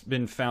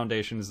been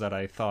foundations that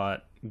I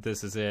thought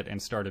this is it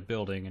and started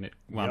building, and it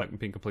wound up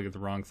being completely the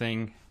wrong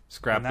thing.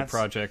 Scrap the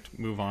project,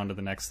 move on to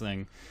the next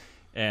thing.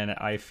 And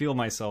I feel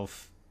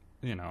myself,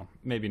 you know,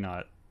 maybe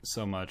not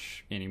so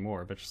much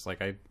anymore, but just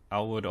like I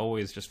would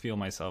always just feel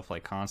myself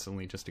like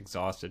constantly just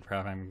exhausted for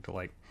having to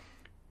like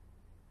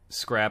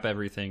scrap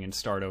everything and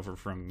start over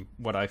from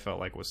what I felt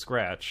like was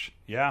scratch.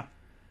 Yeah.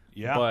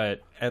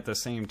 But at the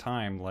same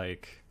time,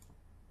 like,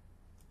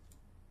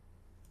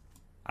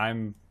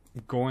 I'm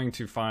going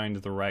to find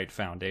the right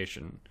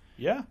foundation.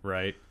 Yeah.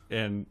 Right?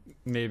 And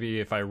maybe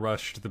if I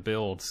rushed the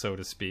build, so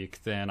to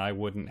speak, then I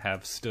wouldn't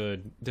have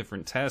stood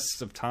different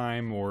tests of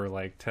time or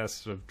like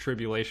tests of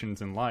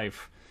tribulations in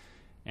life.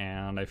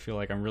 And I feel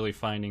like I'm really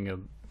finding a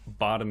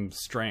bottom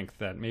strength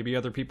that maybe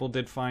other people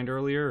did find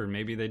earlier, or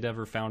maybe they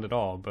never found at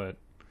all, but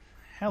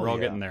we're all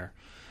getting there.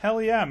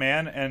 Hell yeah,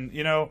 man. And,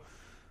 you know...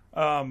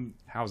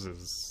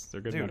 houses.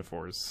 They're good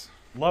metaphors.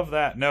 Love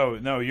that.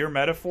 No, your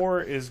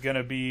metaphor is going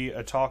to be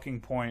a talking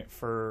point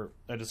for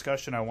a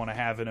discussion I want to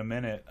have in a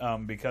minute,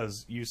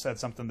 because you said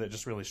something that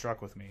just really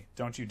struck with me.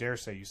 Don't you dare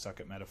say you suck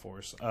at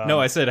metaphors. No,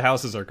 I said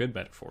houses are good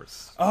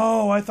metaphors.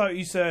 Oh, I thought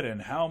you said,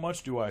 and how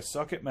much do I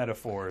suck at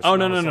metaphors? Oh,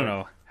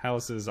 no.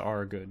 Houses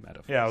are good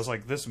metaphors. Yeah, I was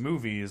like, this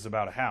movie is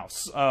about a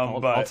house.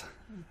 But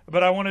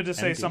I wanted to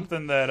say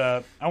something that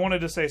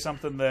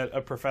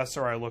a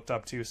professor I looked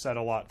up to said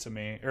a lot to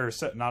me, or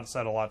said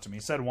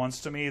once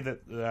to me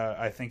that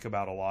I think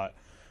about a lot,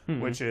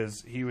 which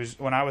is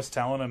when I was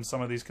telling him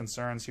some of these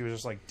concerns, he was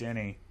just like,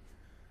 Denny,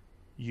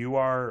 you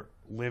are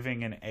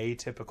living an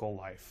atypical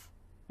life.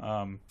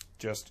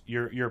 Just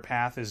your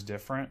path is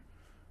different.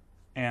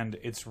 And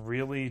it's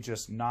really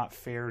just not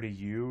fair to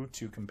you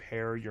to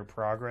compare your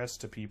progress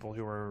to people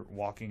who are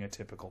walking a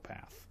typical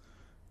path.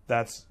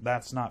 That's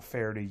not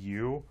fair to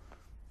you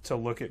to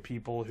look at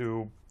people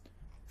who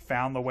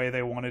found the way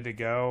they wanted to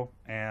go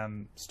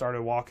and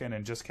started walking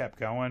and just kept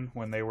going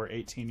when they were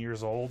 18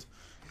 years old.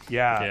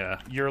 Yeah.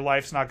 Your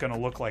life's not going to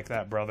look like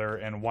that, brother,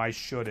 and why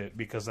should it?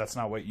 Because that's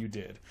not what you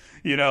did.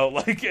 You know,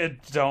 like,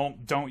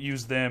 don't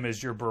use them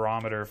as your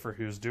barometer for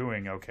who's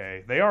doing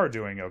okay. They are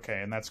doing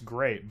okay, and that's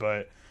great,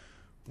 but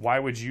why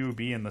would you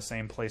be in the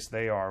same place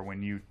they are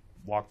when you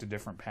walked a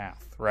different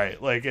path, right?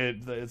 Like,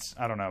 it's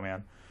I don't know,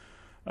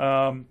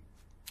 man.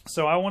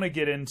 So I want to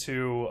get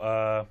into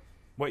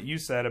what you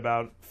said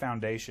about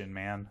foundation,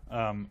 man.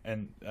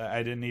 And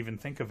I didn't even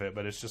think of it,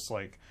 but it's just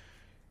like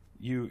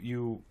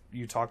you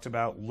talked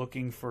about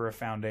looking for a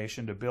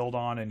foundation to build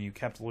on, and you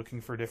kept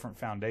looking for different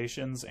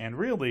foundations, and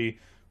really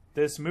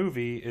this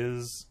movie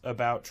is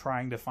about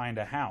trying to find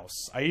a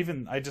house.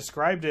 I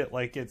described it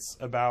like it's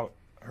about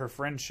her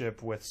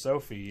friendship with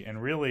Sophie,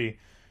 and really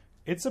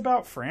it's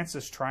about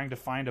Frances trying to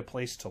find a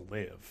place to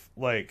live.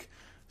 Like,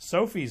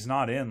 Sophie's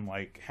not in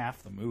like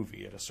half the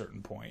movie at a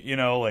certain point, you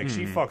know, like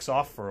she fucks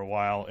off for a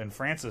while and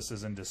Frances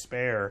is in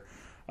despair.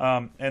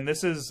 And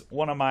this is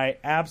one of my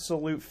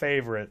absolute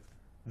favorite,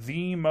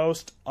 the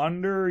most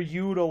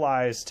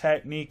underutilized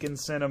technique in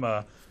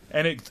cinema.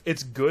 And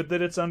it's good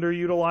that it's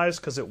underutilized,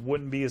 because it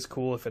wouldn't be as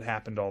cool if it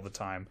happened all the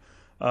time.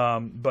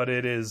 But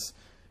it is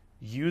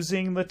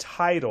using the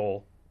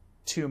title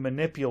to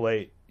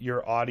manipulate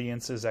your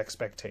audience's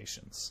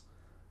expectations.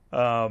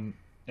 And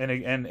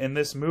in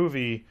this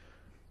movie,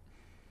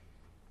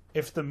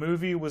 if the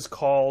movie was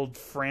called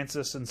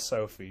Frances and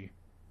Sophie,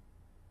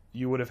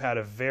 you would have had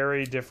a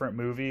very different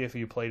movie if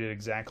you played it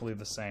exactly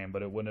the same,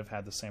 but it wouldn't have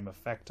had the same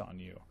effect on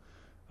you.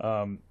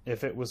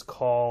 If it was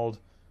called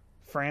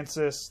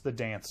Frances the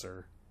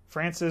Dancer,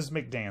 Frances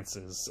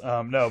McDances,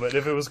 no, but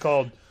if it was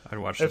called, I'd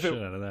watch the shit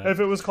out of that. If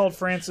it was called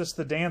Frances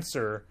the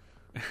Dancer,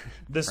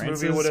 this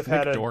movie would have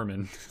had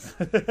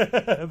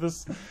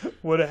this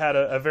would have had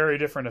a very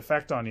different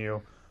effect on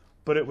you.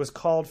 But it was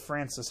called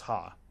Frances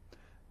Ha,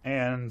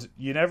 and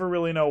you never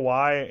really know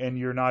why, and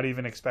you're not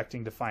even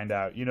expecting to find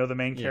out. You know, the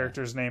main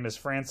character's name is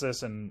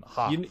Frances, and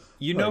Ha.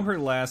 You know her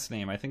last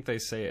name. I think they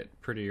say it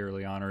pretty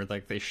early on, or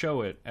like they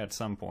show it at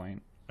some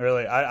point.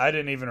 Really, I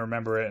didn't even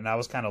remember it, and I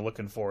was kind of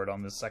looking for it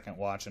on this second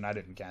watch, and I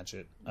didn't catch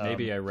it.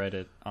 Maybe I read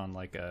it on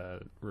like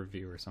a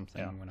review or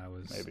something when I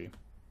was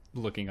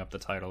looking up the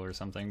title or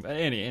something. But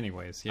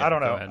anyways, I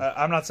don't know.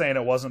 I'm not saying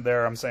it wasn't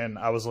there. I'm saying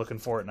I was looking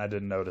for it and I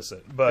didn't notice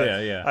it. But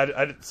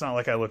it's not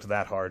like I looked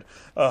that hard.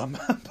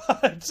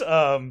 But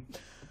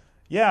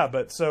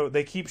so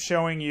they keep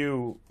showing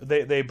you.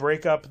 They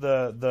break up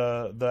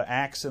the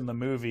acts in the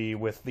movie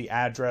with the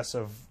address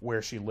of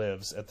where she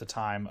lives at the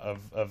time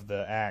of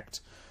the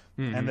act.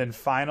 And then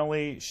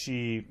finally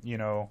she,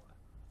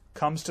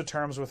 comes to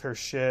terms with her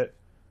shit,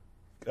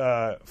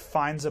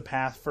 finds a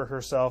path for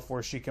herself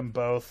where she can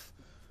both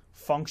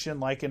function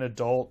like an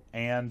adult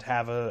and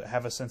have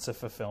a sense of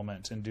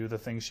fulfillment and do the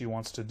things she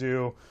wants to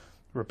do,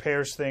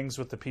 repairs things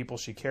with the people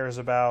she cares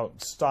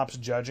about, stops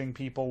judging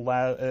people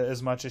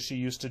as much as she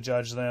used to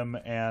judge them,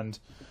 and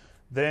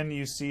then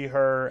you see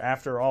her,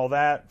 after all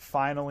that,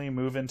 finally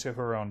move into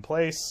her own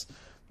place,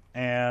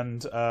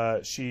 and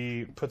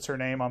she puts her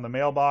name on the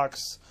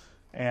mailbox,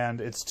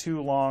 and it's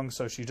too long,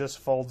 so she just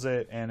folds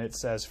it, and it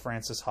says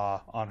Frances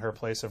Ha on her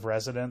place of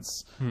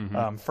residence,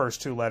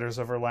 first two letters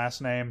of her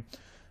last name,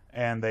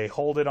 and they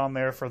hold it on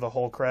there for the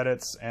whole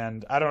credits.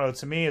 And I don't know,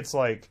 to me it's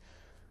like,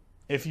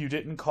 if you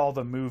didn't call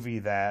the movie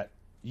that,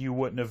 you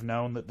wouldn't have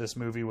known that this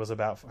movie was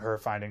about her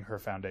finding her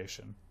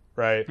foundation,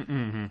 right?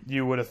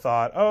 You would have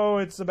thought, oh,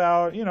 it's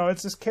about,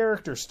 it's this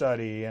character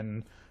study,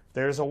 and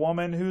there's a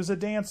woman who's a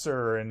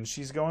dancer, and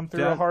she's going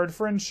through a hard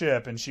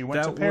friendship, and she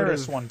went to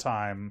Paris one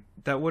time.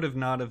 That would have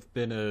not have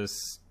been a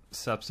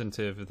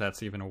substantive, if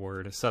that's even a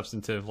word, a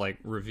substantive like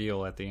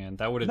reveal at the end.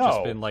 That would have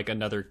just been like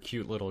another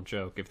cute little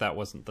joke if that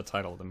wasn't the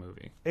title of the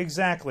movie.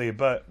 Exactly,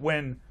 but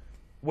when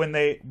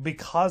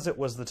because it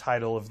was the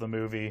title of the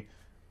movie,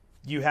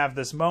 you have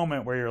this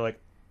moment where you're like,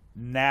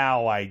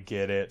 now I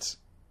get it,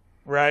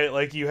 right?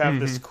 Like, you have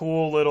this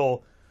cool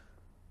little,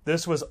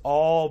 this was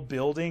all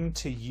building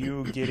to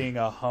you getting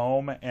a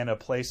home and a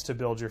place to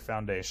build your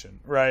foundation,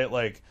 right?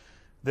 Like,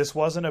 this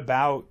wasn't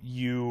about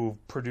you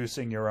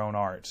producing your own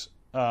art.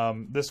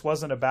 This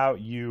wasn't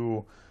about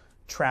you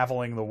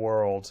traveling the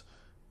world.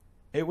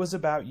 It was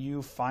about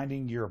you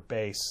finding your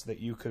base that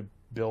you could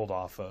build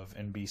off of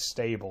and be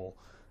stable.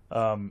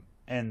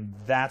 And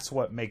that's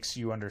what makes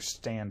you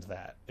understand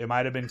that. It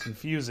might have been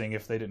confusing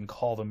if they didn't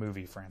call the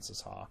movie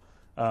Frances Ha.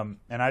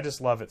 And I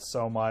just love it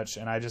so much.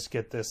 And I just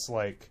get this,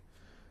 like,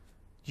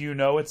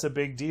 it's a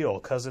big deal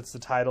because it's the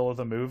title of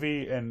the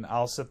movie. And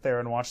I'll sit there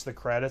and watch the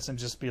credits and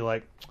just be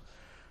like,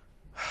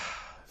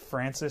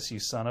 Frances, you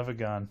son of a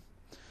gun.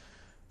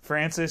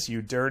 Frances,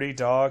 you dirty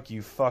dog,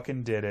 you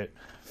fucking did it.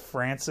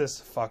 Frances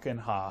fucking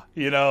Ha.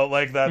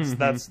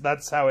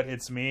 That's how it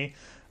hits me.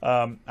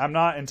 I'm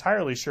not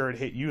entirely sure it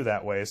hit you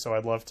that way, so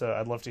I'd love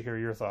to hear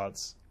your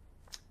thoughts.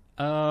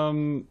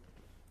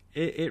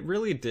 It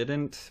really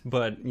didn't,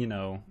 but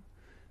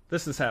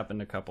this has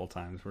happened a couple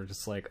times where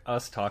just like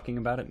us talking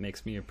about it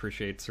makes me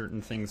appreciate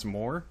certain things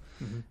more,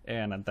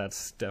 and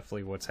that's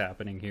definitely what's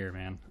happening here,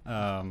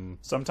 man.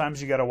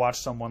 Sometimes you got to watch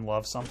someone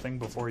love something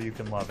before you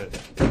can love it.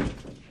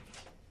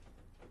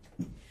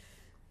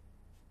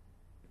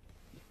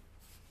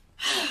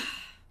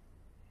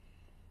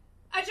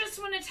 I just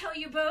want to tell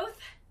you both,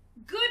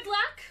 good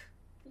luck.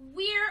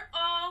 We're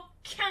all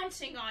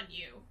counting on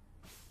you.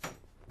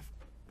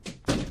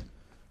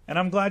 And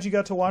I'm glad you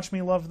got to watch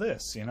me love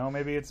this.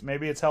 Maybe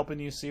it's helping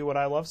you see what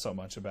I love so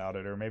much about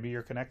it, or maybe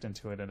you're connecting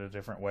to it in a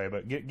different way.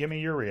 But give me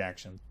your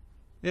reaction.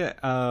 Yeah.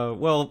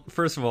 Well,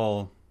 first of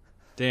all,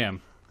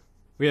 damn,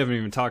 We haven't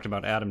even talked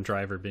about Adam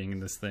Driver being in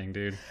this thing,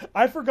 dude.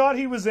 I forgot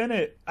he was in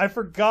it.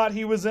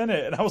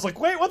 And I was like,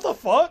 wait, what the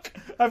fuck?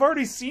 I've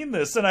already seen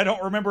this, and I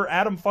don't remember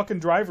Adam fucking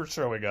Driver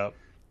showing up.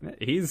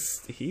 He's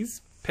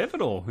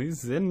pivotal.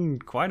 He's in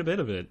quite a bit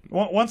of it.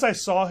 Once I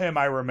saw him,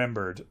 I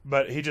remembered,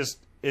 but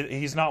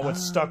he's not what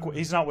stuck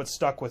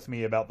with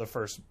me about the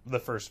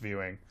first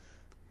viewing.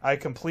 I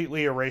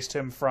completely erased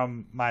him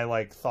from my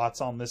like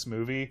thoughts on this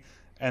movie,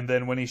 and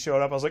then when he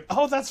showed up, I was like,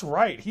 "Oh, that's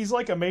right. He's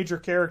like a major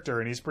character,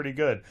 and he's pretty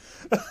good."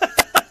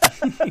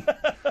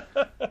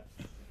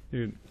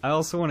 Dude, I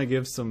also want to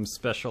give some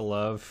special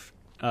love.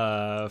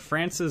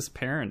 France's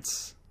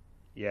parents.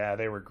 Yeah,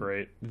 they were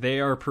great. They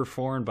are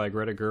performed by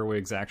Greta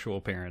Gerwig's actual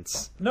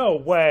parents. No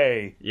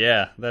way.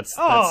 Yeah, that's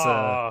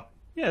yeah,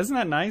 isn't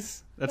that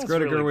nice? That's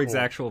Greta really Gerwig's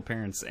cool. actual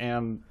parents,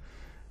 and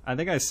I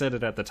think I said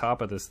it at the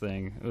top of this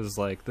thing. It was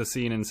like the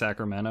scene in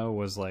Sacramento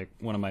was like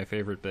one of my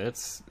favorite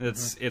bits.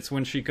 It's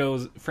when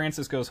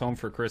Frances goes home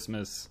for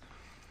Christmas,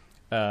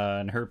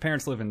 and her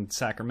parents live in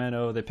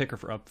Sacramento. They pick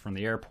her up from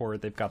the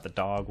airport. They've got the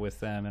dog with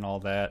them and all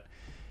that,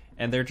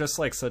 and they're just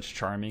like such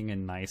charming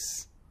and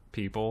nice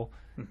people.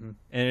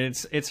 And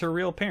it's her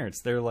real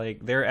parents.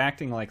 They're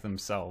acting like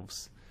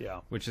themselves.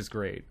 Yeah, which is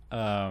great.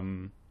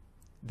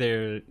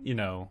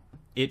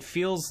 It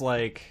feels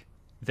like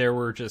there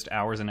were just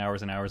hours and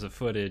hours and hours of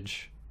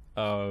footage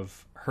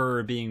of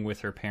her being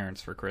with her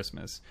parents for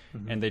Christmas,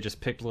 and they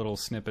just picked little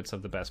snippets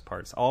of the best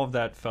parts. All of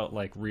that felt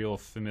like real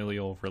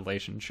familial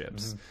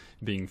relationships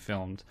being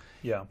filmed.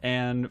 Yeah.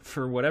 And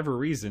for whatever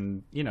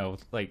reason,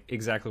 like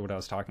exactly what I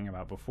was talking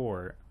about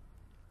before,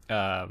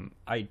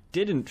 I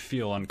didn't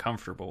feel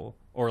uncomfortable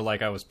or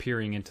like I was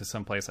peering into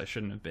some place I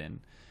shouldn't have been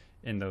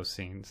in those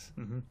scenes.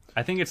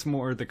 I think it's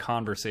more the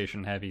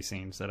conversation heavy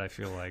scenes that I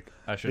feel like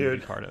I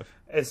shouldn't be part of.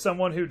 As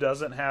someone who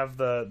doesn't have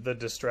the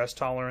distress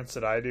tolerance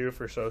that I do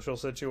for social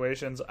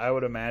situations, I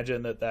would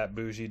imagine that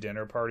bougie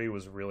dinner party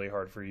was really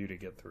hard for you to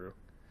get through.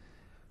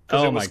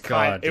 Oh my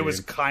god, it was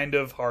kind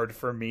of hard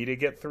for me to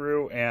get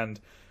through, and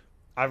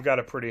I've got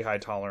a pretty high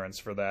tolerance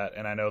for that,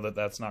 and I know that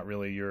that's not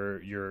really your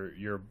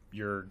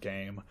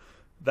game.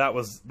 That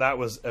was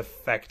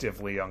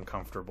effectively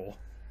uncomfortable.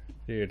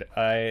 Dude,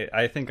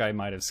 I think I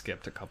might have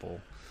skipped a couple.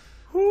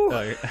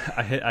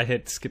 I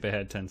hit skip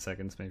ahead 10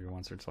 seconds maybe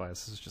once or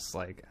twice. It's just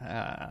like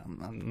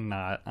I'm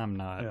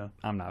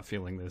not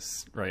feeling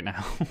this right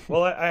now.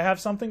 Well, I have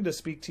something to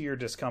speak to your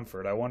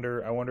discomfort. I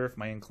wonder if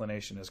my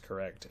inclination is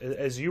correct.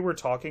 As you were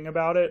talking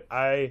about it,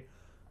 I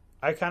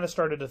kind of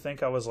started to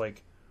think, I was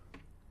like,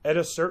 at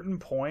a certain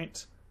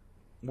point,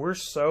 we're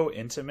so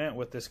intimate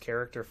with this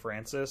character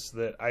Frances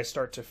that I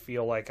start to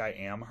feel like I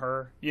am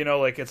her.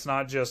 Like it's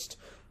not just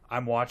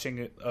I'm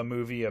watching a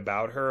movie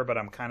about her, but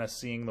I'm kind of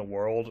seeing the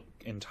world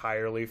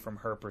entirely from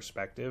her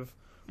perspective.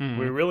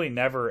 We really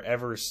never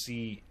ever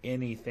see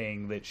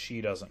anything that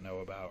she doesn't know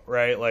about,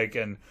 right? Like,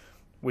 and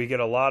we get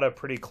a lot of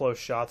pretty close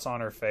shots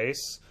on her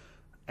face.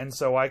 And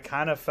so I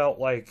kind of felt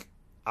like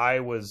I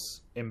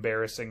was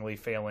embarrassingly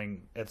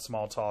failing at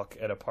small talk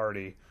at a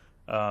party,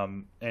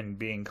 and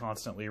being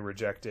constantly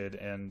rejected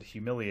and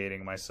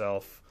humiliating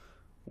myself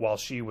while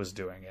she was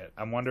doing it.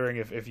 I'm wondering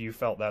if you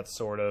felt that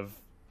sort of,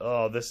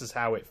 oh, this is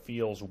how it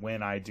feels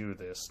when I do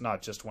this,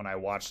 not just when I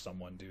watch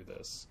someone do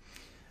this.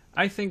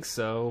 I think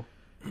so.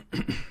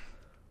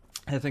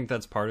 I think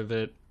that's part of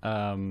it.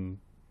 I'm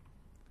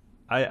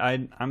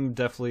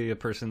definitely a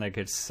person that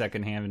gets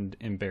secondhand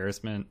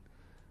embarrassment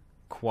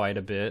quite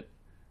a bit.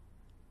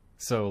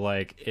 So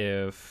like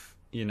if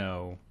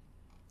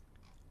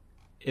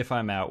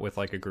I'm out with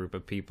like a group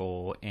of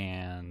people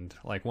and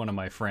like one of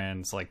my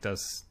friends like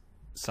does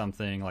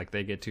something, like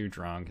they get too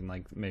drunk and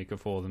like make a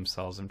fool of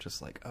themselves, I'm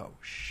just like, oh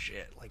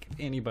shit, like if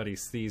anybody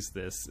sees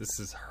this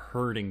is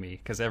hurting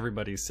me, because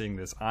everybody's seeing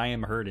this. I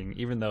am hurting,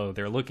 even though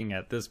they're looking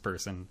at this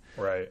person,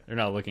 right? They're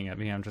not looking at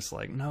me. I'm just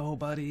like, no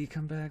buddy,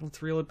 come back,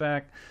 let's reel it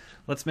back,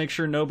 let's make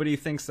sure nobody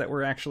thinks that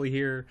we're actually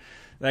here,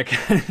 that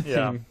kind of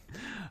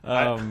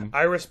thing.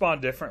 I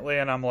respond differently,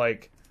 and I'm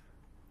like,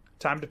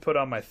 time to put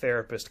on my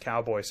therapist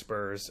cowboy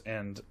spurs,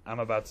 and I'm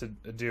about to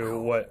do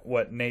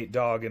what Nate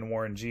Dogg and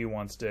Warren G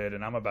once did,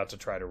 and I'm about to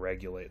try to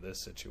regulate this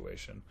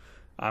situation.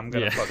 I'm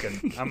gonna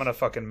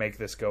fucking make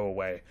this go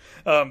away.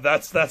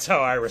 That's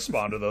how I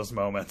respond to those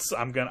moments.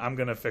 I'm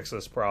gonna fix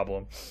this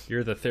problem.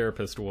 You're the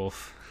therapist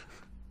wolf.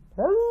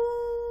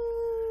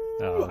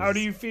 How do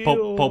you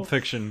feel? Pulp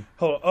Fiction.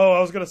 I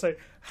was gonna say,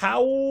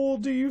 how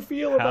do you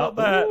feel about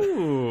that?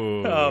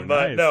 Ooh,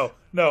 but nice.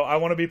 no, I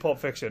want to be Pulp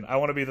Fiction. I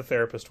want to be the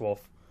therapist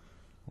wolf.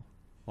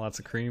 Lots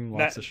of cream,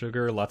 lots of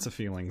sugar, lots of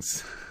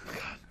feelings.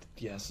 God,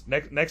 yes.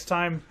 Next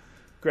time,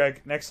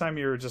 Greg. Next time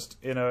you're just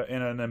in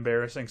an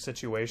embarrassing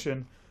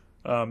situation,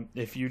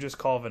 if you just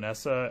call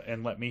Vanessa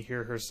and let me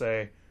hear her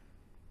say,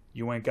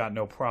 "You ain't got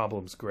no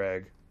problems,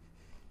 Greg.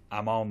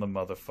 I'm on the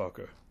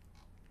motherfucker.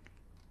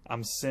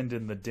 I'm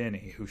sending the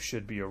Denny, who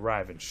should be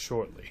arriving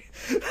shortly."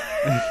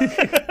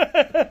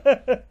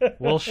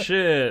 Well,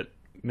 shit,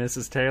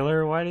 Mrs.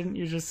 Taylor. Why didn't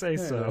you just say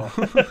so?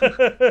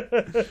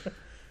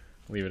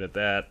 Leave it at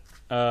that.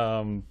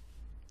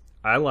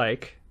 I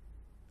like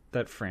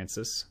that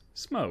Frances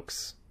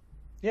smokes.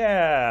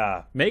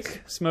 Yeah.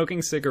 Make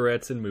smoking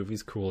cigarettes in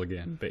movies cool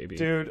again, baby.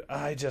 Dude,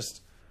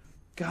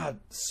 God,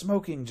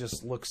 smoking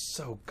just looks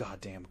so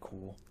goddamn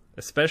cool.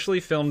 Especially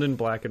filmed in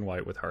black and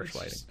white with harsh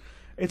lighting.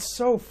 It's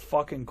so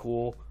fucking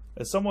cool.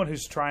 As someone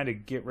who's trying to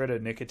get rid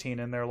of nicotine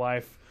in their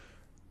life,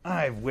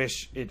 I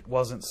wish it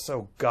wasn't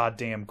so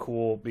goddamn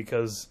cool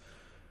because,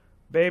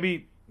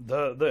 baby,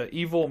 the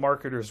evil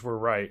marketers were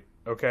right,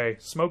 okay?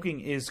 Smoking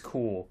is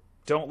cool.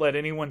 Don't let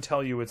anyone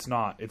tell you it's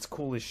not. It's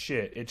cool as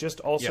shit. It just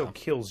also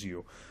kills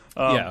you.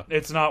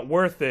 It's not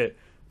worth it,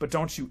 but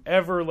don't you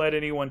ever let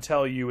anyone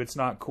tell you it's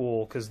not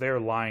cool because they're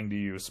lying to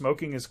you.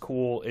 Smoking is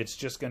cool. It's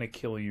just going to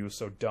kill you,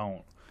 so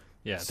don't.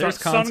 Yeah, there's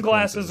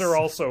sunglasses are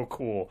also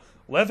cool.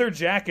 Leather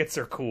jackets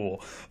are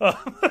cool.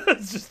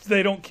 It's just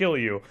they don't kill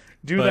you.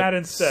 Do that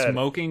instead.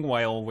 Smoking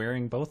while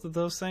wearing both of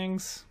those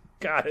things?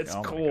 God, it's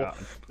cool. God.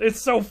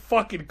 It's so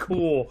fucking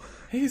cool.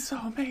 He's so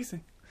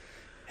amazing.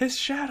 His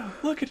shadow.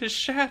 Look at his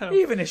shadow.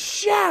 Even his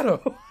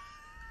shadow.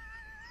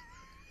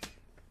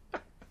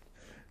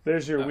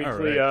 There's your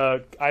weekly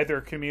either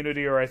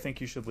Community or I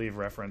Think You Should Leave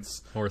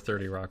reference. Or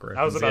 30 Rock reference.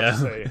 I was about to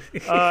say.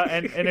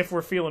 And if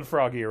we're feeling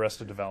froggy,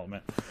 Arrested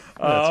Development.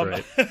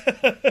 That's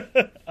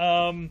right.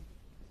 I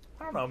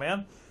don't know,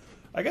 man.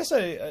 I guess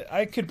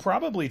I could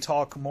probably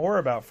talk more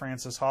about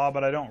Frances Ha,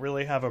 but I don't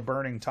really have a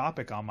burning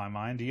topic on my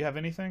mind. Do you have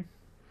anything?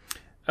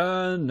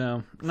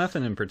 No.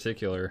 Nothing in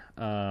particular.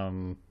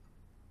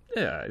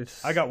 Yeah,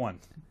 it's... I got one.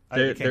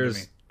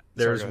 There's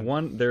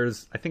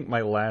I think my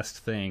last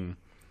thing...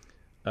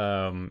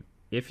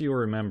 if you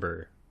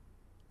remember,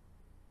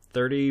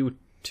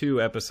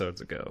 32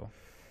 episodes ago,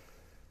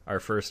 our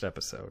first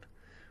episode,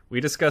 we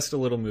discussed a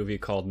little movie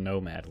called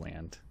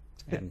Nomadland.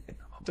 And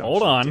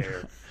hold on,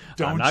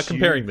 I'm not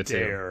comparing the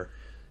two.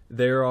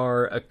 There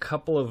are a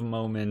couple of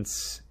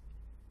moments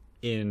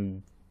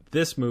in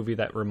this movie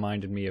that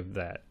reminded me of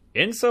that,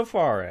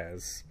 insofar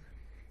as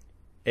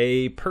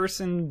a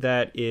person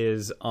that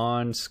is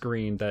on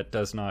screen that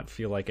does not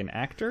feel like an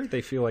actor.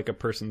 They feel like a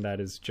person that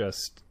is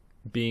just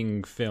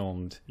being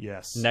filmed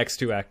next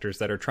to actors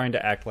that are trying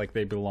to act like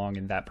they belong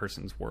in that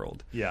person's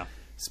world. Yeah.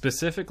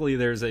 Specifically,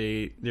 there's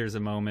a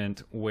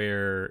moment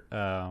where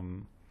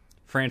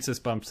Frances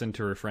bumps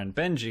into her friend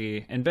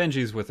Benji, and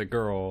Benji's with a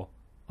girl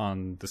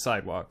on the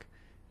sidewalk.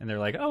 And they're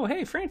like, "Oh,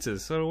 hey,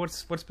 Frances, so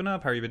what's been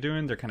up? How you been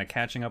doing?" They're kind of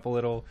catching up a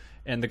little.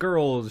 And the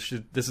girl,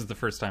 this is the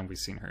first time we've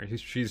seen her.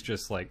 She's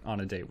just like on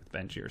a date with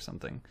Benji or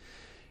something.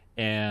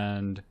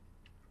 And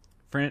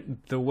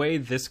the way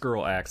this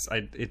girl acts,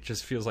 it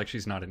just feels like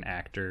she's not an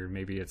actor.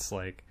 Maybe it's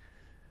like,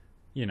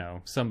 you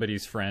know,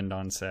 somebody's friend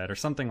on set or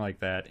something like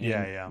that. And,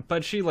 yeah.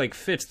 But she like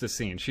fits the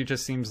scene. She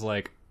just seems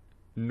like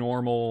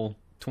normal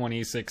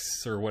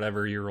 26 or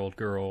whatever year old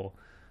girl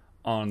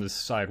on the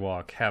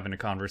sidewalk having a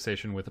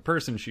conversation with a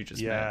person she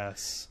just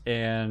met.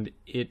 And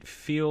it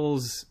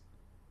feels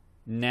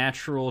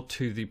natural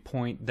to the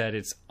point that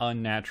it's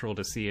unnatural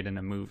to see it in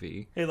a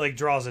movie. It like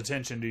draws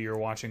attention to you're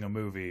watching a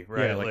movie,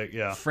 right?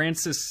 Yeah,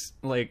 Frances,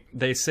 like,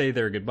 they say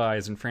their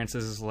goodbyes and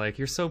Frances is like,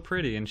 "You're so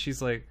pretty," and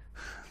she's like,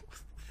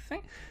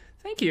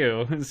 thank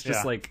you. It's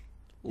just like,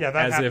 that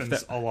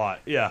happens a lot.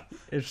 Yeah,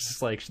 it's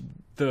just like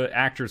the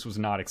actress was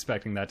not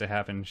expecting that to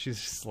happen. She's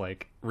just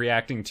like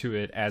reacting to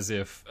it as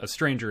if a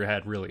stranger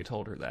had really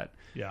told her that.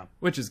 Yeah,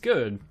 which is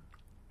good,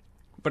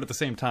 but at the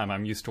same time,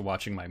 I'm used to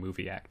watching my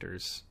movie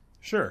actors.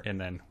 Sure. And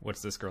then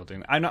what's this girl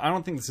doing? I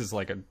don't think this is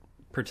like a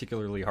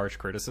particularly harsh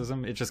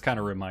criticism. It just kind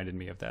of reminded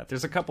me of that.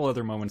 There's a couple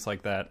other moments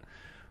like that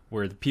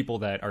where the people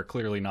that are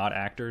clearly not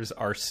actors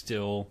are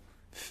still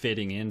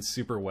fitting in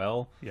super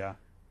well. Yeah.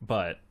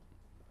 But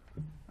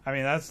I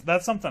mean,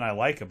 that's something I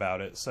like about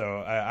it.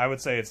 So I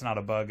would say it's not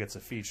a bug, it's a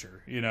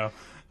feature, you know?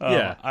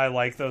 Yeah. I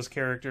like those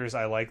characters.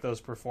 I like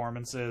those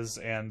performances.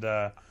 And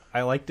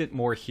I liked it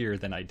more here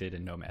than I did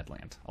in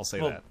Nomadland. I'll say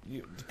that.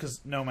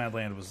 Because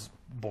Nomadland was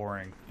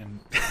boring and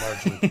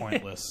largely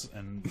pointless.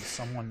 And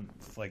someone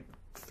like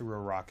threw a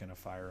rock in a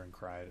fire and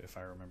cried, if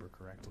I remember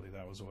correctly.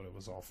 That was what it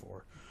was all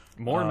for.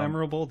 More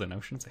memorable than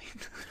Ocean's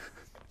 8.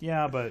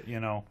 Yeah, but, you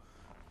know,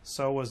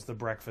 so was the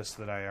breakfast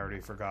that I already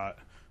forgot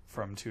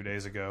from 2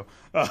 days ago.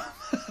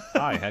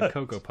 I had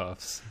Cocoa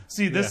Puffs.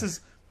 See, this is...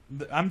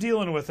 I'm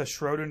dealing with a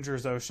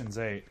Schrodinger's Ocean's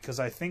 8, because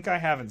I think I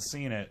haven't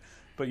seen it,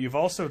 but you've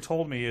also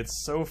told me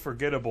it's so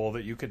forgettable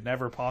that you could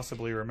never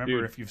possibly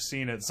remember if you've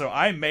seen it. So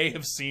I may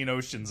have seen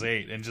Ocean's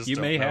 8 and just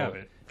don't know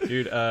it.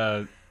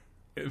 Dude,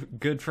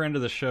 good friend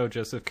of the show,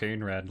 Joseph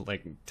Cainrad,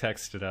 like,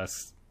 texted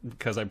us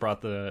because I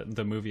brought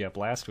the movie up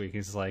last week.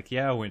 He's like,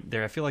 "Yeah,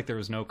 I feel like there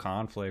was no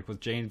conflict with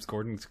James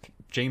Corden's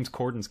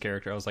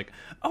character." I was like,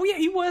 "Oh yeah,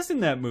 he was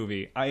in that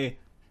movie." I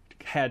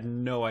had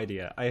no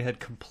idea. I had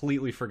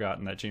completely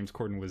forgotten that James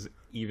Corden was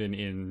even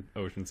in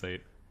Ocean's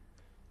 8.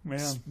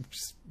 Man,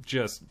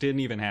 just didn't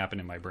even happen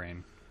in my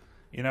brain.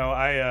 You know,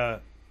 I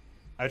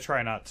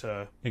try not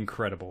to...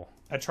 Incredible.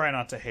 I try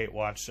not to hate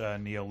watch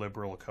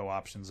neoliberal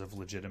co-options of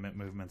legitimate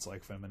movements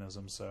like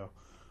feminism, so...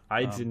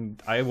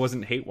 I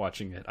wasn't hate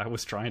watching it. I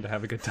was trying to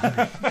have a good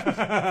time.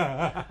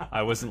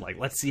 I wasn't like,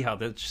 let's see how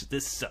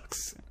this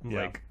sucks.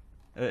 Yeah. Like,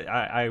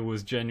 I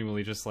was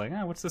genuinely just like,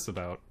 what's this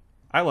about?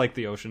 I like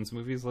the Ocean's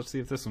movies. Let's see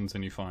if this one's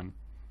any fun.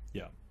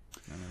 Yeah.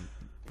 And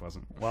it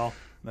wasn't. Well,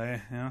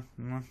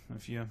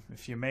 if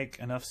you make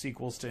enough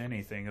sequels to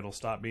anything, it'll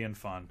stop being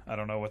fun. I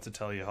don't know what to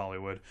tell you,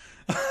 Hollywood.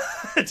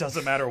 It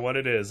doesn't matter what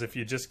it is. If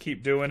you just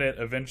keep doing it,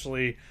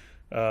 eventually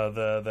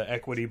the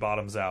equity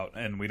bottoms out,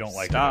 and we don't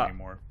like it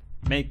anymore.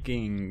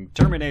 Making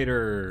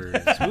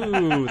Terminators.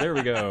 Woo! There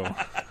we go.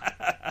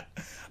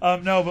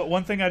 No, but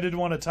one thing I did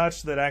want to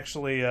touch that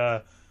actually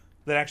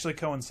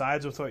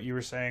coincides with what you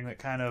were saying. That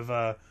kind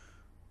of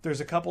there's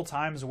a couple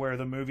times where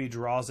the movie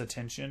draws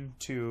attention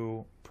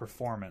to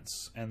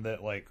performance, and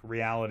that like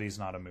reality's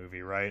not a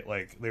movie, right?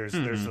 Like there's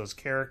those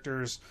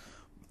characters.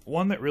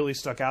 One that really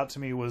stuck out to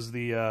me was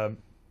the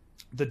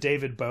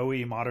David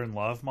Bowie Modern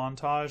Love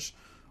montage,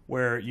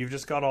 where you've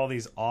just got all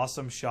these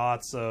awesome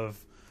shots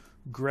of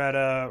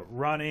Greta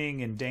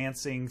running and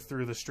dancing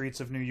through the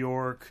streets of New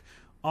York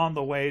on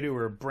the way to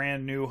her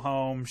brand new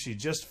home. She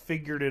just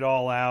figured it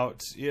all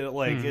out.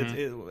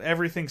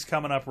 Everything's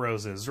coming up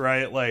roses,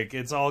 right? Like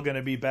it's all going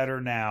to be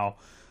better now.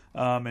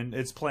 And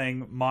it's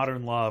playing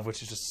Modern Love,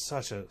 which is just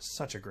such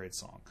a great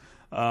song.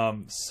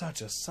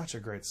 Such a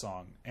great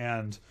song.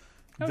 And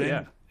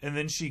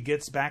then she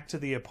gets back to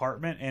the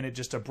apartment, and it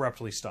just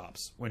abruptly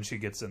stops when she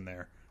gets in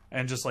there,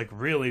 and just like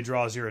really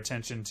draws your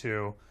attention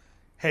to,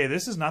 hey,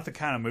 this is not the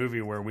kind of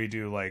movie where we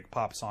do like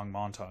pop song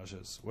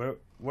montages.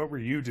 What were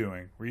you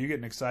doing? Were you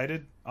getting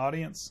excited,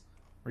 audience?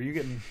 Were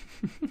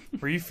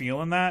you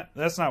feeling that?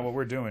 That's not what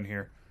we're doing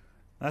here.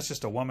 That's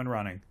just a woman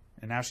running,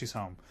 and now she's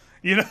home.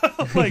 You know,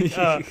 like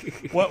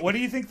what do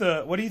you think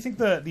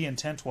the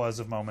intent was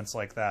of moments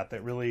like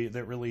that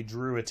really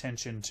drew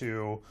attention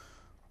to,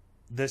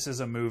 this is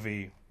a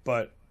movie,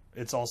 but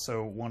it's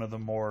also one of the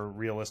more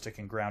realistic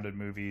and grounded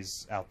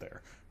movies out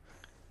there?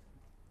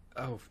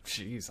 Oh,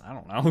 jeez, I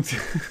don't know.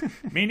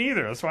 Me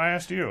neither. That's why I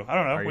asked you. I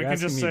don't know. Are you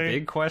asking me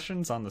big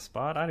questions on the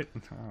spot? I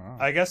don't know.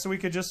 I guess we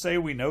could just say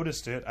we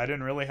noticed it. I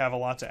didn't really have a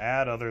lot to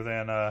add other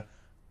than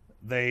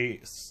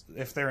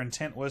if their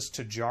intent was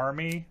to jar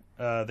me,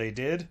 they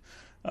did.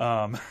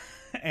 And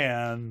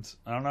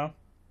I don't know.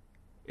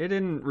 It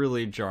didn't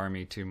really jar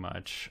me too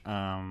much.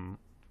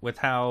 With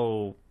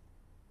how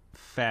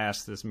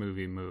fast this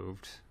movie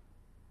moved,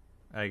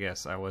 I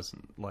guess I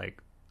wasn't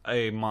like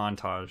a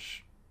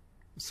montage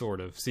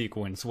sort of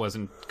sequence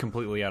wasn't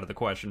completely out of the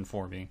question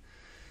for me,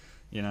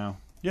 you know?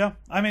 Yeah,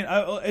 I mean,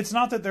 it's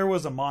not that there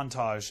was a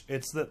montage.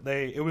 It's that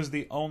it was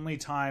the only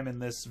time in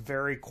this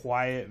very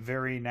quiet,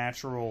 very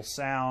natural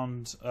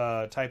sound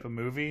type of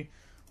movie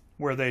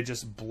where they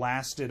just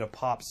blasted a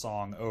pop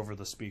song over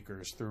the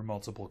speakers through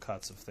multiple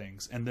cuts of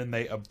things, and then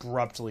they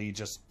abruptly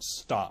just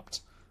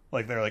stopped.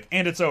 Like, they're like,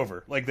 and it's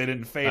over. Like, they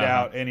didn't fade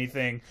out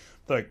anything.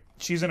 Like,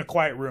 she's in a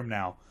quiet room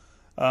now.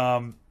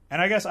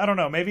 And I guess, I don't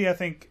know, maybe I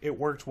think it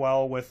worked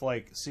well with,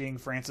 like, seeing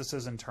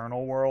Frances's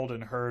internal world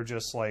and her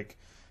just, like,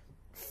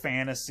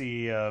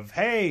 fantasy of,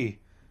 hey,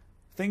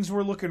 things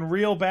were looking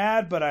real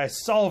bad, but I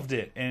solved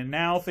it, and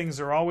now things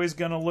are always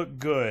going to look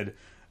good.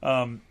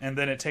 And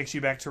then it takes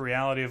you back to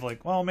reality of,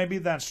 like, well, maybe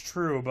that's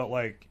true, but,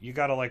 like, you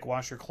got to, like,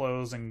 wash your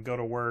clothes and go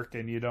to work,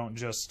 and you don't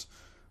just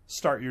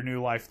start your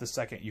new life the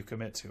second you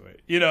commit to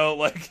it. You know,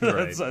 like,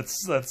 right.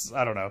 that's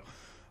I don't know.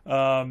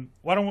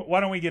 Why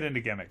don't we get into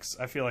gimmicks?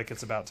 I feel like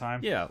it's about time.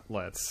 Yeah,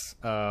 let's.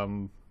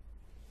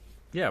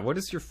 What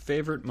is your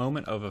favorite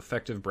moment of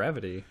effective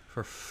brevity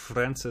for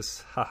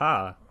Frances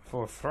Ha-Ha?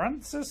 For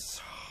Frances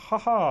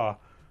Ha-Ha.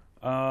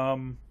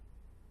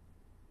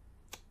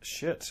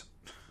 Shit.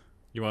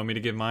 You want me to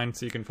give mine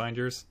so you can find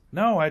yours?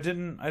 No, I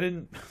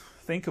didn't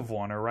think of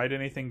one or write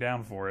anything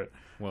down for it.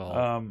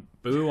 Well,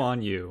 boo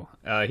on you.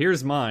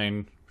 Here's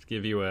mine.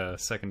 Give you a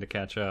second to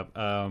catch up.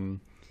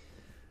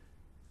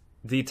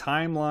 The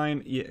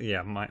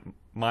timeline,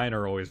 mine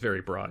are always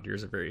very broad.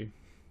 Yours are very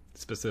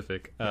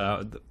specific.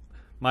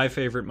 My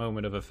favorite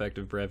moment of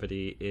effective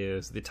brevity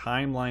is the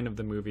timeline of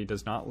the movie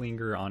does not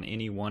linger on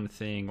any one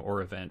thing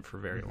or event for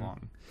very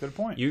long. Good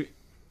point.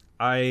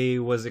 I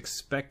was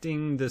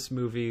expecting this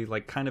movie,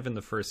 like, kind of in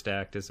the first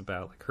act, is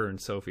about like her and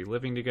Sophie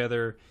living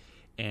together,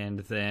 and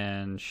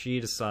then she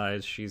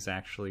decides she's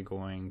actually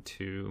going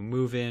to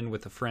move in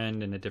with a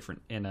friend in a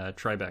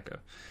Tribeca,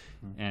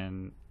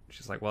 and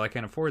she's like, well, I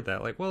can't afford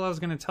that. Like, well, I was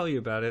going to tell you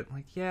about it.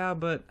 Like, yeah,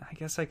 but I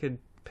guess I could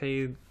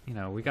pay,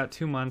 we got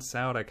 2 months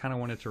out. I kind of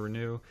wanted to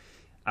renew.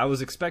 I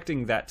was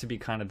expecting that to be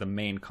kind of the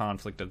main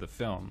conflict of the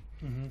film.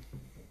 Mm-hmm.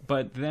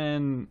 But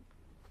then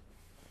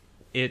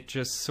it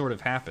just sort of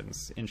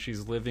happens, and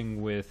she's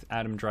living with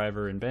Adam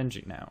Driver and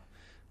Benji now.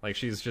 Like,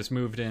 she's just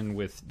moved in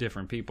with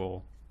different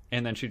people,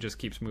 and then she just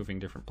keeps moving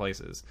different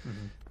places.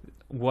 Mm-hmm.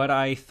 What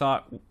I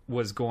thought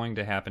was going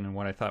to happen and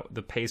what I thought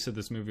the pace of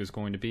this movie was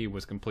going to be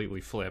was completely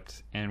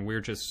flipped. And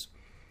we're just,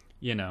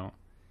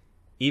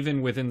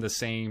 even within the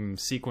same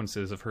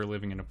sequences of her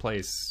living in a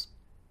place,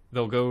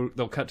 they'll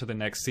cut to the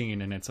next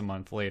scene and it's a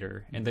month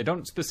later. And they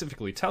don't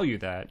specifically tell you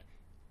that.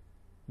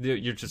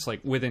 You're just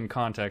like, within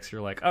context, you're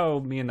like, oh,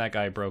 me and that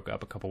guy broke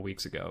up a couple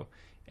weeks ago.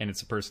 And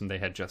it's a person they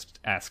had just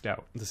asked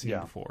out the scene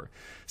before.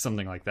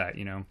 Something like that,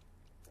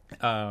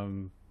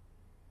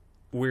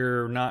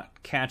 we're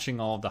not catching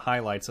all of the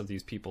highlights of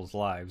these people's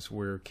lives.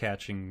 We're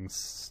catching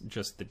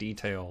just the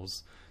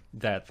details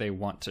that they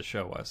want to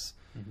show us.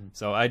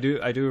 So I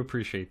do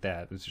appreciate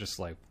that. It's just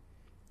like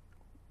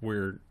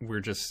we're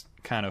just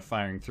kind of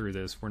firing through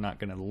this. We're not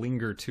going to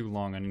linger too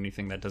long on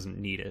anything that doesn't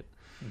need it,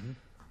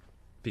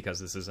 because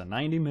this is a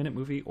 90-minute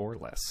movie or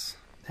less.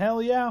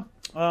 Hell yeah.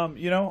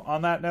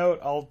 On that note,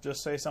 I'll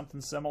just say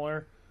something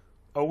similar.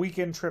 A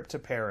weekend trip to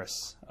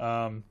Paris.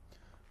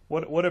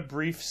 What a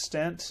brief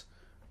stint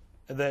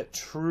that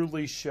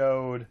truly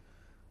showed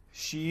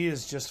she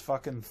is just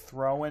fucking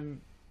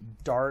throwing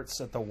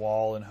darts at the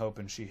wall and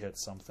hoping she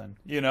hits something.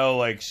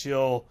 Like she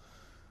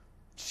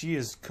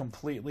is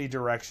completely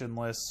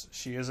directionless.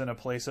 She is in a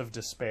place of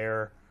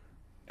despair,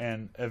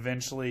 and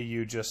eventually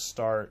you just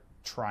start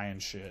trying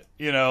shit.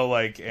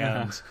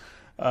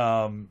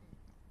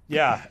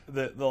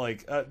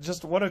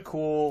 Just what a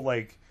cool,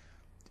 like,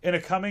 in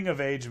a coming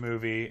of age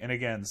movie, and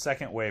again,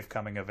 second wave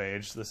coming of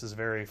age. This is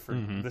very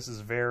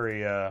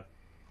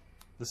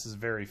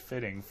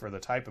fitting for the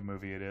type of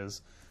movie it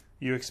is.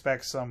 You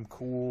expect some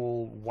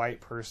cool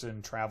white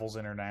person travels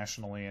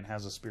internationally and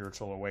has a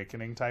spiritual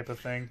awakening type of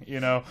thing,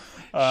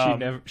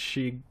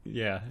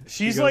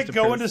 She's like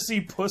going to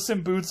see Puss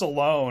in Boots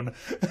alone,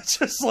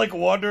 just like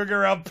wandering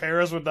around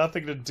Paris with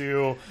nothing to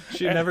do.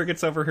 She never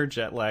gets over her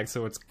jet lag,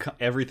 so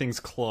everything's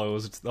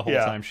closed the whole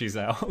time she's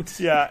out.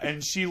 Yeah,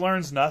 and she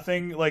learns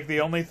nothing. Like,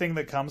 the only thing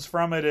that comes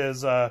from it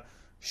is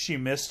she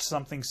missed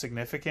something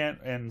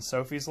significant in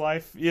Sophie's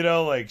life.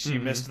 She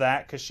missed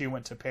that because she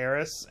went to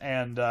Paris,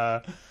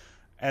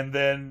 and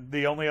then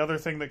the only other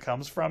thing that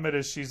comes from it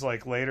is she's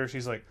like,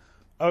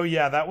 oh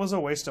yeah, that was a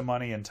waste of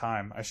money and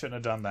time. I shouldn't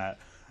have done that.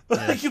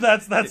 Like,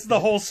 that's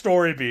the whole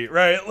story beat,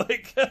 right?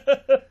 Like,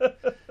 I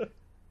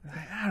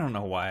don't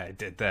know why I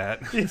did that.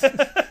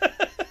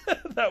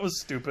 That was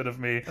stupid of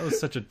me. That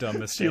was such a dumb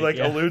mistake. She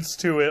alludes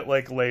to it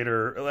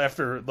later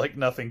after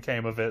nothing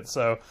came of it.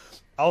 So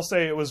I'll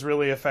say it was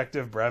really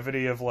effective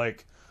brevity of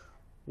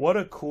what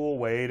a cool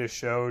way to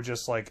show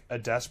just a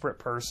desperate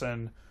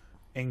person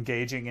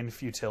engaging in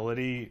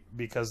futility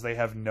because they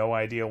have no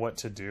idea what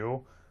to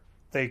do.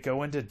 They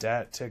go into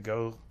debt to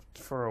go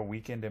for a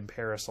weekend in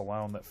Paris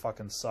alone that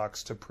fucking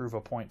sucks to prove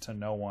a point to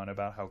no one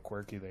about how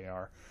quirky they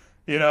are.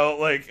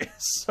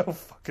 It's so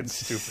fucking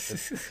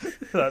stupid.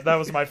 that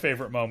was my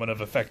favorite moment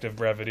of effective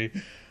brevity.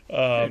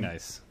 Very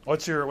nice.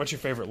 What's your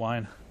favorite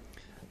line?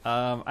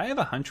 I have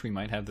a hunch we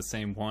might have the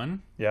same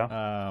one.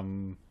 Yeah.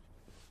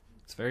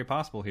 It's very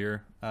possible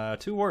here.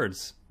 2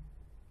 words.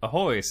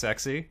 Ahoy,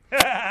 sexy.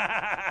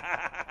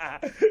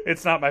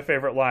 It's not my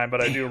favorite line,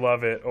 but I do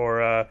love it.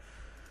 Or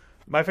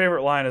my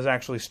favorite line is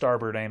actually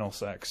starboard anal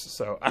sex.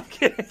 So I'm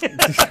kidding.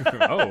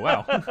 Oh,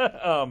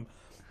 wow.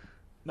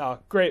 No,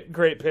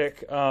 great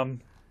pick.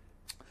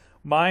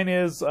 Mine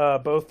is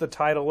both the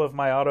title of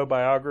my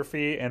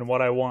autobiography and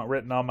what I want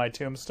written on my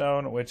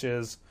tombstone, which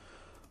is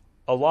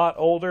a lot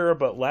older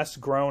but less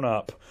grown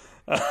up.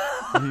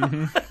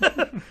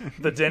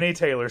 The Denny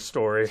Taylor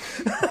story.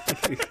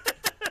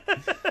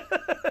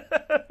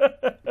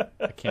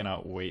 I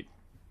cannot wait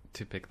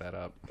to pick that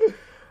up.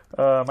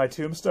 My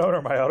tombstone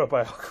or my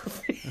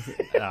autobiography?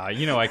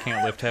 I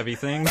can't lift heavy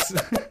things.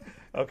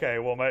 Okay,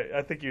 well,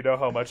 I think you know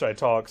how much I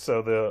talk,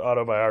 so the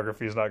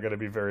autobiography is not going to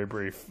be very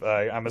brief.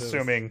 I'm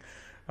assuming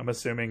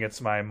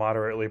it's my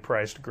moderately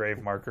priced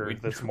grave marker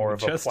that's more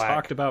of a plaque. We just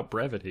talked about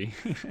brevity.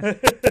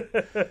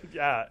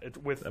 Yeah,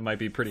 that might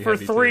be pretty for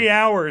heavy 3 too.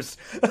 hours.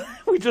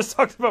 We just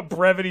talked about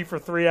brevity for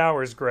 3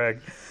 hours,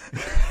 Greg.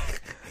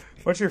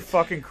 What's your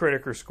fucking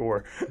Critiker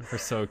score? We're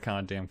so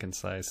goddamn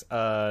concise.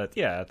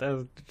 Yeah,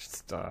 that's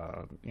just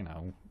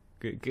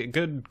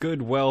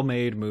good,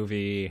 well-made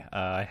movie.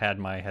 I had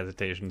my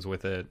hesitations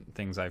with it,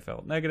 things I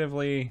felt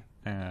negatively,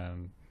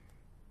 and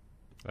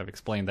I've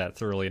explained that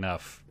thoroughly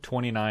enough.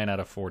 29 out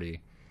of 40.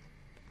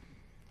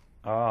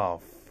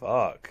 Oh,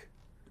 fuck.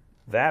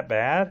 That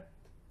bad?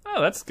 Oh,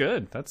 that's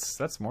good.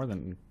 That's more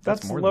than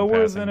that's more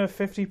lower than a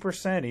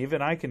 50%.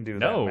 Even I can do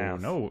that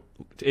math. No.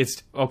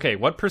 It's okay.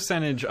 What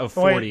percentage of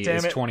 40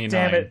 is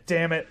 29?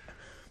 Damn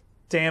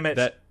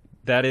it.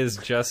 That is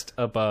just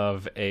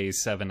above a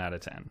 7 out of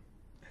 10.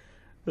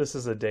 This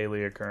is a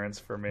daily occurrence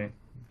for me.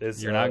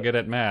 You're not good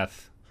at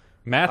math.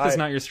 Math is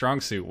not your strong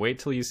suit. Wait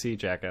till you see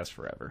Jackass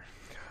Forever.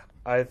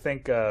 I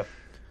think,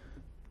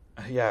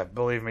 yeah,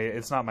 believe me,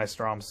 it's not my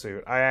strong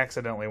suit. I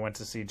accidentally went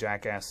to see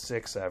Jackass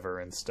 6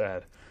 Ever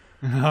instead.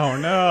 Oh,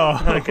 no.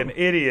 Like an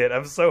idiot.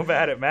 I'm so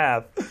bad at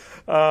math.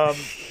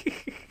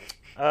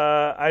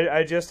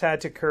 I just had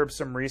to curb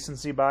some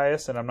recency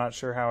bias, and I'm not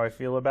sure how I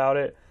feel about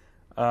it.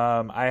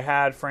 I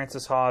had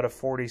Frances Ha at a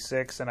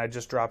 46, and I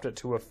just dropped it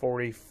to a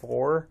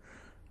 44.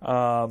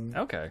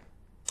 Okay.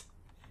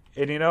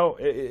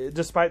 And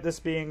despite this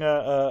being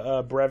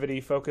a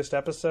brevity-focused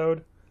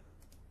episode,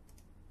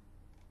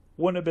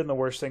 wouldn't have been the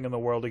worst thing in the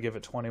world to give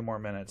it 20 more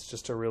minutes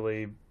just to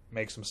really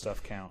make some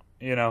stuff count.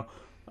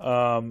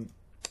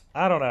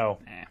 I don't know.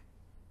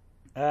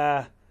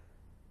 I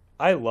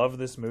love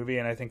this movie,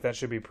 and I think that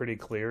should be pretty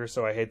clear,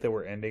 so I hate that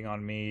we're ending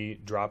on me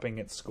dropping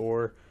its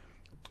score.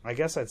 I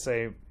guess I'd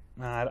say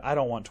I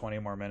don't want 20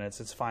 more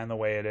minutes. It's fine the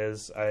way it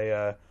is.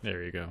 There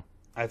you go.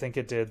 I think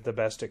it did the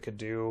best it could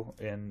do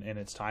in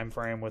its time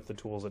frame with the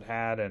tools it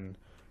had, and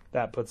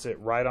that puts it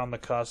right on the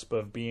cusp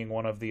of being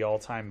one of the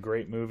all-time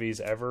great movies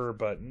ever,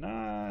 but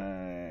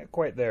not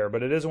quite there.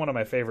 But it is one of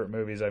my favorite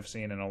movies I've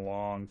seen in a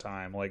long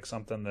time. Like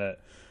something that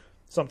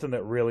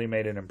really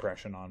made an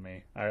impression on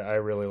me. I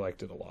really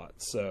liked it a lot.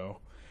 So,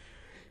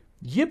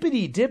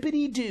 yippity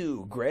dippity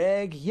doo,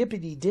 Greg.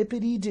 Yippity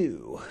dippity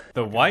doo.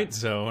 The white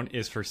zone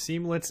is for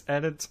seamless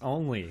edits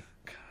only.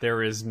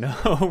 There is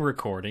no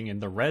recording in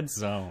the red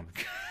zone.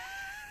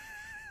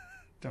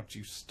 Don't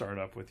you start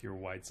up with your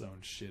white zone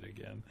shit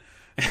again.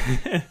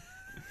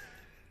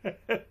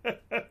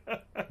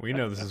 We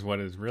know this is what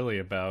it's really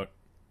about.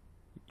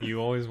 You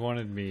always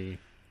wanted me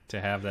to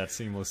have that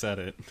seamless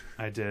edit.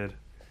 I did.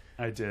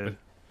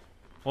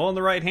 Well, in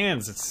the right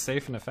hands, it's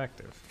safe and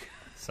effective.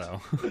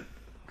 So,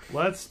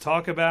 let's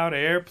talk about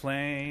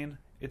Airplane.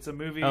 It's a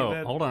movie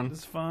that hold on.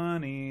 is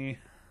funny.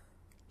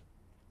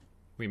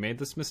 We made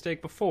this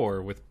mistake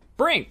before with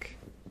Brink.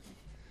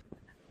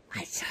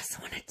 I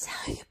just want to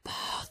tell you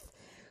both,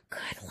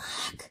 good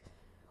luck.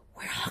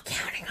 We're all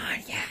counting on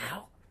you.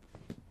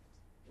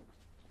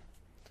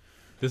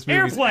 This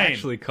movie's Airplane!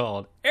 actually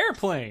called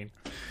Airplane.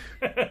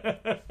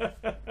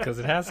 Because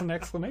it has an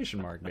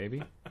exclamation mark,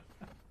 baby.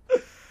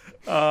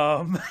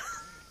 Yeah,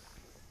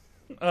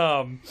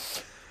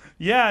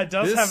 it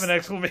does have an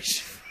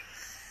exclamation.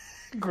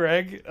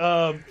 Greg, it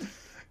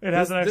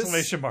has an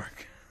exclamation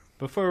mark.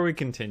 Before we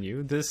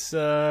continue, this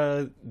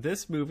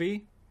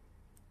movie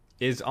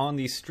is on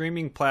the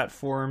streaming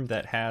platform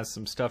that has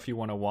some stuff you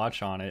want to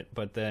watch on it,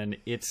 but then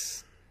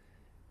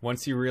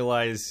once you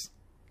realize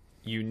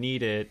you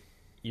need it,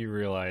 you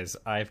realize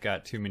I've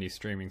got too many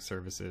streaming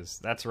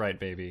services. That's right,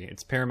 baby.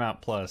 It's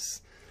Paramount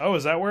Plus. Oh,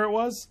 is that where it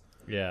was?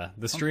 Yeah,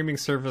 the streaming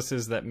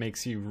services that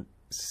makes you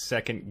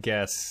second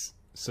guess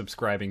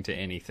subscribing to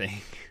anything.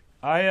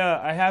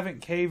 I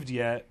haven't caved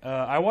yet.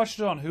 I watched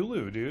it on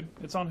Hulu, dude.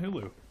 It's on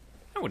Hulu.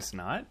 No, it's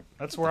not.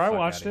 That's where I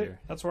watched it.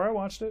 That's where I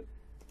watched it.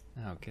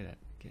 Oh, get out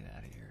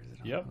of here. Is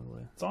it on Yep.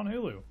 Hulu? It's on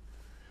Hulu.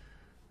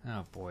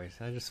 Oh boy,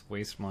 did I just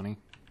waste money?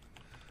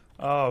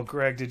 Oh,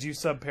 Greg, did you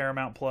sub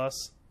Paramount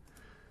Plus?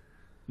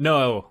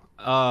 No.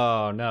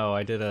 Oh no,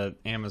 I did a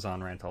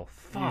Amazon rental.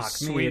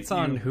 Fuck me, it's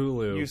on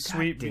Hulu. You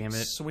sweet, damn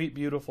it. sweet,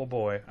 beautiful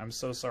boy. I'm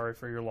so sorry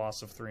for your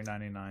loss of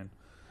 $3.99.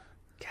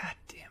 God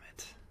damn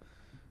it.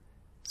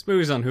 This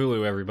movie's on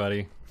Hulu,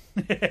 everybody.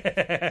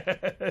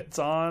 It's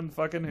on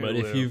fucking Hulu. But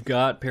if you've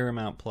got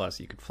Paramount Plus,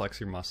 you could flex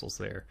your muscles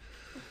there.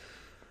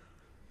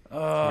 Way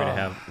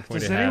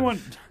to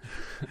have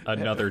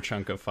another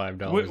chunk of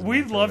 $5.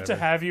 We'd love to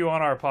have you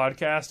on our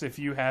podcast if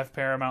you have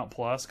Paramount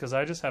Plus, because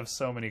I just have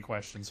so many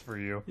questions for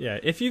you. Yeah,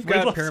 if you've We'd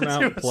got love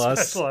Paramount to do a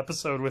Plus, special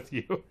episode with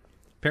you.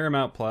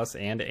 Paramount Plus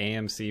and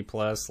AMC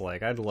Plus,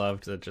 like I'd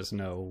love to just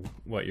know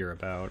what you're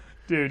about.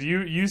 Dude,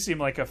 you seem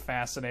like a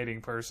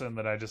fascinating person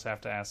that I just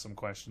have to ask some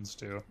questions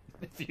to.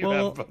 If you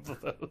have both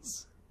of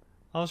those.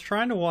 I was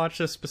trying to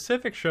watch a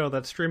specific show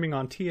that's streaming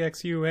on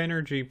TXU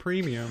Energy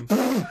Premium.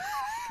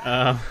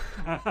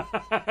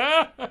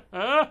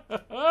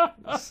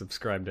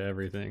 Subscribe to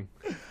everything.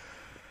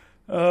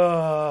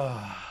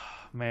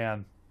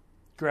 Man.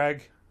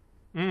 Greg,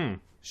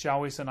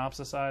 shall we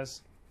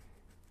synopsisize?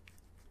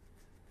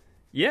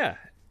 Yeah.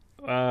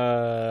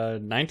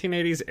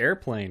 1980s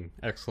Airplane!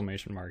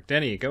 Exclamation mark.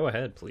 Denny, go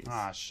ahead, please.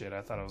 Ah, shit,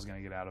 I thought I was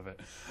going to get out of it.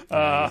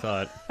 I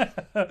thought.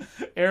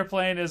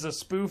 Airplane is a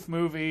spoof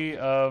movie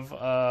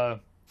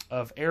of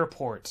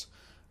Airport,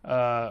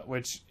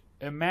 which...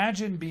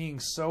 Imagine being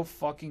so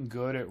fucking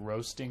good at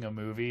roasting a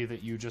movie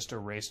that you just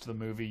erased the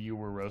movie you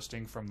were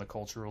roasting from the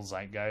cultural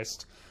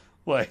zeitgeist.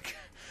 Like,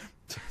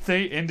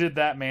 they ended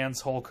that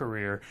man's whole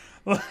career.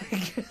 Like,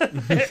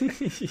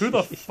 who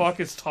the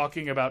fuck is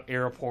talking about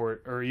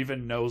Airport or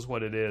even knows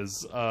what it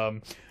is? I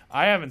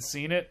haven't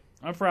seen it.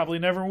 I probably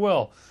never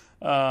will.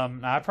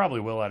 I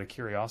probably will out of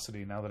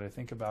curiosity now that I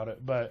think about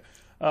it. But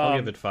I'll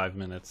give it 5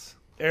 minutes.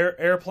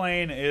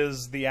 Airplane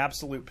is the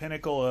absolute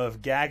pinnacle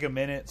of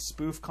gag-a-minute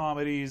spoof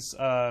comedies.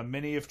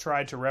 Many have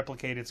tried to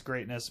replicate its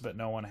greatness, but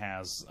no one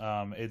has.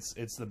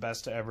 It's the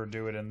best to ever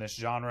do it in this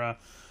genre.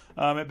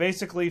 It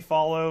basically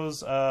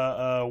follows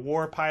a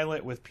war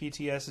pilot with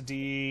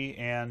PTSD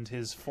and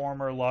his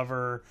former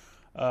lover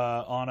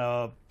on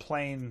a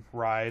plane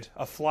ride.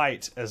 A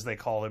flight, as they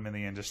call him in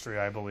the industry,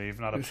 I believe,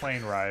 not a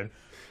plane ride.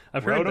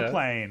 I've rode heard a that.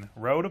 plane,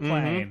 rode a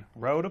plane,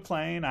 rode a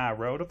plane, I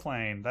rode a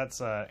plane. That's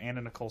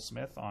Anna Nicole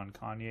Smith on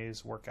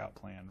Kanye's workout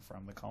plan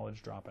from The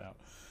College Dropout.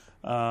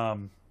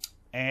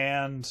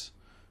 And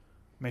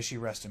may she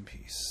rest in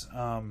peace.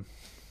 I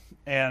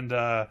don't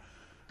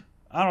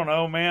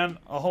know, man.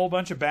 A whole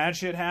bunch of bad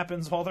shit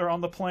happens while they're on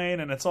the plane,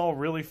 and it's all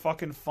really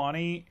fucking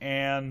funny.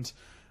 And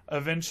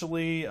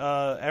eventually,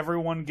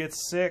 everyone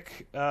gets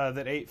sick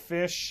that ate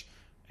fish.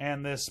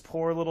 And this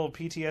poor little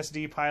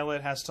PTSD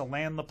pilot has to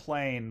land the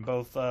plane,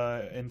 both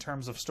in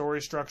terms of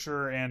story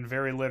structure and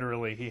very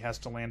literally, he has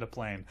to land a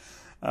plane.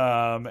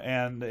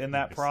 And in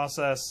that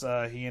process,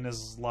 he and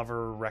his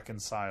lover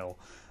reconcile.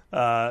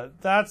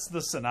 That's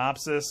the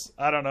synopsis.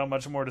 I don't know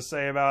much more to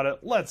say about it.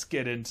 Let's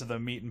get into the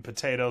meat and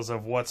potatoes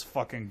of what's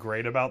fucking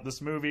great about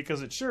this movie,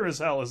 because it sure as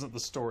hell isn't the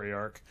story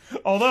arc.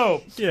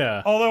 Although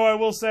I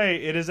will say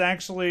it is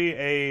actually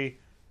a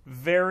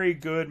very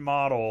good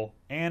model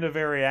and a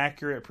very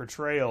accurate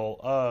portrayal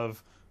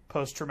of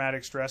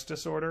post-traumatic stress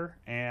disorder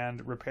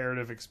and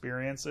reparative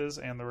experiences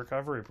and the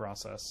recovery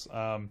process.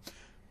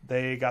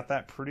 They got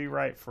that pretty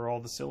right for all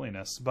the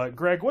silliness. But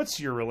Greg, what's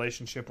your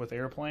relationship with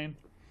Airplane?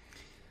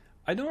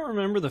 I don't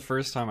remember the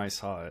first time I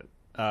saw it.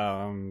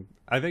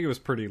 I think it was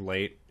pretty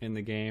late in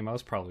the game. I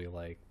was probably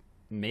like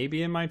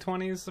maybe in my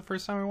 20s the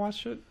first time I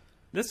watched it.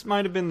 This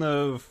might have been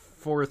the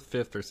 4th,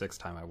 5th, or 6th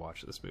time I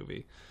watched this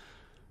movie.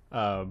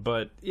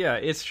 But yeah,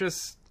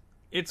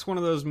 it's one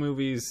of those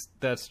movies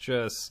that's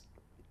just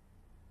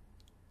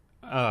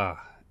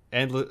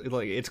and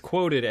like it's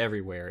quoted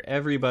everywhere.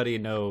 Everybody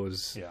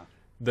knows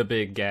the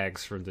big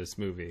gags from this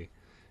movie,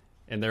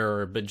 and there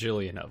are a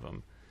bajillion of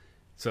them.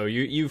 So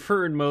you've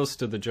heard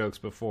most of the jokes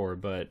before,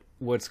 but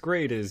what's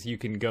great is you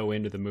can go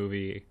into the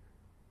movie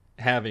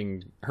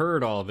having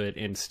heard all of it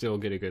and still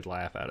get a good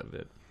laugh out of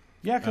it.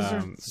 Yeah, because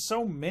there's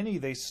so many,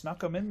 they snuck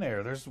them in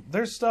there.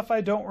 There's stuff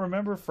I don't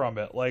remember from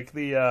it, like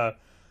the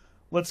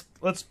let's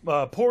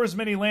pour as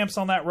many lamps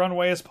on that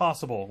runway as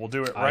possible. We'll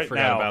do it right now. I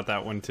forgot about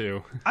that one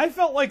too. I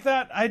felt like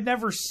that I'd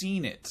never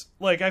seen it.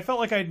 Like I felt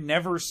like I'd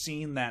never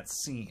seen that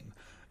scene.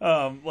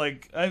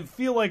 Like I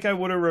feel like I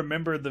would have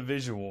remembered the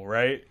visual,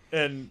 right?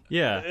 And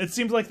yeah, it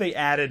seems like they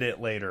added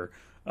it later.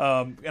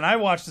 And I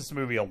watched this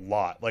movie a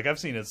lot. Like I've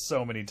seen it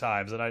so many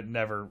times, and I'd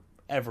never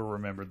ever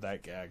remembered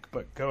that gag.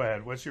 But go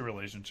ahead. What's your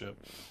relationship?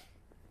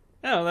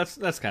 No,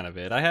 that's kind of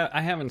it.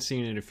 I haven't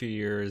seen it in a few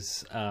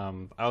years.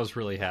 I was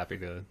really happy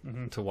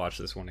to watch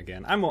this one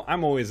again.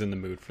 I'm always in the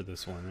mood for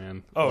this one,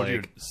 man. Oh, like,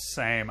 dude,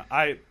 same.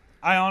 I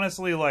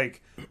honestly,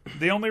 like,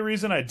 the only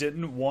reason I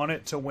didn't want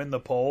it to win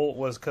the poll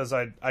was because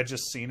I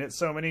just seen it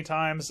so many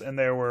times, and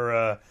there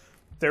were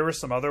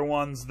some other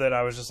ones that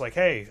I was just like,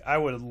 hey, I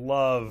would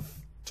love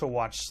to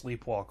watch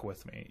Sleepwalk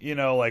with me, you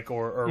know, like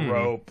or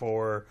Rope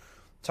or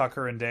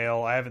Tucker and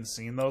Dale. I haven't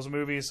seen those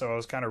movies, so I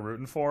was kind of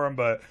rooting for them,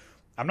 but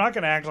I'm not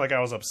going to act like I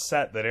was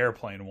upset that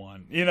Airplane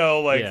won. You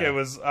know, like I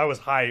was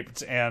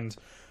hyped, and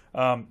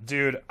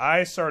dude,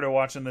 I started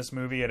watching this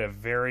movie at a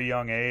very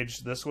young age.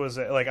 This was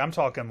like, I'm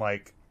talking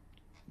like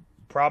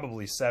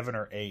probably 7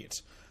 or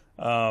 8.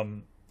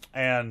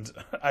 And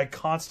I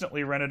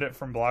constantly rented it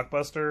from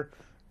Blockbuster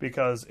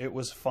because it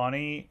was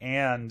funny,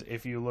 and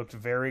if you looked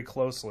very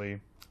closely,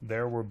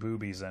 there were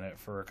boobies in it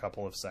for a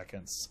couple of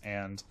seconds.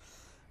 And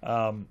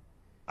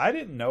I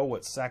didn't know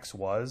what sex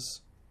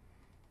was.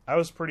 I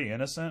was pretty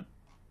innocent.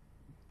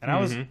 And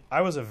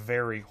I was a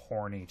very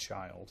horny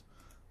child.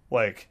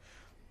 Like,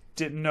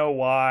 didn't know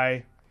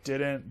why,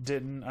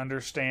 didn't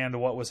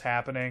understand what was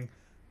happening,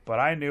 but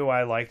I knew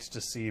I liked to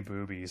see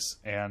boobies,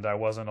 and I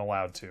wasn't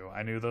allowed to.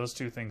 I knew those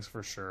two things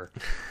for sure.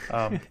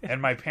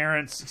 And my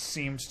parents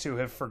seemed to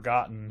have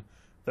forgotten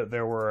that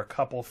there were a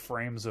couple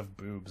frames of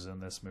boobs in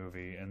this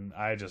movie, and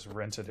I just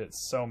rented it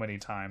so many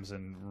times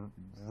and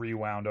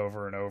rewound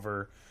over and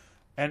over.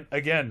 And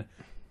again,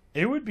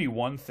 it would be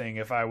one thing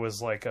if I was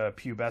like a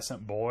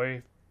pubescent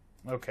boy.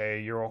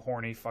 Okay, you're a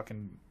horny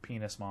fucking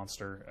penis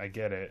monster. I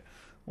get it.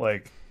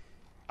 Like,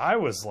 I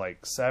was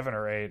like 7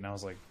 or 8, and I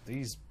was like,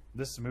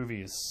 this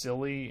movie is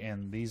silly,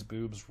 and these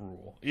boobs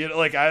rule. You know,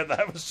 like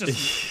that was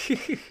just,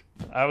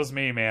 I was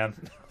me, man.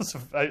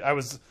 I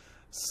was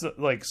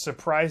like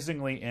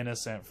surprisingly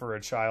innocent for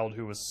a child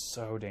who was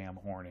so damn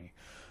horny.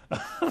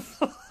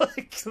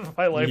 Like,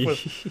 my life was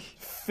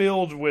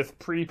filled with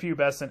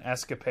prepubescent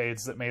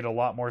escapades that made a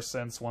lot more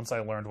sense once I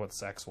learned what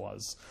sex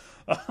was.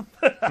 I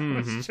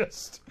was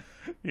just,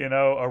 you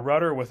know, a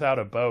rudder without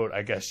a boat,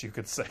 I guess you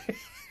could say.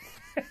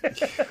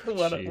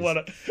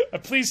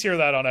 Please hear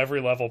that on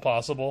every level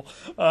possible.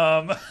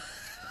 Yeah,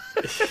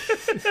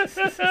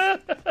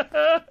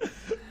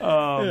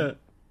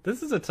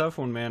 this is a tough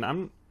one,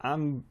 man.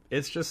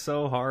 It's just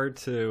so hard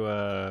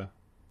to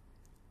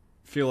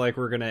feel like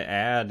we're gonna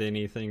add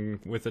anything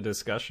with the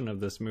discussion of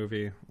this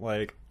movie.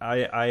 Like,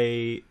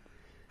 I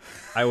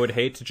would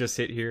hate to just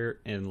sit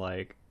here and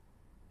like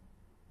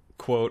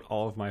quote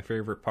all of my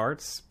favorite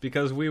parts,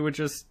 because we would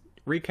just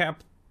recap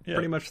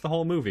pretty much the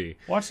whole movie.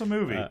 Watch the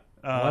movie.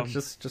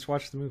 Just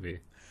watch the movie.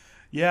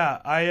 Yeah,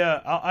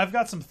 I've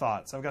got some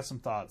thoughts.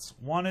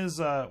 One is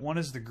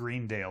the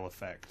Greendale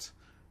effect,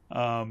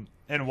 and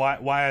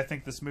why I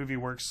think this movie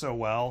works so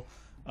well.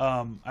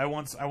 I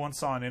once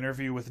saw an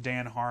interview with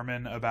Dan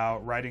Harmon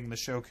about writing the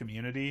show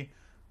Community,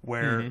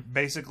 where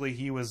basically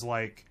he was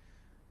like,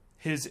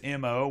 his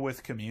MO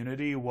with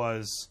Community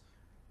was,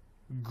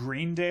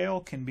 Greendale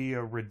can be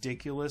a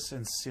ridiculous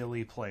and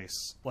silly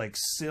place. Like,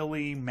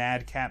 silly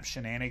madcap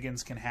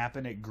shenanigans can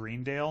happen at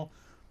Greendale,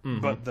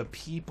 but the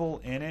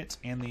people in it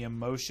and the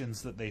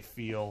emotions that they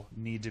feel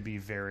need to be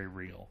very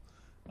real.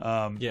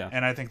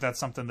 And I think that's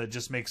something that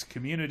just makes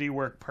Community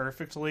work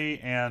perfectly.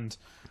 And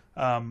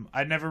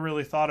I'd never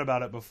really thought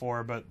about it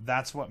before, but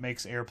that's what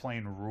makes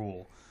Airplane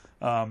rule.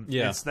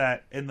 It's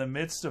that in the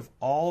midst of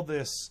all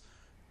this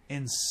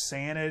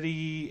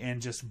insanity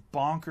and just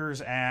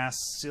bonkers ass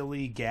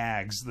silly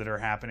gags that are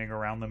happening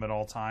around them at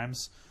all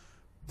times.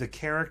 The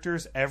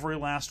characters, every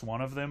last one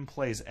of them,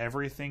 plays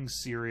everything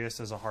serious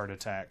as a heart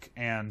attack.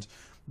 And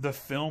the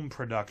film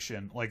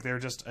production, like their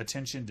just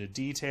attention to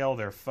detail,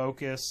 their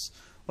focus.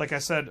 Like I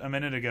said a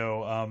minute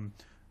ago,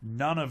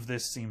 none of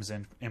this seems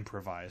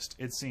improvised.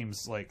 It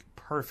seems like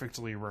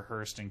perfectly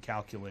rehearsed and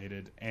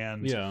calculated.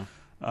 And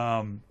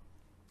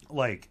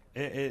like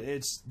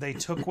it's they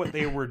took what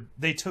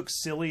they took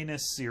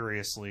silliness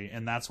seriously,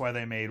 and that's why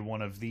they made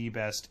one of the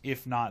best,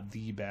 if not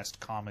the best,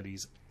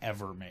 comedies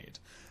ever made.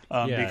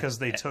 Because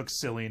they took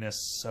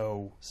silliness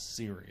so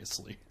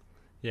seriously.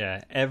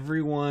 Yeah,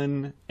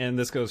 everyone, and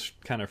this goes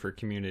kind of for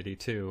Community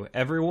too,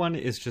 everyone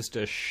is just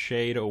a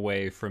shade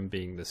away from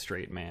being the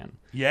straight man.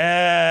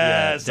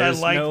 Yes, I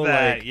like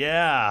that.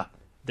 Yeah.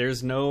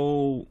 There's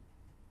no,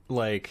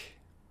 like,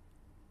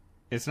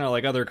 it's not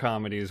like other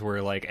comedies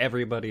where, like,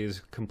 everybody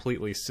is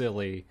completely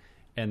silly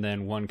and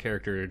then one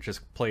character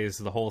just plays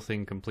the whole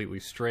thing completely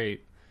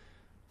straight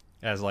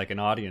as, like, an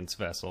audience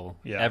vessel.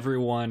 Yeah.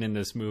 Everyone in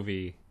this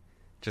movie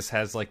just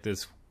has, like,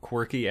 this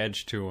quirky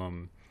edge to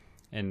them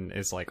and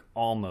is, like,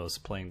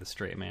 almost playing the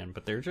straight man,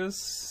 but they're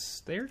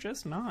just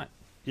not.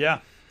 Yeah.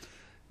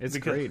 It's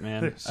great,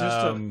 man. It's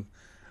just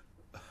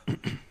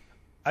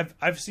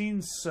I've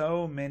seen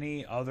so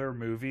many other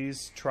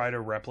movies try to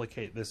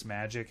replicate this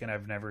magic, and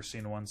I've never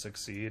seen one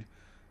succeed.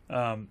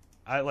 I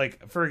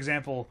like, for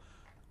example,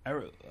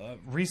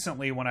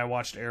 recently when I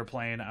watched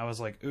Airplane, I was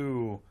like,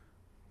 ooh,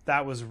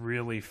 that was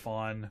really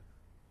fun.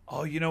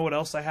 Oh, you know what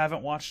else I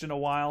haven't watched in a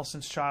while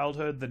since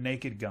childhood? The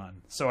Naked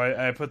Gun. So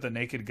I put The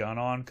Naked Gun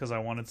on because I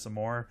wanted some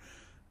more.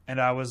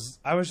 And I was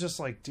just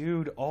like,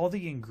 dude, all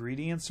the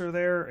ingredients are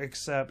there,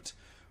 except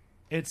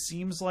it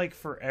seems like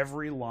for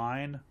every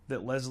line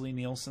that Leslie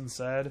Nielsen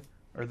said,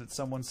 or that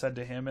someone said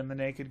to him in The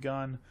Naked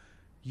Gun,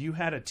 you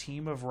had a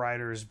team of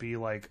writers be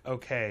like,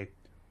 okay,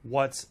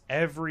 what's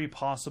every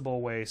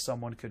possible way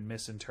someone could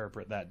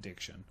misinterpret that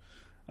diction?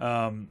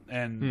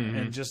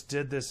 And just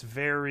did this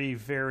very,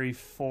 very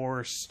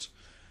forced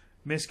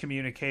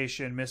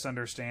miscommunication,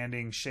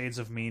 misunderstanding, shades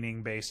of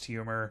meaning based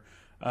humor.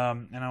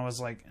 And I was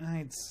like,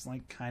 it's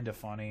like kind of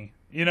funny,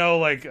 you know,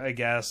 like, I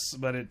guess,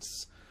 but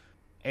it's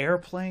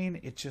Airplane.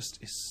 It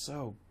just is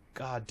so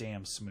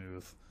goddamn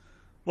smooth.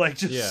 Like,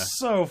 just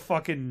so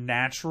fucking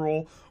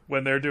natural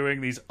when they're doing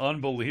these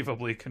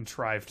unbelievably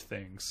contrived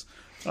things.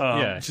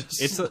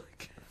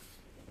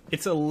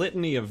 It's a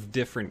litany of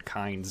different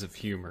kinds of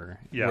humor.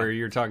 Yeah. Where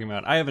you're talking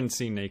about, I haven't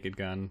seen Naked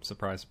Gun.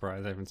 Surprise,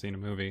 surprise, I haven't seen a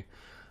movie.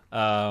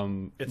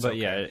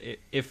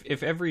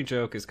 If every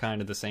joke is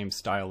kind of the same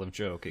style of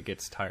joke, it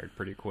gets tired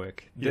pretty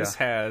quick. This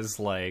has,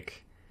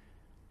 like,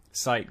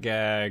 sight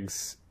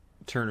gags,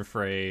 turn of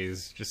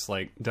phrase, just,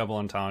 like, double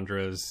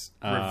entendres,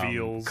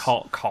 reveals,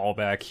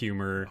 callback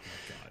humor. Oh my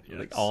God, yes.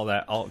 Like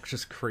all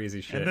just crazy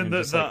shit, and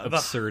then just like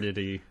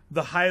absurdity.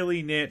 The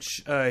highly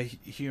niche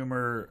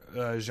humor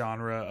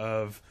genre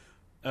of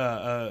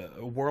a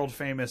world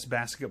famous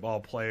basketball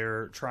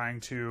player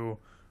trying to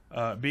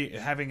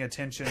having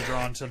attention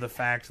drawn to the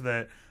fact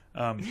that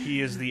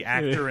he is the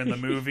actor in the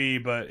movie,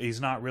 but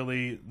he's not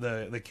really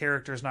the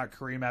character's not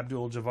Kareem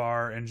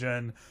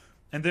Abdul-Jabbar,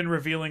 and then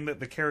revealing that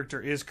the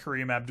character is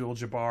Kareem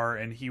Abdul-Jabbar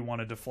and he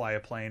wanted to fly a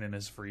plane in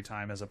his free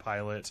time as a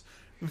pilot.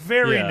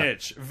 Very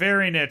niche,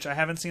 very niche. I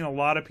haven't seen a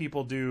lot of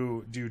people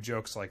do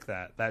jokes like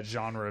that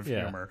genre of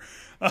humor.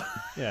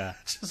 Yeah.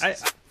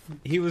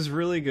 He was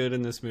really good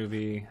in this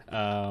movie,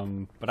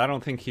 but I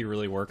don't think he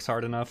really works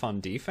hard enough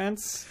on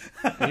defense.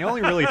 He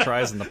only really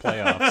tries in the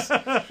playoffs.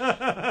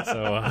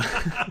 So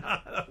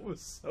that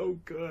was so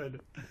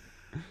good.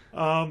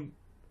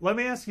 Let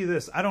me ask you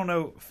this. I don't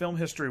know film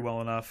history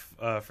well enough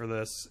for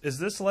this. Is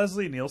this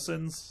Leslie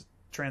Nielsen's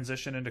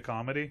transition into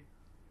comedy?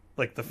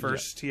 Like the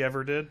first he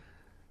ever did?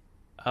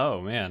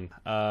 Oh, man.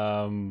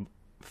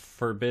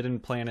 Forbidden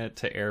Planet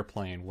to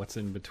Airplane. What's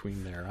in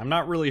between there? I'm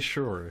not really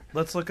sure.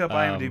 Let's look up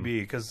IMDb,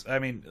 because, I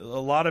mean, a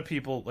lot of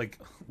people, like,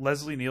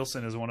 Leslie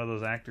Nielsen is one of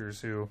those actors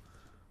who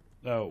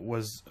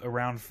was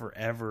around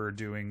forever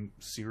doing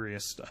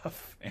serious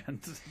stuff,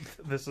 and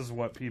this is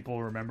what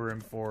people remember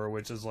him for,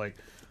 which is, like,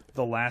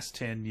 the last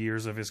 10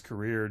 years of his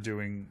career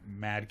doing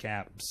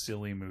madcap,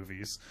 silly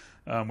movies,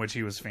 which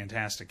he was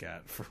fantastic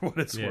at, for what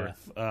it's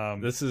worth.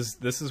 This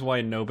is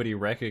why nobody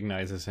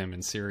recognizes him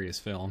in serious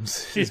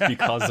films, is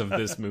because of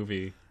this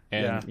movie.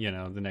 And, you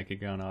know, The Naked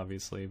Gun,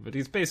 obviously. But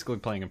he's basically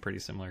playing a pretty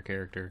similar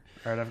character.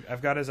 All right,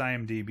 I've got his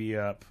IMDb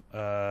up.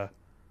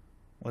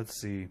 Let's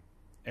see.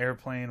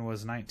 Airplane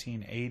was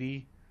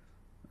 1980.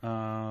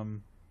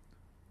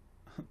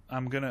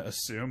 I'm gonna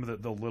assume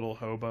that The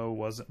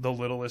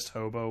Littlest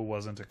Hobo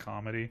wasn't a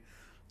comedy.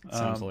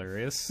 Sounds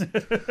hilarious.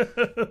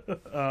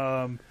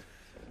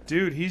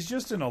 Dude, he's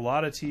just in a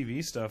lot of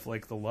TV stuff,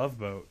 like The Love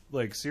Boat.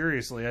 Like,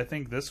 seriously, I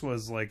think this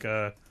was like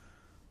a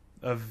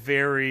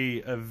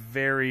very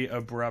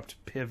abrupt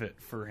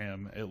pivot for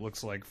him. It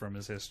looks like, from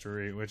his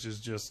history, which is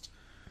just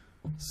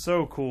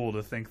so cool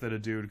to think that a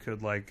dude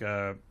could, like,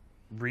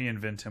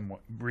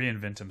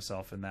 reinvent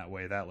himself in that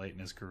way that late in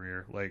his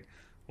career. Like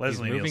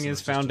Leslie moving Nielsen his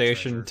is just a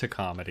foundation treasure. to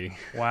comedy.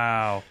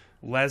 Wow,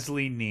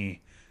 Leslie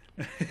Nee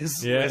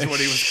is Yeah. what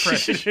he was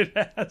credited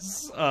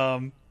as.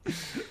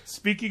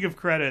 Speaking of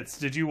credits,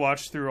 did you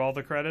watch through all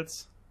the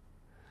credits?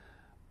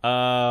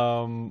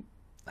 Oh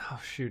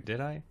shoot,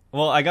 did I?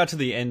 Well, I got to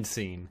the end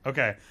scene,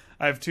 Okay,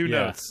 I have two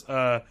Yeah. notes.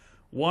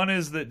 One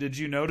is that did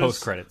you notice?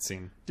 post-credit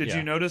scene. Did Yeah.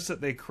 you notice that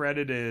they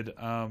credited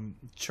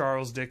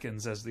Charles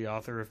Dickens as the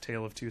author of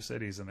Tale of Two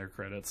Cities in their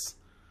credits?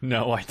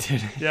 No, I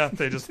didn't. Yeah,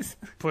 they just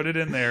put it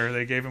in there.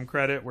 They gave him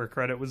credit where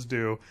credit was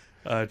due.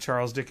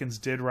 Charles Dickens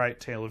did write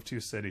Tale of Two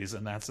Cities,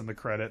 and that's in the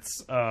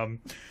credits. And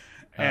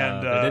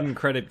they didn't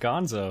credit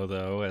Gonzo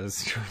though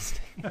as Charles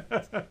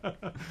Dickens.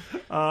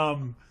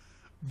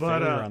 but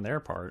Failure on their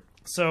part.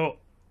 so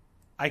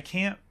I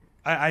can't.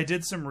 I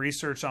did some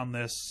research on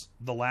this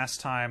the last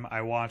time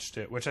I watched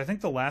it, which I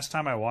think the last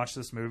time I watched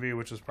this movie,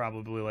 which was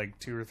probably like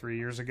 2 or 3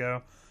 years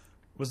ago,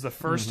 was the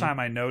first time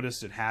I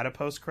noticed it had a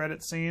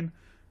post-credit scene.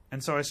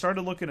 And so I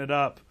started looking it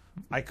up.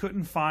 I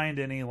couldn't find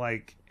any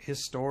like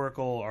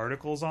historical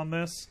articles on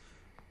this,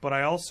 but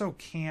I also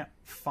can't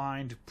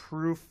find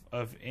proof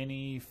of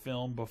any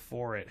film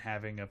before it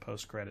having a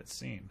post-credit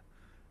scene.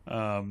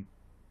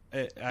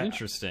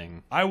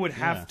 Interesting. I would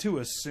have Yeah. to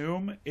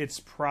assume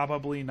it's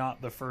probably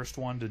not the first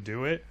one to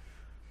do it,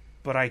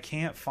 but I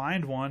can't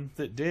find one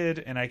that did,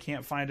 and I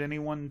can't find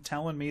anyone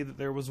telling me that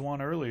there was one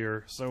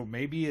earlier, so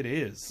maybe it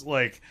is.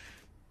 Like,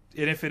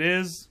 and if it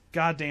is,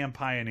 goddamn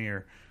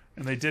pioneer.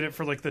 And they did it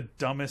for, like, the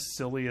dumbest,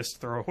 silliest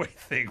throwaway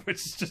thing,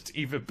 which is just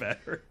even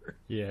better.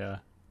 Yeah.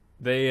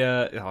 They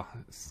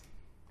it's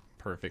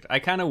perfect. I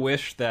kind of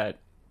wish that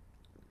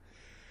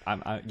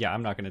I'm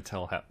not going to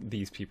tell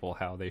these people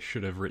how they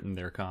should have written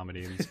their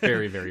comedy. It's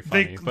very, very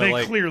funny. But they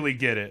like, clearly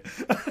get it.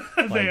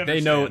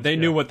 they know they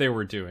knew what they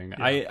were doing.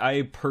 Yeah.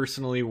 I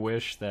personally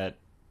wish that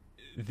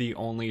the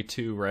only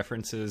two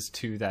references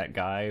to that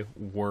guy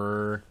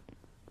were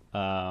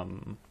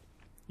him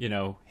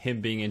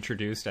being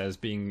introduced as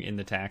being in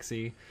the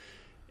taxi,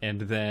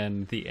 and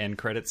then the end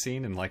credit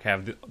scene, and like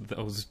have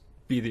those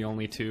be the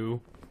only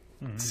two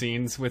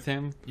scenes with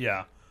him.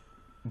 Yeah.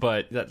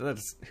 But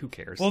that's who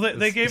cares? Well, they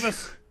It's-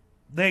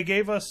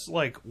 gave us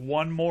like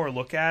one more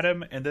look at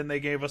him, and then they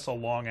gave us a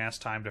long ass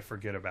time to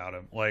forget about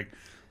him. Like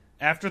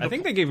after the I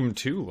think they gave him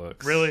 2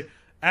 looks. really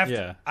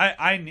after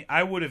Yeah.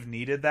 I would have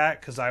needed that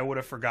because I would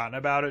have forgotten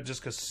about it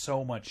just because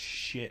so much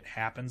shit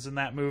happens in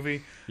that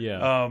movie.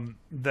 Yeah.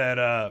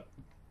 That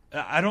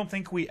I don't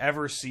think we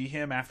ever see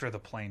him after the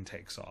plane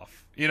takes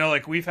off. You know,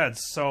 like we've had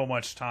so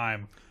much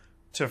time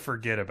to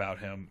forget about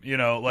him. You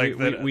know, like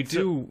we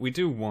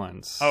do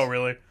once. Oh,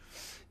 really?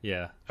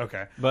 Yeah.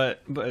 Okay.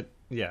 But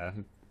yeah,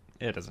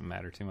 it doesn't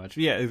matter too much.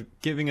 Yeah,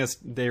 giving us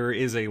there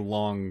is a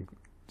long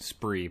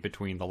spree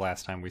between the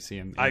last time we see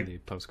him in the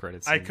post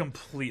credits. I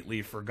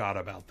completely forgot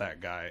about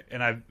that guy,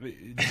 and I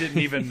didn't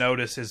even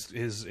notice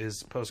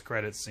his post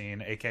credit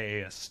scene, aka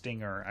a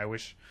stinger. I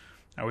wish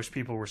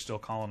people were still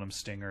calling them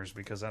stingers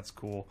because that's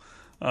cool.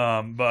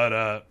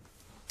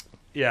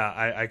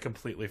 Yeah, I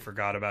completely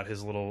forgot about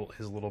his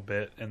little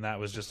bit, and that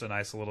was just a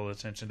nice little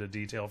attention to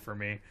detail for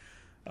me.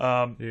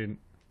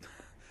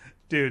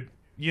 Dude,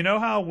 you know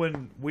how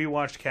when we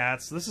watched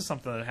Cats, this is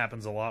something that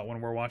happens a lot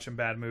when we're watching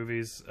bad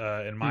movies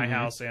in my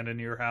house and in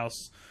your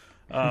house.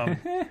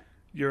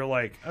 You're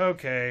like,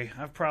 okay,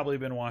 I've probably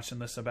been watching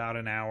this about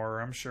an hour.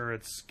 I'm sure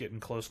it's getting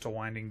close to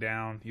winding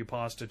down. You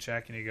pause to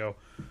check and you go,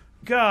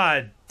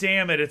 God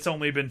damn it, it's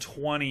only been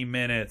 20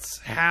 minutes.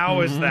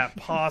 How is that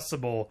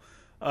possible?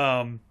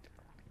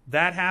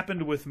 That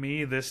happened with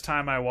me this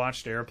time I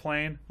watched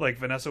Airplane. Like,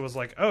 Vanessa was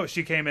like, oh,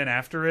 she came in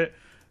after it.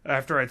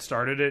 After I'd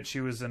started it,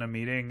 she was in a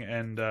meeting,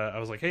 and I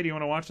was like, hey, do you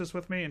want to watch this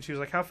with me? And she was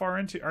like, how far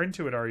into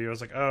it are you? I was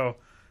like, oh,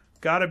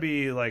 gotta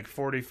be like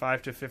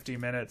 45 to 50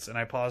 minutes. And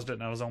I paused it,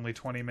 and I was only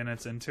 20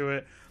 minutes into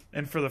it.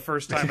 And for the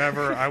first time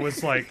ever, I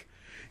was like,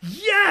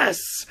 yes!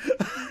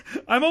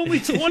 I'm only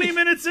 20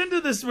 minutes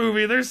into this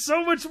movie. There's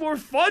so much more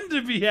fun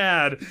to be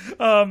had.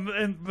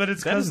 But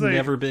it's that has because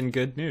never been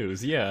good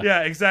news. Yeah. Yeah,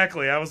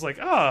 exactly. I was like,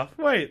 oh,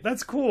 wait,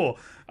 that's cool.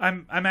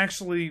 I'm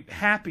actually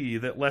happy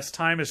that less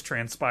time has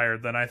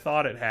transpired than I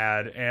thought it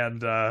had,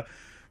 and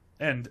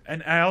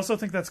I also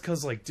think that's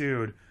because, like,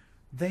 dude,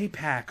 they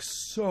pack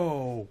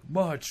so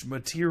much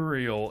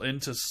material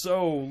into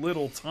so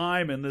little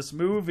time in this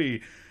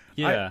movie.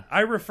 Yeah. I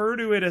refer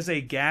to it as a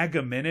gag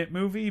a minute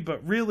movie,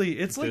 but really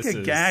it's like This a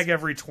is- gag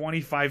every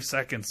 25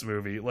 seconds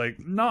movie, like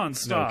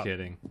nonstop. No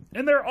kidding.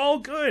 And they're all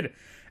good.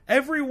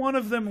 Every one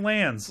of them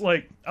lands.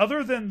 Like,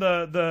 other than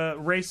the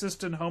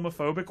racist and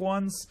homophobic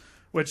ones,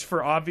 which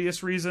for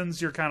obvious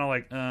reasons you're kind of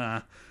like,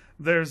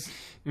 there's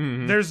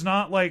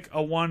not like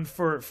a one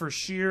for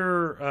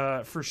sheer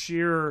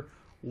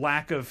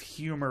lack of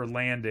humor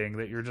landing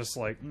that you're just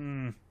like,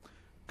 come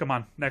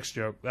on, next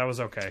joke. That was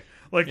okay.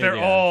 Like, they're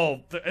Yeah.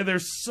 all,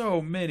 there's so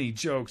many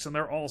jokes and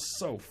they're all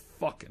so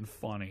fucking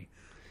funny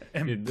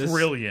and Dude, this-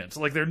 brilliant.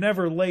 Like, they're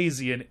never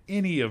lazy in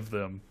any of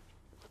them.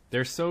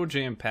 They're so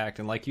jam packed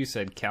and, like you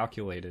said,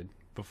 calculated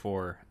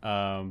before.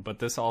 But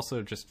this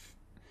also just,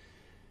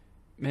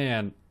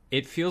 man,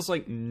 it feels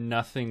like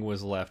nothing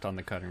was left on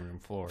the cutting room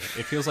floor.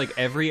 It feels like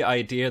every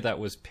idea that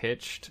was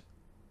pitched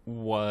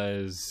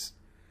was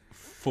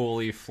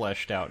fully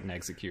fleshed out and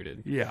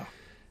executed. Yeah.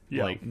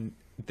 Like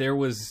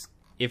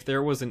if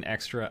there was an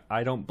extra,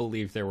 I don't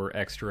believe there were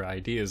extra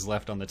ideas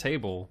left on the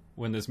table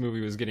when this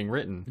movie was getting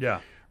written. Yeah.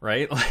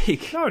 Right?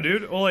 Like, no,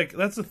 dude. Well, like,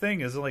 that's the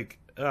thing is, like,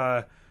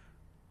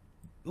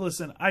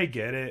 listen, I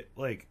get it.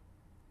 Like,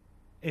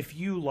 if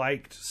you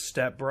liked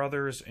Step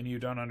Brothers and you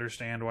don't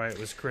understand why it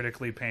was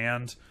critically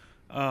panned,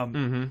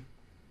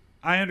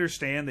 I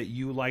understand that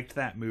you liked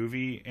that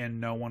movie and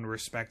no one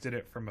respected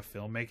it from a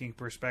filmmaking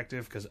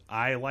perspective, because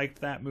I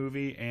liked that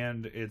movie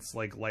and it's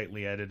like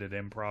lightly edited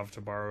improv,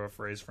 to borrow a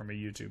phrase from a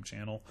YouTube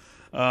channel.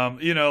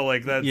 You know,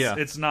 like that's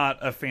it's not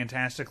a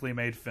fantastically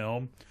made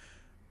film.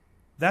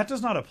 That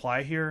does not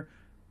apply here.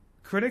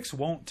 Critics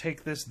won't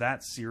take this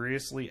that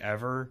seriously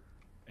ever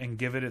and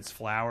give it its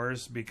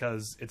flowers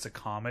because it's a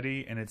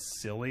comedy and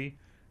it's silly.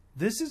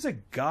 This is a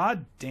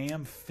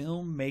goddamn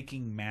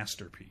filmmaking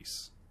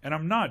masterpiece. And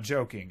I'm not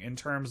joking in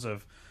terms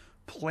of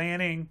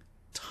planning,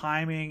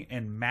 timing,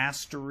 and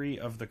mastery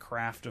of the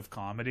craft of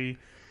comedy.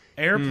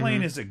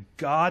 Airplane is a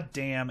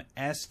goddamn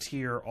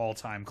S-tier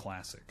all-time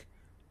classic.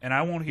 And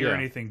I won't hear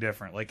anything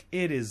different. Like,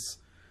 it's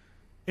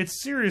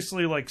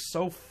seriously, like,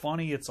 so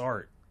funny it's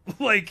art.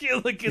 like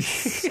it's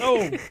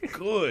so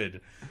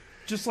good.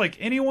 Just like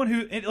anyone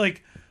who,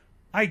 like,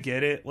 I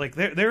get it. Like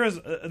there's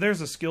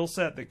a skill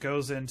set that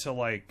goes into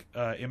like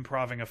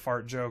improving a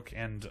fart joke,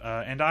 and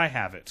I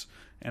have it,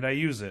 and I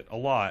use it a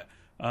lot.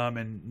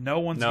 And no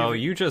one's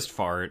you just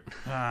fart.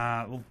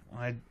 I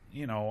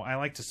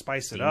like to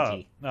spice it up.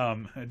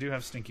 I do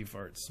have stinky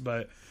farts,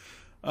 but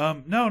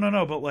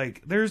no. But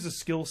like, there's a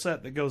skill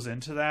set that goes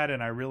into that,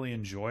 and I really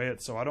enjoy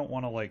it. So I don't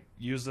want to like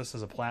use this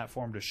as a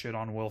platform to shit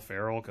on Will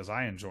Ferrell, because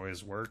I enjoy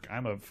his work.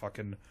 I'm a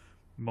fucking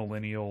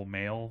millennial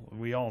male.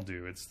 We all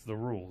do. It's the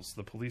rules.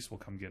 The police will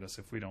come get us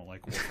if we don't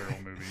like Will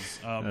Ferrell movies.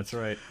 That's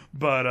right.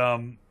 But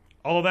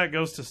all that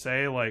goes to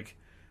say, like,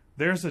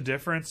 there's a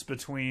difference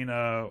between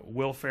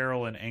Will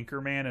Ferrell and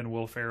Anchorman and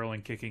Will Ferrell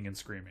and Kicking and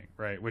Screaming,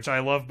 right? Which I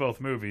love both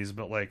movies,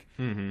 but like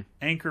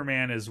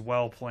Anchorman is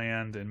well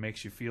planned and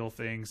makes you feel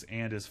things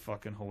and is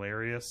fucking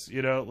hilarious,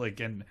 you know? Like,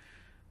 and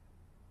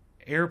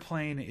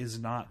Airplane is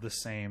not the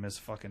same as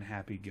fucking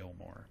Happy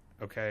Gilmore,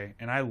 okay?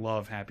 And I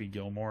love Happy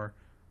Gilmore.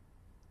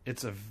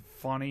 It's a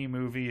funny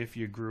movie if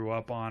you grew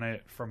up on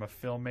it. From a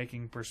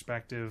filmmaking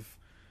perspective,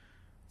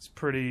 it's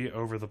pretty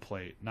over the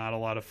plate. Not a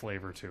lot of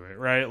flavor to it,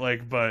 right?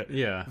 Like, but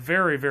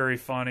very, very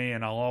funny,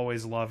 and I'll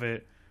always love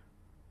it.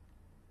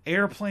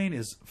 Airplane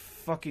is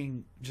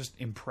fucking just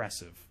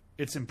impressive.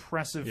 It's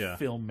impressive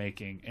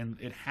filmmaking, and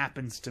it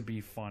happens to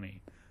be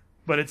funny,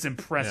 but it's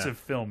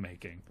impressive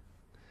filmmaking.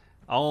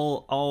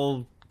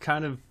 I'll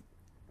kind of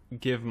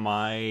give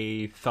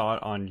my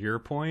thought on your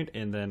point,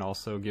 and then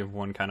also give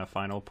one kind of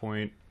final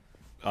point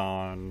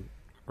on,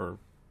 or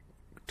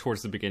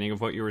towards the beginning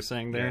of what you were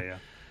saying there.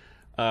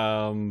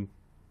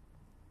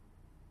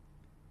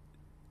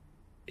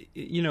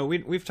 You know,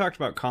 we've talked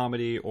about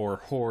comedy or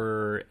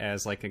horror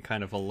as like a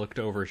kind of a looked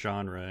over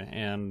genre,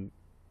 and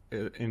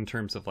in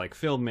terms of like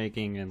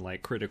filmmaking and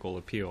like critical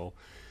appeal,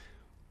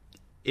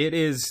 it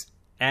is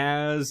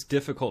as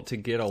difficult to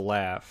get a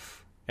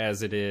laugh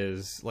as it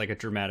is like a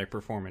dramatic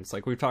performance.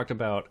 Like, we've talked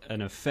about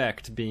an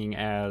effect being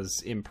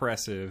as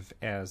impressive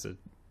as a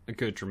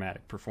good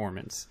dramatic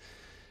performance.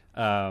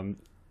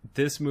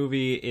 This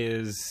movie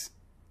is,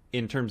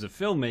 in terms of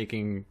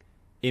filmmaking,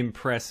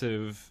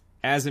 impressive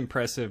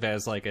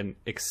as like an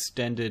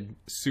extended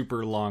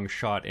super long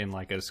shot in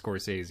like a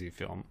Scorsese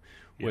film,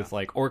 with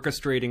like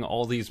orchestrating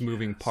all these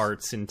moving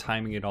parts and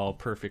timing it all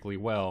perfectly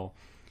well.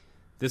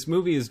 This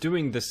movie is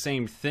doing the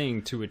same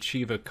thing to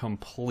achieve a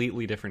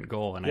completely different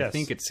goal, and I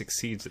think it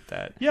succeeds at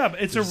that. Yeah, but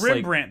it's a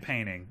Rembrandt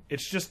painting.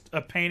 It's just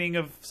a painting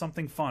of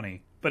something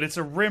funny, but it's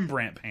a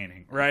Rembrandt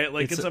painting, right?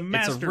 Like, it's a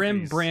masterpiece. It's a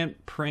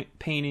Rembrandt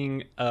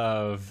painting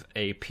of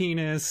a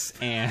penis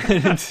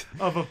and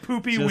of a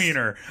poopy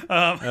wiener,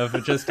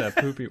 of just a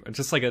poopy,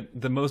 just like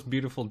the most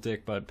beautiful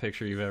dick butt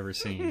picture you've ever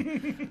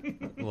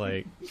seen.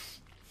 Like,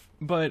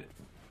 but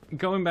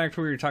going back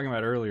to what you were talking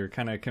about earlier,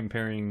 kind of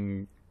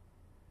comparing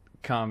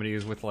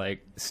comedies with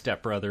like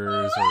Step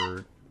Brothers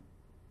or...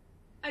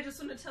 I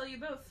just want to tell you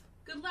both,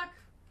 good luck.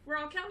 We're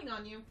all counting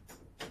on you.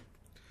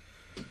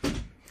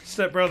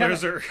 Step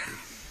Brothers are...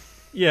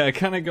 Yeah,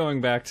 kind of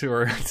going back to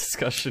our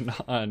discussion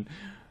on,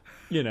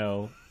 you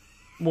know,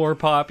 more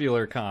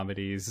popular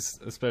comedies,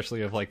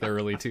 especially of like the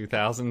early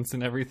 2000s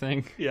and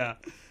everything. Yeah.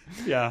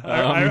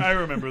 I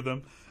remember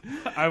them.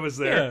 I was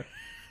there.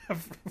 I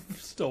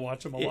still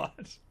watch them a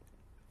lot.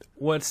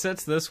 What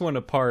sets this one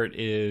apart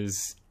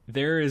is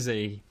there is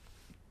a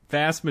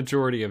vast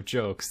majority of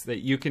jokes that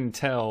you can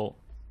tell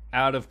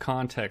out of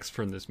context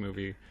from this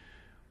movie,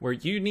 where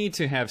you need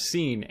to have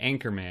seen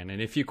Anchorman,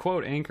 and if you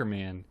quote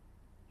Anchorman,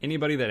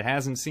 anybody that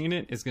hasn't seen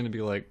it is going to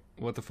be like,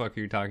 what the fuck are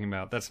you talking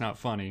about? That's not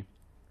funny.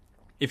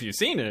 If you've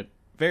seen it,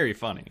 very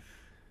funny.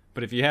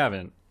 But if you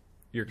haven't,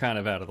 you're kind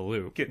of out of the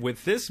loop.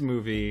 With this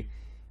movie,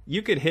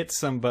 you could hit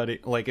somebody,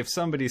 like if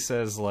somebody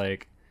says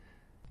like,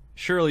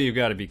 surely you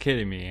got to be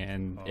kidding me.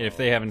 And if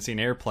they haven't seen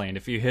Airplane,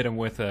 if you hit them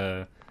with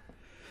a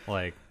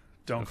like,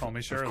 Don't Call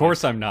Me Shirley. of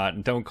course I'm not,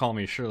 and Don't Call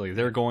Me Shirley,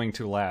 they're going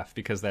to laugh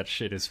because that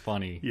shit is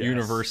funny, Yes.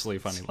 universally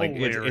funny. It's Like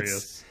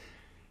hilarious.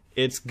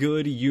 it's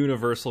good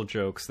universal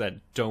jokes that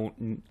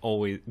don't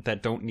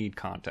need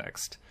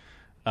context.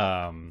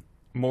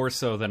 More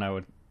so than I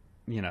would,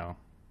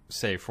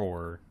 say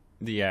for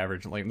the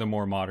average, like the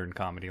more modern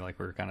comedy, like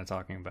we were kind of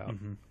talking about.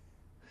 Mm-hmm.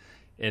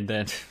 And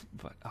then,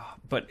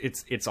 but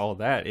it's all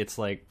that. It's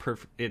like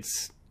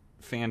it's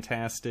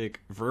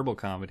fantastic verbal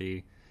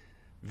comedy,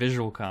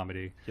 visual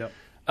comedy. Yep.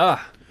 Well,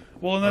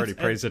 and already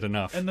praised it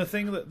enough. And the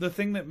thing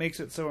that makes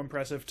it so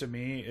impressive to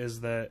me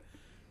is that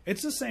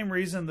it's the same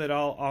reason that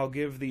I'll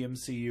give the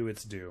MCU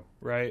its due,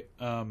 right?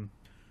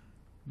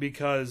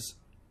 Because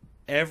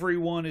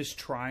everyone is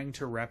trying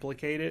to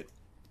replicate it,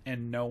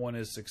 and no one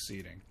is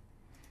succeeding,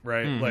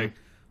 right? Mm-hmm. Like,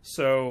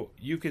 so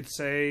you could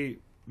say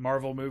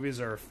Marvel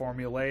movies are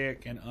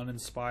formulaic and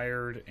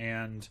uninspired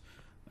and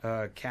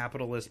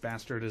capitalist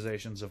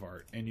bastardizations of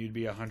art, and you'd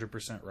be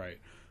 100% right.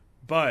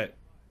 But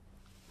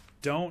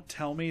don't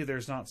tell me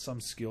there's not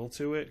some skill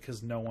to it,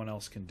 because no one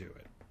else can do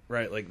it,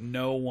 right? Like,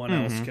 no one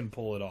else can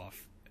pull it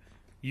off.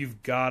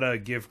 You've got to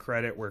give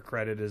credit where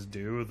credit is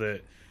due,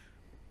 that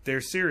they're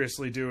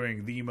seriously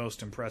doing the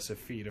most impressive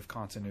feat of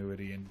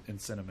continuity in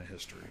cinema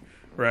history,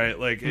 right?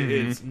 Like,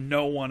 it's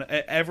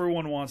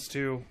everyone wants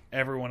to,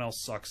 everyone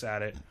else sucks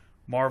at it.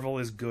 Marvel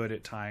is good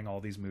at tying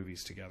all these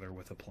movies together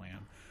with a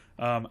plan.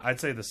 I'd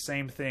say the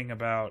same thing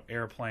about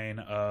Airplane.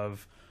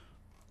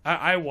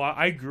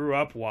 I grew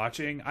up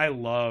watching. I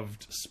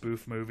loved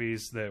spoof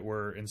movies that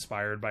were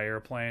inspired by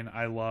Airplane.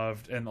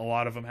 And a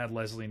lot of them had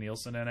Leslie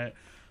Nielsen in it.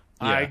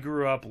 Yeah. I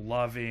grew up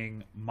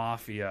loving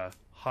Mafia,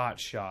 Hot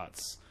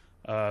Shots,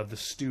 The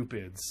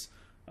Stupids,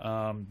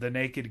 The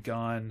Naked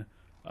Gun.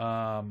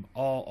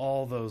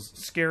 All those.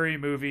 Scary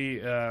Movie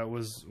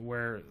was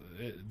where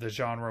the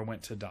genre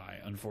went to die,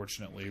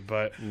 unfortunately.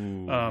 But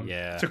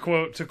to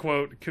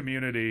quote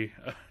Community,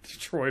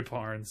 Troy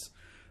Barnes,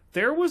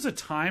 there was a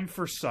time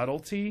for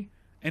subtlety,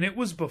 and it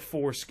was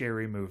before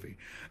Scary Movie.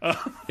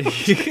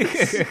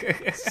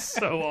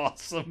 So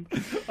awesome.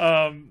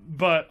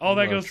 But all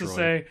that goes to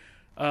say,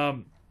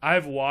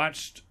 I've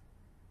watched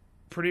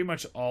pretty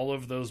much all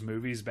of those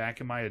movies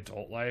back in my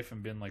adult life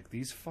and been like,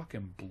 these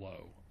fucking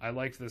blow. I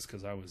liked this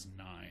because I was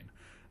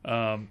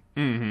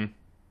 9.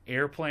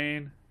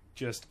 Airplane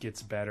just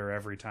gets better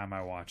every time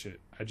I watch it.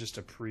 I just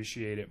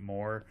appreciate it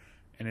more.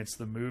 And it's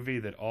the movie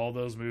that all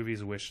those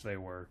movies wish they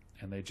were,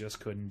 and they just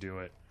couldn't do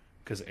it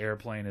because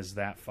Airplane is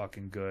that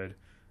fucking good.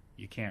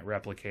 You can't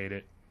replicate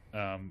it.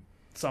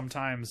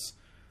 Sometimes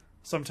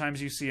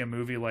you see a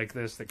movie like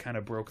this that kind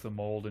of broke the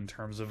mold in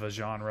terms of a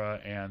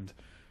genre, and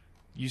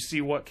you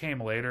see what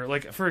came later.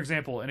 Like, for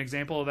example, an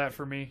example of that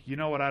for me, you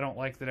know what I don't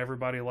like that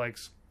everybody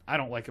likes? I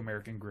don't like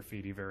American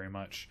Graffiti very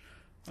much.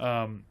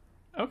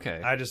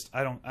 Okay. I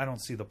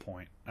don't see the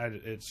point.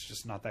 It's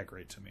just not that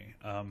great to me.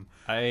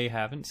 I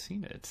haven't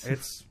seen it.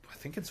 I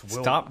think it's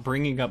Will. Stop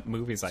bringing up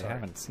movies I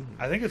haven't seen.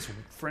 I think it's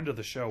friend of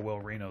the show Will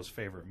Reno's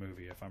favorite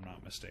movie, if I'm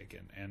not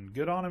mistaken, and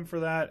good on him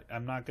for that.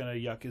 I'm not gonna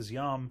yuck his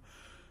yum.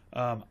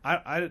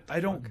 I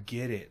don't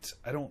get it.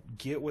 I don't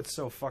get what's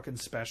so fucking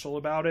special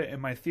about it.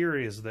 And my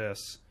theory is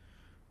this: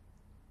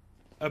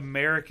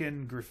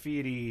 American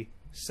Graffiti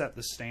set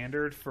the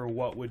standard for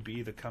what would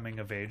be the coming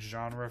of age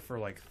genre for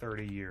like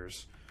 30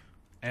 years.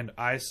 And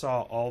I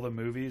saw all the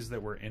movies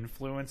that were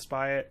influenced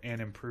by it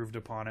and improved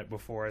upon it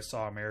before I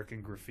saw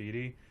American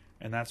Graffiti.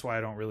 And that's why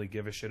I don't really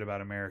give a shit about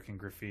American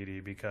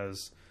Graffiti,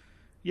 because,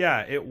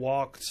 yeah, it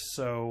walked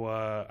so,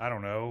 I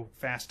don't know,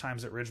 Fast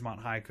Times at Ridgemont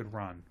High could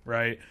run,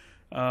 right?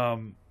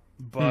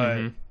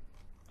 But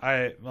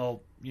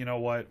well, you know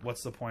what?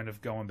 What's the point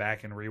of going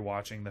back and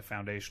rewatching the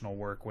foundational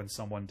work when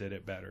someone did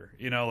it better?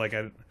 You know, like,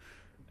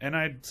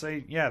 I'd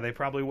say, yeah, they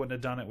probably wouldn't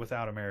have done it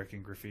without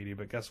American Graffiti,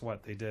 but guess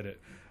what? They did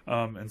it.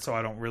 And so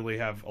I don't really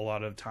have a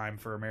lot of time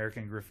for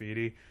American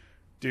Graffiti.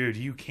 Dude,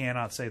 you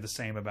cannot say the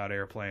same about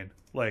Airplane.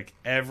 Like,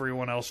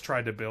 everyone else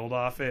tried to build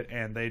off it,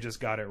 and they just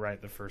got it right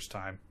the first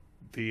time.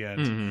 The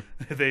end.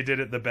 They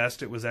did it the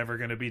best it was ever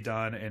going to be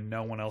done, and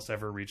no one else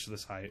ever reached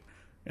this height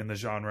in the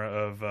genre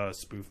of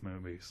spoof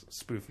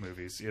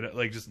movies. You know,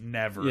 like, just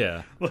never.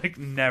 Yeah. Like,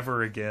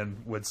 never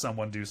again would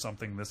someone do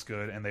something this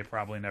good, and they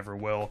probably never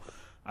will.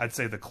 I'd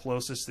say the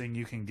closest thing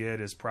you can get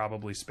is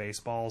probably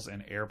Spaceballs,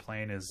 and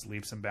Airplane is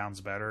leaps and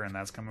bounds better, and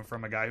that's coming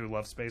from a guy who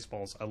loves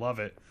Spaceballs. I love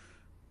it.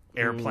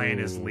 Airplane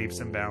is leaps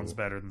and bounds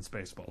better than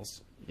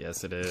Spaceballs.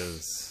 Yes, it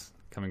is.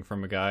 Coming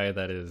from a guy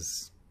that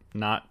is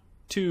not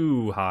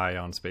too high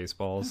on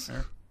Spaceballs.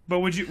 But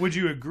would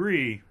you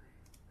agree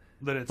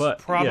that it's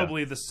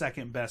probably the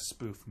second best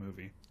spoof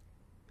movie?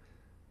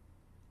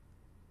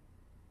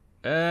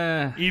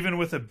 Even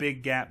with a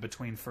big gap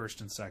between first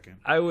and second.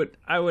 I would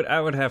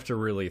have to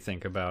really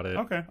think about it.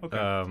 Okay.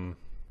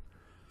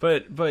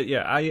 But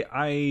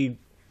yeah,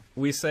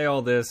 we say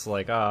all this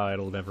like,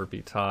 it'll never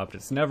be topped.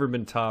 It's never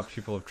been topped.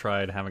 People have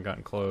tried, haven't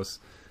gotten close.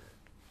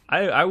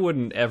 I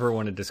wouldn't ever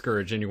want to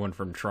discourage anyone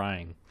from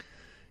trying.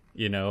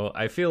 You know,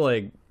 I feel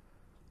like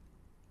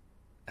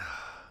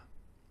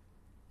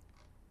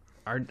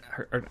I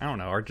don't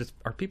know,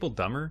 are people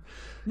dumber?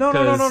 No.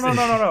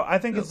 I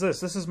think it's this.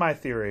 This is my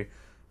theory.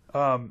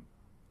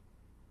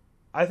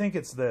 I think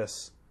it's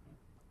this.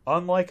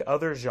 Unlike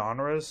other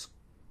genres,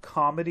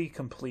 comedy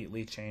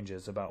completely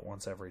changes about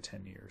once every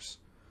 10 years.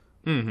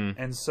 Mm-hmm.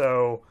 And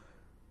so,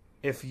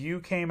 if you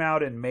came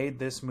out and made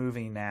this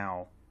movie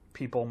now,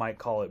 people might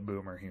call it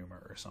boomer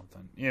humor or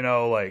something. You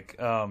know, like,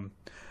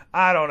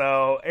 I don't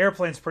know.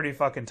 Airplane's pretty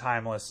fucking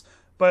timeless.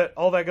 But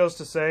all that goes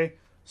to say,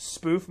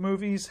 spoof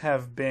movies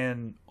have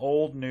been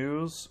old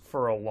news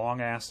for a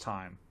long-ass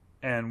time.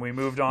 And we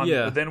moved on.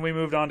 Yeah. Then we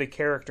moved on to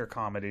character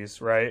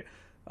comedies, right?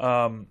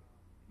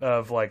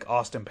 Of, like,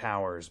 Austin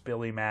Powers,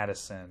 Billy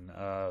Madison,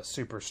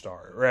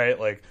 Superstar, right?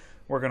 Like,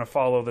 we're going to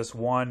follow this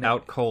one...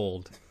 Out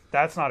Cold.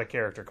 That's not a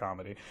character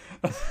comedy.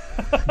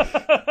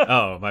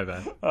 Oh, my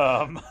bad.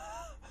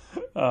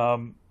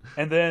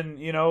 And then,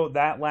 you know,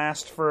 that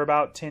lasts for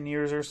about 10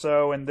 years or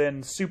so, and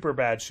then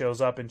Superbad shows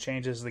up and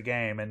changes the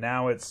game, and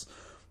now it's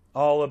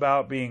all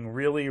about being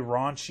really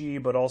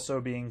raunchy, but also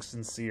being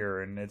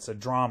sincere, and it's a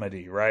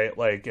dramedy, right?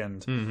 Like,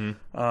 and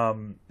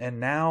and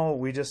now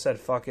we just said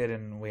fuck it,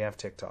 and we have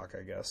TikTok,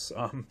 I guess.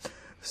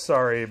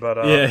 Sorry, but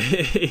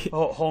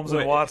Holmes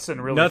and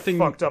Watson really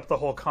fucked up the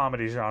whole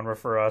comedy genre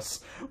for us.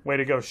 Way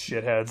to go,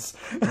 shitheads.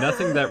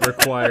 Nothing that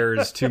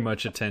requires too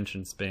much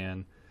attention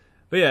span.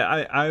 But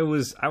yeah, I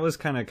was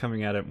kind of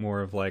coming at it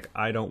more of like,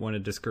 I don't want to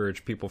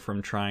discourage people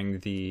from trying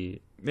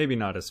maybe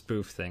not a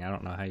spoof thing. I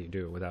don't know how you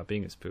do it without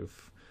being a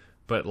spoof.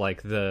 But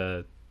like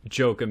the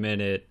joke a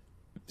minute,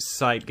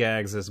 sight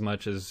gags as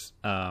much as,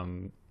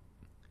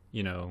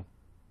 you know,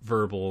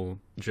 verbal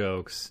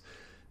jokes,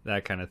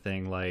 that kind of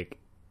thing. Like,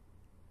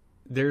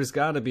 there's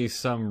got to be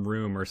some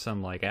room or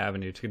some like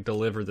avenue to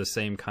deliver the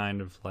same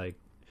kind of like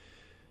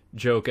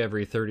joke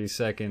every 30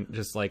 second,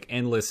 just like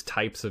endless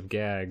types of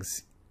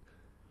gags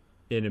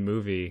in a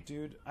movie.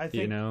 Dude, I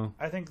think, you know?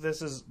 I think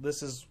this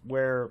is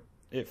where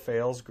it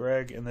fails,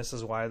 Greg, and this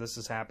is why this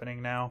is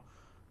happening now.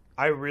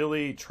 I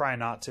really try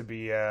not to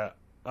be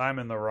I'm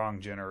in the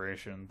wrong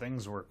generation.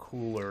 Things were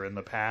cooler in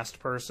the past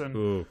person.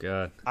 Oh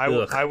god.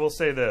 I will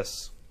say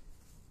this.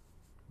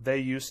 They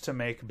used to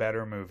make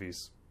better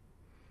movies.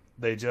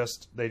 They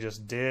just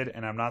did,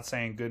 and I'm not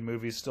saying good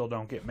movies still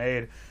don't get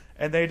made.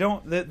 And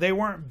they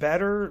weren't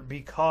better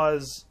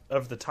because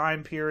of the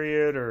time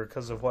period or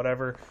because of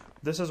whatever.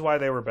 This is why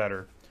they were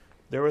better.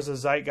 There was a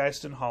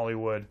zeitgeist in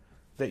Hollywood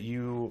that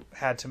you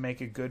had to make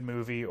a good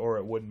movie or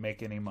it wouldn't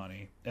make any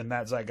money. And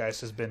that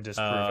zeitgeist has been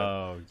disproven.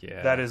 Oh,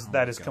 yeah.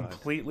 That is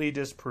completely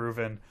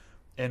disproven.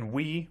 And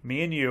me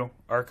and you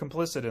are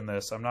complicit in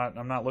this. I'm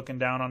not looking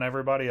down on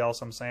everybody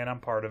else. I'm saying I'm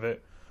part of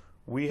it.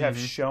 We have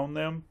shown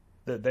them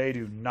that they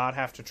do not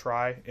have to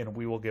try, and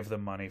we will give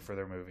them money for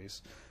their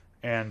movies.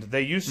 And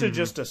they used to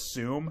just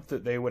assume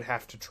that they would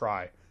have to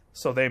try.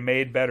 So they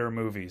made better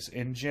movies.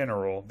 In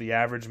general, the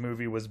average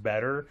movie was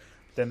better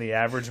than the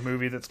average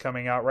movie that's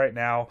coming out right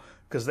now,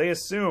 because they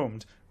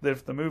assumed that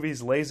if the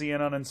movie's lazy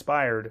and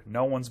uninspired,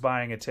 no one's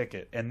buying a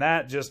ticket. And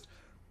that just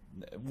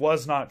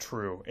was not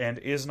true and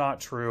is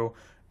not true.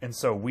 And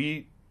so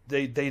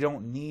they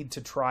don't need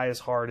to try as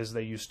hard as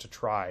they used to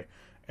try.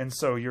 And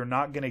so you're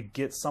not going to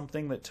get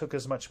something that took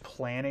as much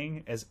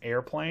planning as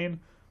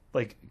Airplane.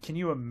 Like, can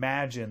you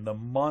imagine the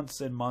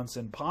months and months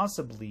and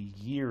possibly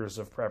years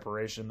of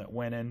preparation that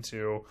went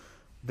into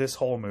this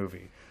whole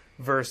movie?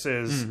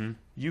 Versus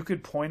you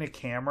could point a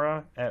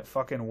camera at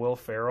fucking Will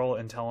Ferrell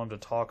and tell him to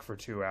talk for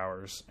 2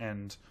 hours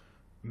and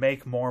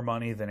make more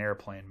money than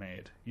Airplane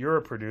made. You're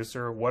a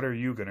producer. What are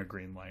you going to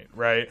greenlight,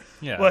 right?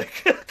 Yeah.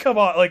 Like, come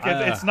on. Like,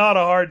 it's not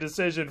a hard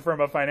decision from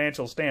a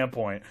financial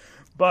standpoint.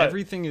 But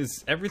everything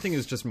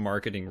is just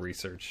marketing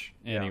research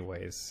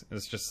anyways.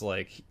 It's just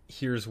like,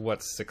 here's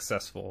what's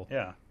successful.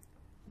 Yeah.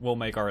 We'll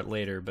make art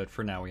later, but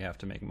for now we have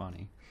to make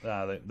money.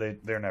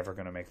 They're never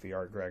going to make the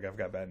art, Greg. I've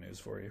got bad news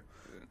for you.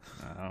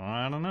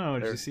 I don't know.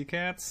 Did you see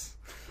Cats?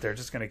 They're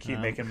just going to keep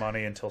making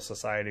money until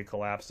society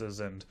collapses,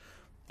 and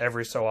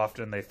every so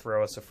often they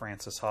throw us a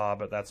Francis Ha,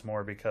 but that's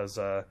more because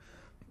an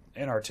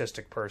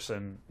artistic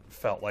person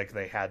felt like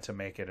they had to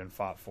make it and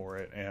fought for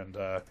it.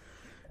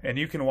 And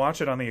you can watch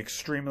it on the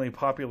extremely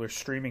popular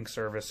streaming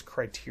service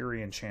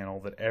Criterion Channel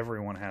that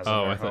everyone has in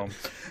their home.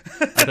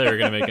 I thought you were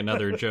going to make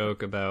another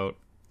joke about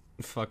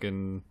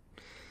fucking...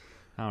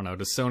 I don't know.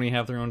 Does Sony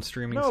have their own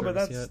streaming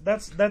service yet?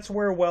 That's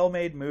where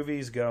well-made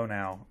movies go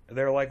now.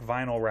 They're like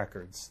vinyl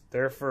records.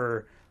 They're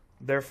for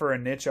a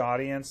niche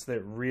audience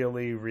that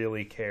really,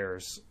 really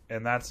cares,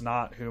 and that's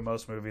not who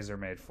most movies are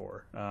made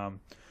for.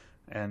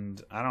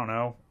 And I don't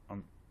know.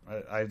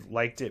 I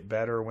liked it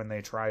better when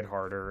they tried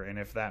harder, and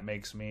if that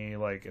makes me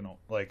like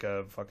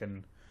a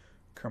fucking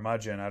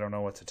curmudgeon, I don't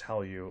know what to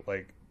tell you.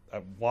 Like,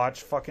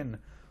 watch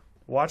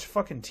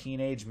fucking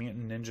Teenage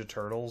Mutant Ninja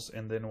Turtles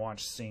and then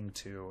watch Sing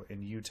 2,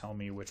 and you tell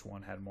me which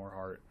one had more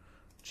heart.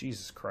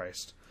 Jesus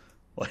Christ.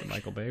 Like, the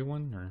Michael Bay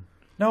one? Or?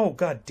 No,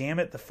 god damn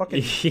it, the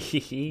fucking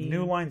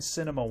New Line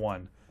Cinema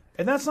one.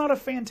 And that's not a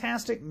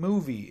fantastic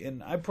movie,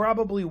 and I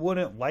probably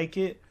wouldn't like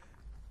it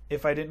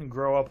if I didn't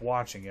grow up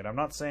watching it. I'm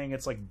not saying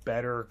it's like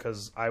better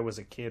because I was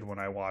a kid when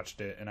I watched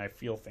it and I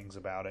feel things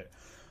about it.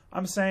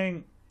 I'm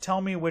saying,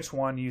 tell me which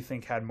one you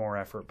think had more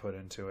effort put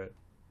into it.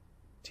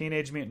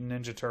 Teenage Mutant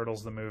Ninja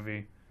Turtles, the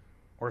movie,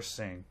 or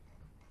Sing.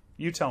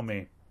 You tell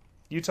me.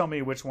 You tell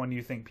me which one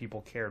you think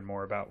people cared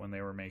more about when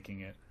they were making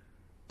it.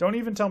 Don't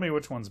even tell me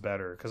which one's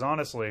better, because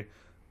honestly,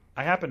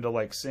 I happen to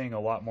like Sing a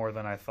lot more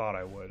than I thought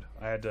I would.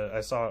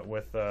 I saw it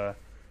with the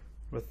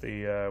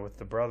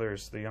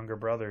brothers, the younger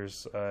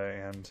brothers,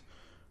 and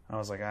I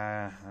was like,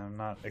 I'm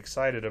not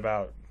excited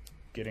about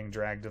getting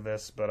dragged to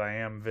this, but I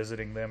am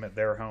visiting them at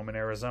their home in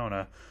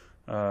Arizona.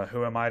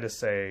 Who am I to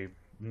say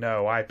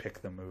no? I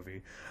picked the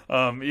movie,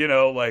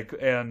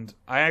 and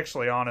I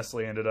actually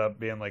honestly ended up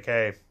being like,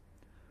 hey,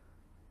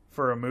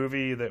 for a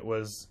movie that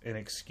was an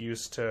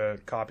excuse to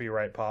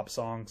copyright pop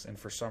songs and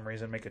for some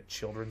reason make a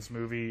children's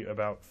movie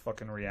about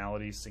fucking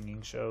reality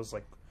singing shows,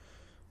 like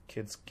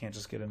kids can't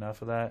just get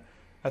enough of that.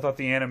 I thought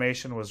the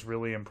animation was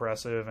really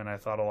impressive, and I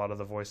thought a lot of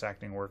the voice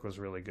acting work was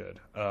really good.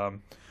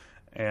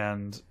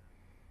 And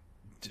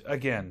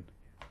again,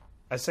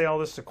 I say all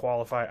this to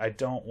qualify, I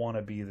don't want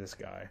to be this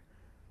guy.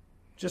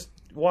 Just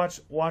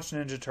watch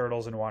Ninja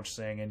Turtles and watch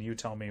Sing, and you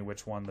tell me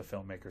which one the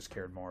filmmakers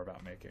cared more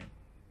about making.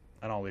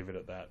 And I'll leave it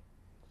at that.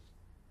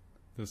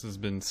 This has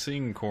been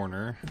Sing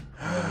Corner,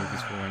 the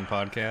Movies for Win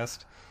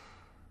podcast.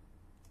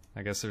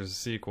 I guess there's a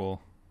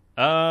sequel.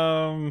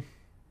 Man,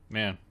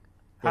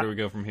 where do we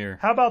go from here?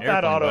 How about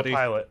Airplane, that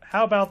autopilot? buddy.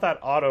 How about that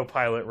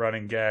autopilot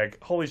running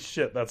gag? Holy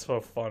shit, that's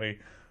so funny.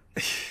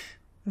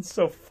 It's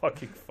so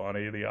fucking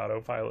funny, the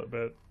autopilot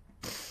bit.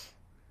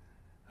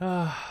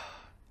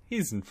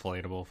 He's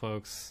inflatable,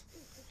 folks.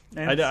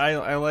 And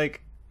I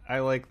like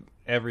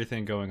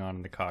everything going on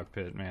in the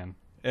cockpit, man.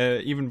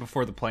 Even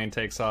before the plane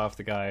takes off,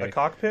 the guy... a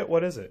cockpit?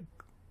 What is it?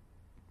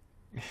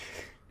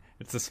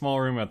 It's a small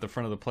room at the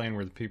front of the plane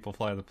where the people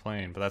fly the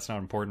plane, but that's not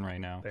important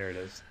right now. There it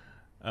is.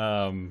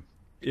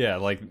 Yeah,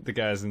 like the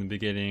guys in the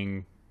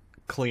beginning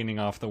cleaning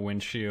off the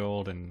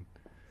windshield and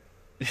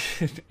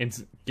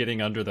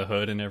getting under the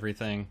hood and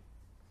everything.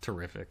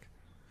 Terrific.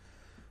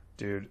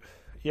 Dude.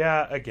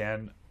 Yeah,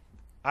 again,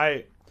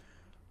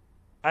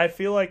 I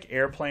feel like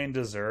Airplane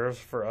deserves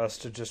for us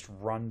to just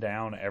run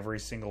down every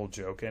single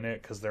joke in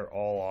it because they're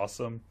all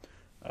awesome.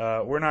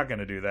 We're not going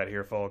to do that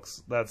here,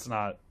 folks. That's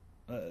not...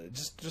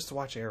 just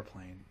watch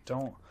Airplane.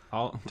 Don't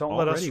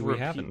let us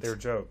repeat their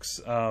jokes.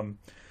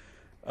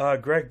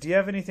 Greg, do you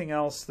have anything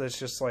else that's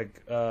just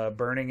like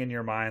burning in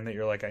your mind that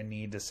you're like, I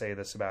need to say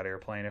this about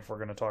Airplane if we're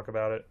going to talk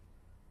about it?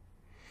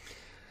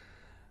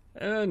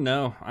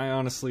 No, I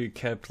honestly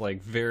kept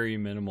like very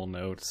minimal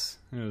notes.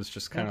 It was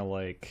just kind of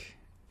like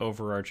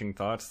overarching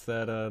thoughts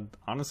that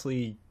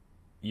honestly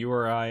you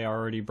or I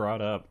already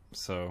brought up.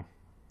 So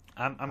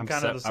I'm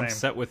kind of the same.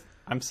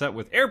 I'm set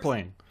with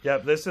Airplane.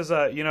 Yep, this is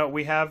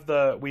we have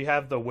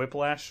the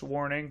whiplash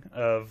warning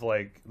of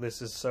like,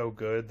 this is so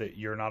good that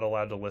you're not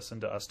allowed to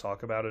listen to us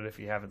talk about it if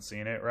you haven't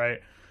seen it, right?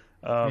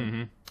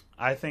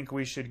 I think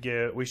we should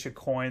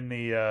coin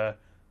the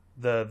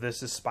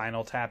This Is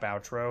Spinal Tap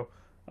outro,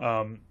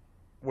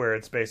 where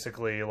it's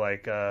basically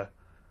like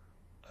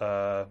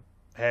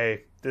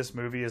hey, this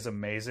movie is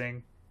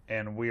amazing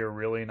and we are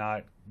really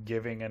not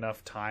giving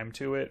enough time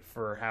to it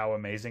for how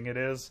amazing it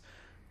is.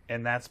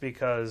 And that's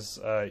because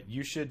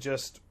you should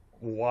just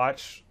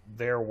watch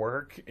their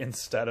work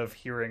instead of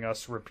hearing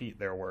us repeat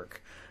their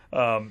work.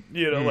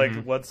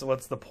 Like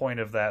what's the point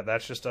of that?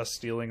 That's just us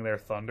stealing their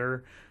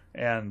thunder.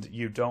 And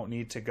you don't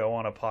need to go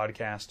on a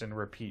podcast and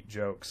repeat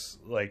jokes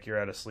like you're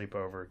at a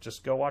sleepover.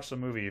 Just go watch the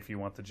movie if you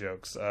want the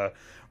jokes.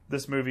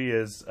 This movie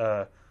is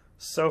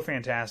so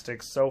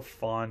fantastic, so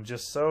fun,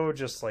 just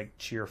like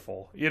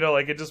cheerful.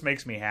 Like it just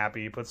makes me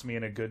happy, puts me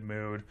in a good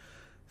mood.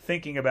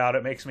 Thinking about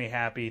it makes me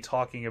happy.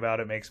 Talking about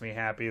it makes me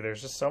happy.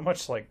 There's just so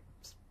much like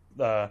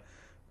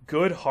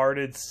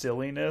good-hearted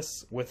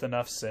silliness with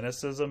enough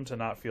cynicism to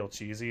not feel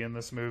cheesy in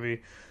this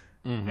movie.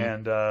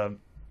 And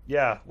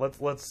yeah,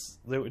 let's.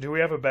 Do we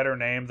have a better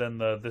name than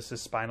the This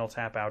Is Spinal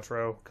Tap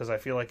outro? Because I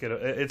feel like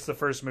it's the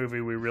first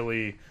movie we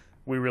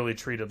really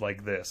treated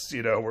like this.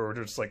 Where we're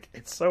just like,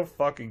 it's so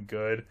fucking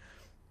good.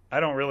 I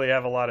don't really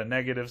have a lot of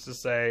negatives to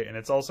say, and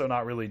it's also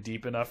not really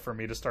deep enough for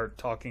me to start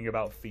talking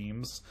about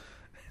themes.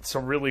 It's a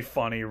really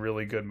funny,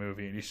 really good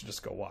movie, and you should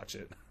just go watch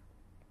it.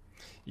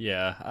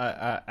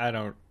 Yeah,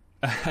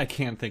 I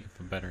can't think of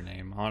a better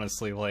name,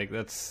 honestly. Like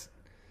that's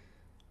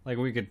like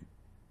we could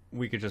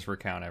just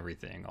recount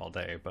everything all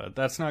day, but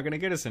that's not going to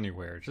get us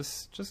anywhere.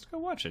 Just go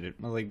watch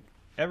it. Like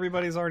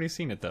everybody's already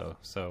seen it though,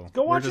 so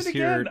go watch it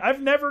again.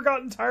 I've never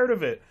gotten tired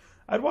of it.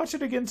 I'd watch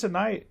it again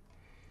tonight.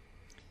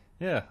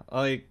 Yeah,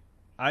 like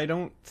I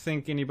don't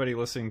think anybody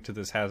listening to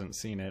this hasn't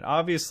seen it.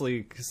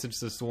 Obviously, since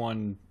this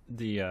won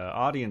the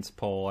audience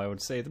poll, I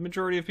would say the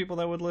majority of people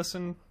that would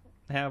listen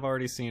have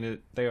already seen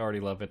it. They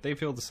already love it. They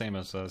feel the same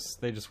as us.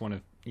 They just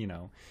want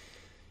to,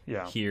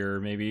 hear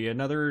maybe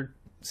another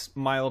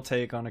mild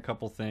take on a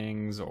couple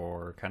things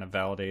or kind of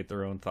validate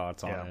their own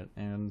thoughts on it,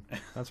 and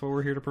that's what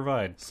we're here to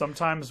provide.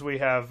 Sometimes we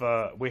have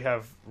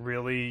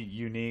really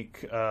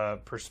unique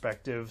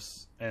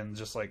perspectives and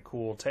just like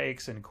cool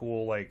takes and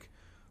cool like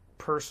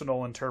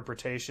personal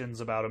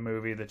interpretations about a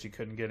movie that you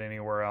couldn't get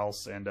anywhere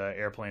else, and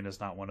Airplane is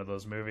not one of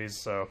those movies.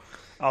 So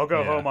I'll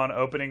go home on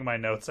opening my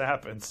notes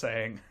app and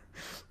saying,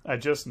 I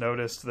just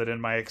noticed that in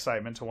my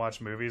excitement to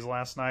watch movies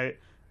last night,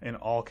 in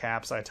all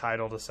caps I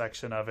titled a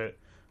section of it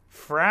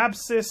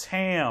Frabsis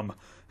Ham.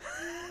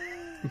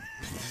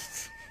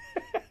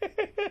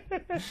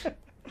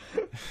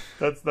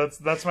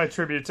 That's my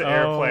tribute to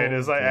Airplane,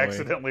 is I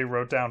accidentally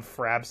wrote down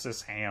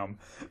Frabsis Ham.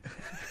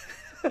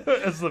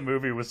 As the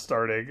movie was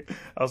starting,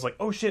 I was like,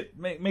 "Oh shit!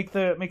 Make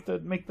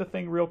the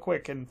thing real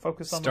quick and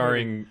focus on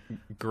starring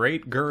the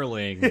Great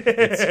Girling."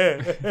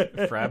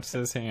 It's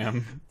Frabsis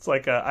Ham. It's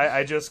like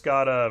I just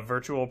got a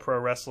Virtual Pro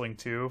Wrestling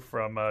 2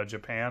 from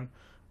Japan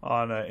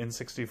on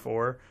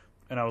N64,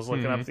 and I was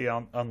looking up the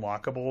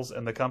unlockables,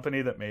 and the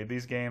company that made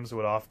these games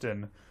would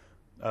often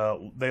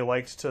they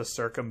liked to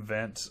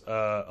circumvent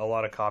a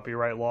lot of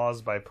copyright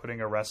laws by putting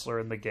a wrestler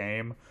in the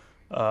game.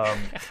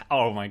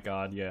 Oh my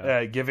god,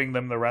 yeah. Giving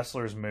them the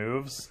wrestler's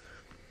moves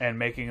and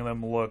making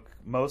them look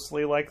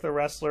mostly like the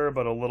wrestler,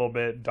 but a little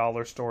bit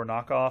dollar store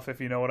knockoff, if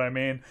you know what I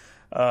mean.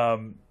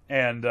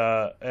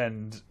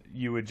 And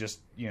you would just,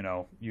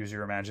 use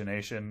your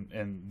imagination,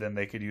 and then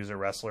they could use a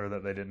wrestler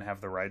that they didn't have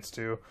the rights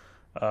to.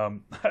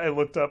 I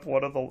looked up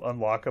one of the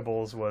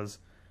unlockables was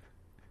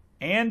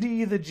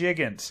Andy the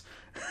Gigant.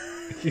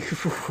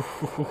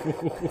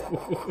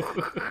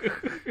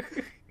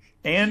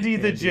 Andy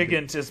the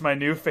Gigant is my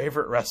new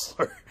favorite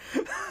wrestler.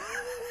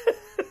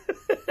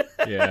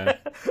 Yeah.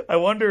 I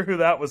wonder who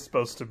that was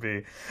supposed to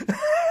be.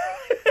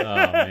 Oh,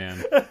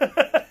 man.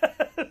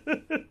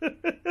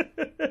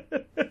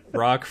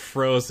 Rock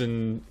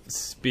Frozen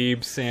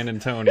Speeb San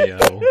Antonio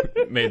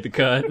made the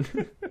cut.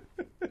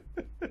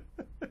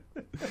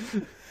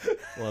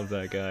 Love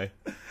that guy.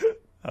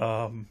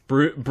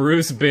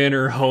 Bruce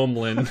Banner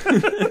Homeland.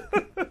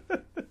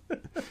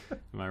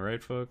 Am I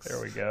right, folks?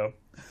 There we go.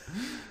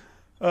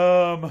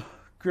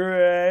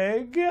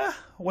 Greg,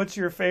 what's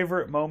your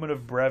favorite moment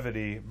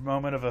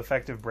of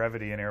effective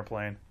brevity in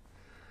Airplane?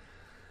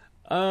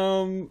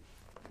 I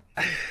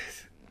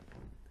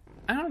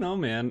don't know,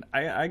 man.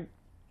 I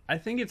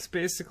think it's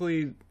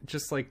basically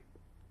just like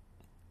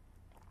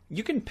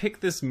you can pick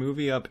this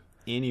movie up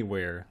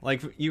anywhere.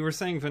 Like you were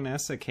saying,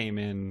 Vanessa came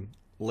in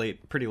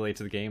pretty late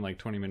to the game, like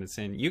 20 minutes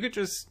in. You could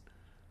just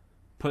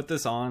put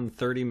this on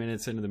 30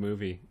 minutes into the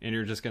movie, and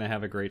you're just gonna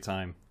have a great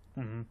time.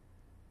 Mm-hmm.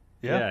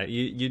 Yeah,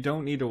 you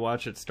don't need to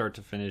watch it start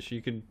to finish.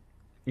 You could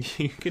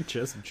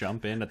just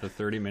jump in at the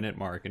 30-minute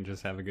mark and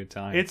just have a good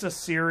time. It's a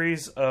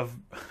series of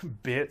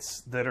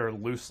bits that are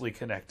loosely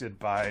connected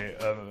by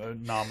a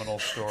nominal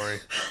story.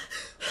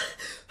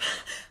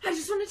 I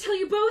just want to tell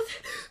you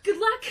both, good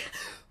luck.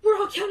 We're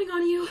all counting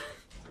on you.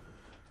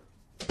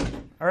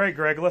 All right,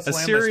 Greg, let's land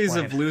this plane. A series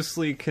of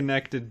loosely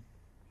connected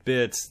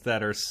bits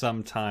that are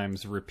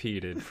sometimes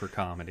repeated for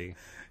comedy.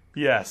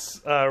 Yes,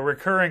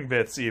 recurring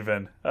bits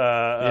even.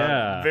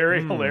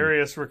 Very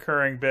hilarious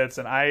recurring bits,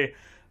 and I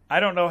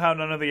don't know how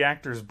none of the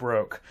actors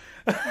broke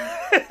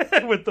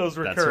with those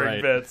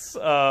recurring bits.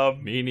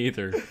 Me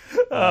neither.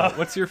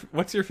 What's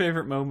your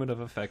favorite moment of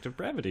effective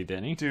brevity,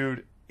 Denny?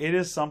 Dude, it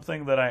is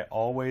something that I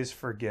always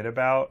forget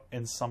about,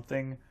 and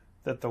something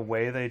that the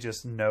way they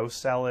just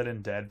no-sell it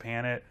and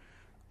deadpan it,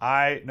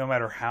 no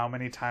matter how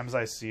many times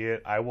I see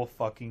it, I will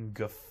fucking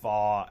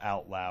guffaw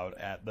out loud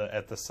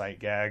at the sight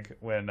gag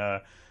when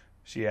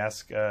she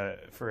asks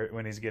for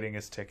when he's getting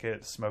his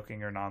ticket,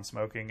 smoking or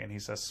non-smoking, and he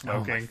says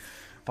smoking.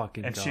 Oh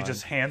and God. She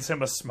just hands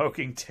him a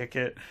smoking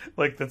ticket,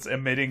 like that's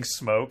emitting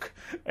smoke,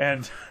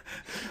 and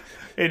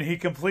he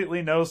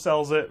completely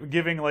no-sells it,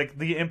 giving like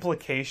the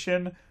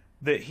implication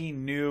that he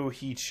knew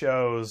he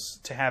chose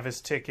to have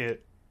his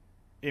ticket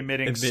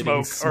emitting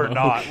smoke or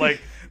not. Like,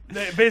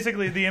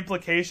 basically the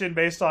implication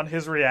based on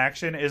his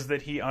reaction is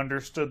that he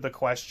understood the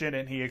question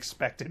and he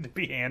expected to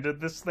be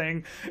handed this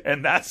thing,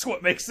 and that's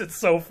what makes it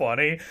so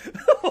funny.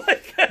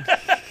 Like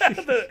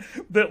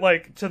that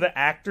like to the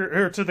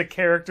actor or to the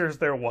characters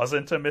there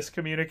wasn't a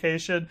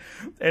miscommunication,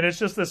 and it's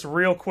just this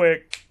real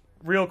quick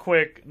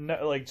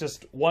like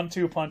just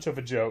 1-2 punch of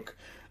a joke.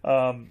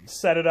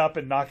 Set it up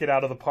and knock it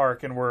out of the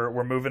park, and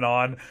we're moving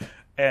on.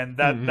 And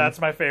that's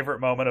my favorite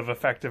moment of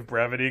effective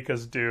brevity,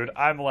 because, dude,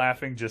 I'm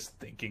laughing just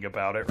thinking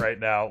about it right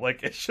now.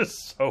 Like, it's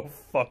just so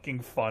fucking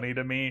funny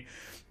to me.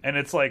 And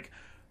it's like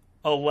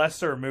a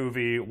lesser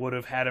movie would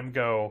have had him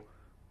go,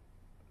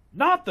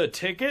 not the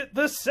ticket,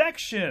 the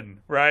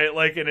section, right?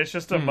 Like, and it's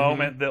just a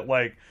moment that,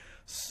 like,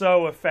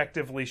 so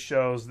effectively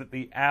shows that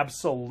the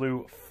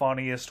absolute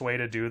funniest way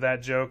to do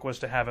that joke was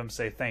to have him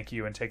say thank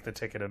you and take the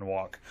ticket and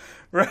walk,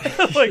 right?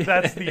 Like,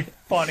 that's the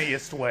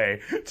funniest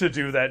way to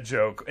do that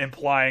joke,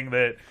 implying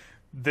that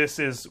this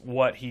is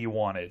what he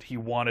wanted. He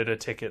wanted a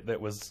ticket that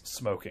was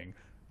smoking,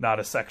 not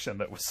a section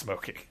that was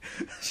smoking.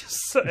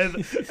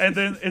 And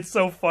then it's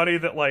so funny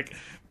that, like,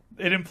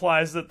 it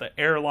implies that the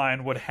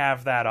airline would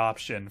have that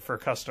option for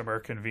customer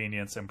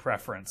convenience and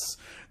preference.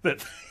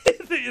 That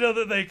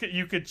that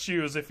you could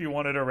choose if you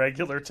wanted a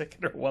regular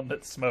ticket or one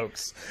that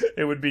smokes.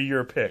 It would be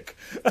your pick,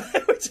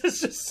 which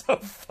is just so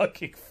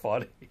fucking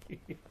funny.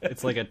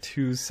 It's like a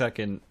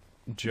 2-second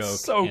joke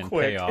So and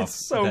quick. payoff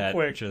It's so that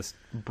quick. just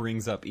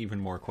brings up even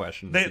more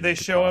questions. They than you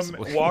could show him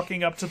possibly-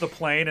 walking up to the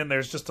plane, and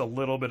there's just a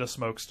little bit of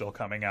smoke still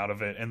coming out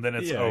of it, and then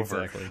it's Yeah,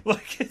 over. exactly.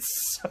 Like,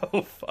 it's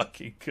so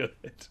fucking good.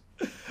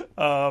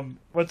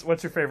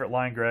 What's your favorite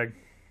line, Greg?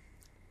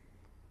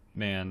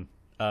 Man,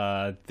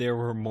 there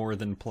were more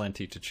than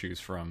plenty to choose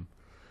from,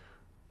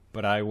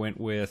 but I went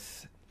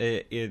with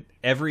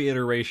every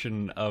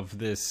iteration of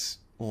this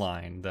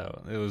line.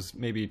 Though it was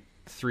maybe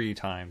 3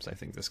 times I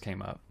think this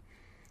came up,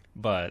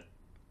 but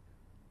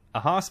a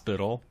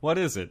hospital, what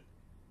is it?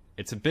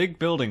 It's a big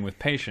building with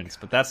patients,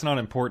 but that's not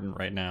important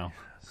right now.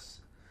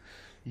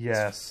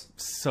 Yes.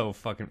 So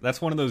fucking, that's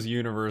one of those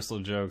universal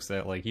jokes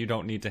that like you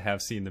don't need to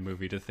have seen the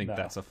movie to think No.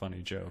 that's a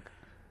funny joke.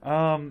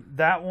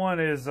 That one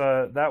is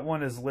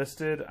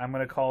listed. I'm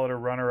gonna call it a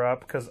runner-up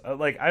because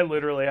like I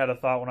literally had a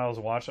thought when I was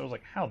watching. I was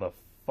like, how the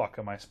fuck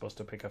am I supposed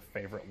to pick a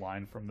favorite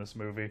line from this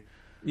movie?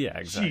 Yeah,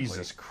 exactly.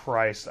 Jesus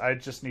Christ! I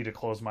just need to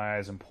close my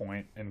eyes and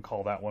point and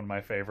call that one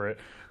my favorite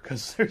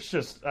because there's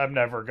just I'm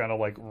never gonna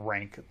like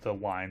rank the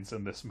lines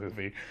in this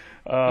movie.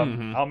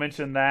 I'll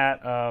mention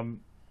that.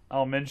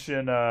 I'll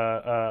mention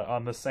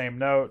on the same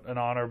note an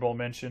honorable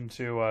mention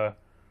to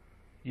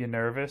you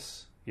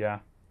nervous? Yeah,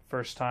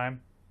 first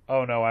time.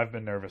 Oh no, I've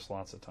been nervous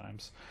lots of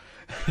times.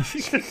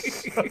 So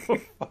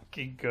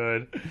fucking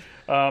good.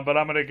 But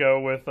I'm gonna go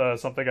with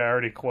something I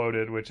already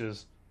quoted, which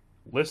is,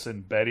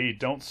 "Listen, Betty,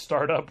 don't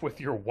start up with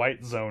your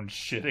white zone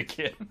shit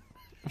again."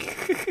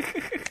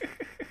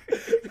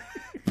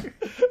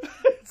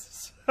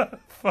 It's so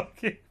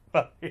fucking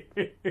funny.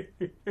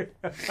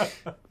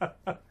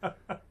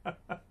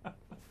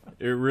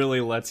 It really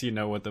lets you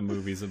know what the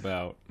movie's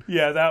about.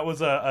 Yeah, that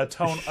was a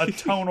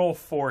tonal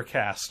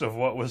forecast of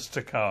what was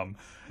to come.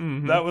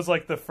 That was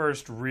like the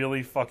first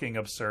really fucking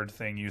absurd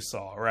thing you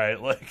saw,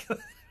 right? Like,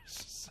 it's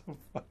just so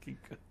fucking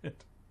good.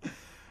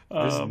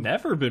 There's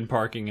never been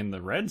parking in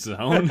the red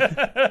zone.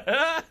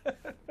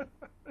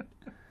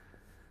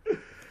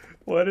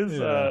 What is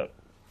Yeah.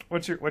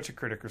 what's your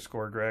critical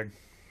score, Greg?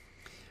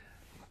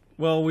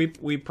 Well, we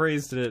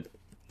praised it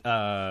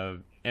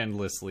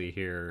endlessly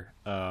here.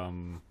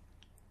 You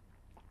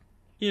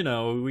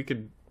know,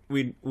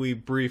 we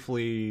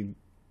briefly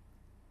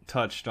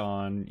touched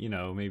on, you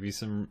know, maybe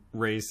some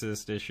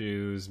racist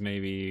issues,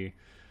 maybe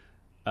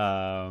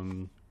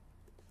some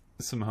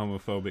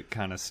homophobic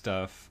kind of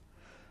stuff.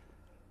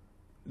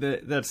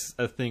 That's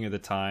a thing of the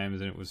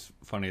times, and it was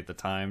funny at the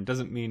time.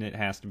 Doesn't mean it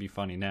has to be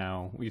funny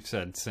now. We've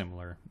said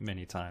similar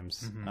many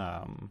times.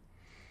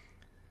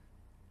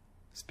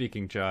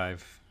 Speaking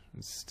jive,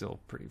 it's still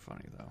pretty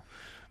funny though.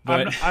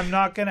 But I'm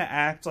not gonna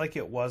act like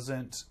it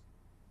wasn't.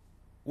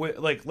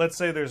 Like, let's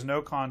say there's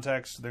no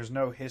context, there's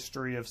no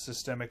history of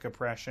systemic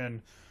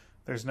oppression,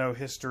 there's no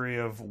history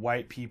of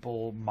white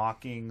people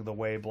mocking the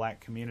way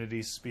black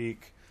communities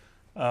speak.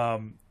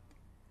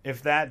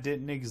 If that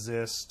didn't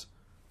exist,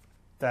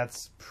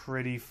 that's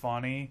pretty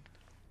funny,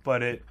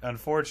 but it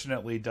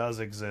unfortunately does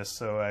exist,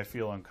 so I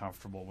feel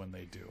uncomfortable when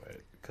they do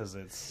it, because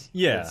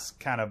it's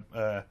kind of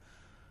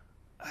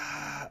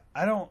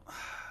I don't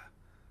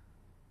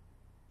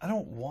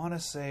want to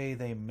say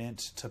they meant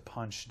to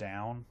punch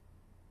down,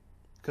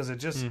 because it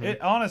just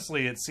it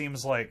honestly it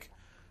seems like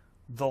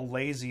the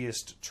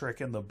laziest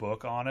trick in the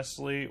book,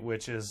 honestly,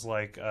 which is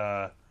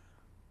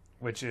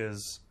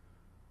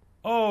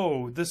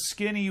oh, the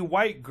skinny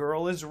white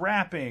girl is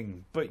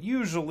rapping, but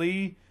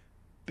usually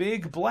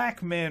big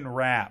black men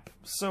rap,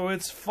 so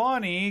it's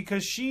funny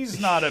because she's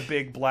not a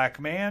big black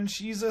man,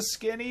 she's a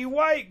skinny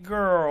white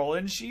girl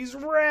and she's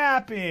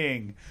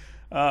rapping.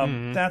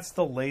 That's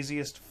the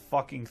laziest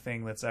fucking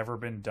thing that's ever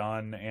been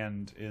done,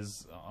 and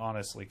is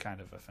honestly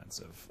kind of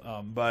offensive.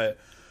 But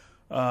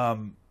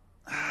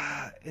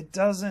it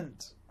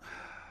doesn't.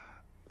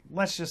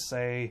 Let's just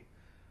say,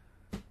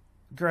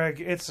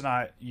 Greg, it's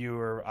not you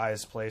or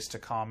I's place to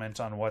comment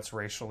on what's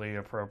racially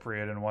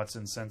appropriate and what's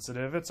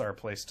insensitive. It's our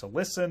place to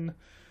listen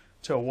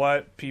to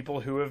what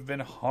people who have been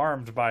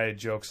harmed by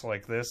jokes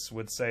like this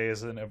would say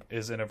is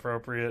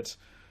inappropriate.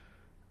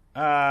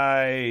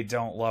 I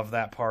don't love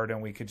that part,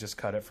 and we could just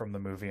cut it from the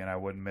movie and I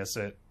wouldn't miss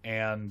it.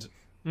 And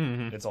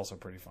it's also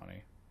pretty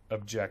funny.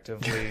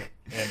 Objectively,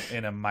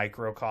 in a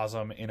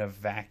microcosm, in a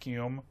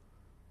vacuum,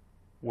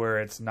 where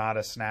it's not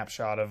a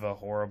snapshot of a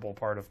horrible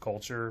part of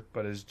culture,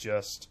 but is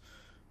just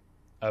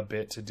a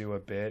bit to do a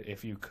bit.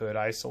 If you could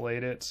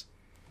isolate it,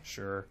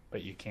 sure,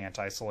 but you can't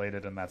isolate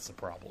it, and that's the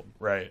problem,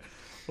 right?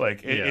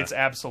 Like, it's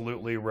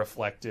absolutely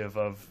reflective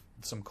of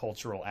some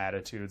cultural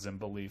attitudes and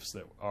beliefs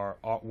that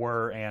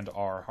were and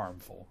are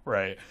harmful,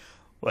 right?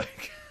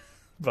 Like,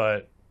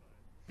 but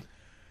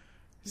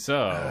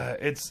so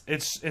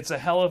it's a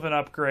hell of an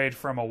upgrade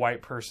from a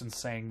white person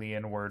saying the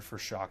N-word for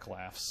shock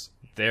laughs.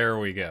 there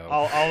we go.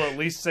 I'll at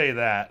least say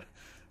that.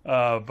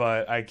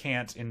 But I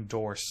can't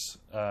endorse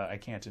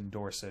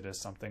it as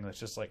something that's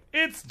just like,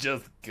 it's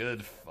just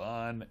good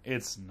fun.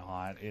 It's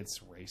not. It's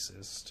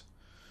racist.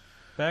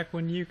 Back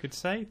when you could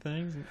say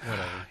things.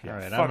 Whatever. Yeah, All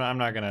right, fuck- I'm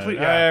not gonna. Please,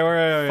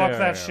 fuck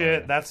that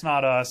shit. That's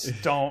not us.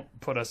 Don't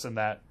put us in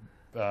that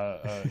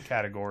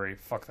category.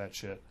 Fuck that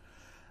shit.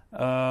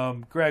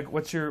 Greg,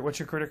 what's your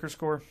critiker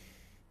score?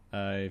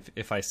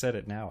 If I said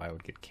it now, I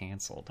would get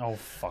canceled. Oh,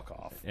 fuck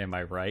off. Am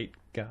I right,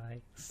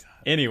 guys?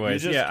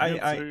 Anyways, You just yeah,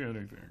 can't say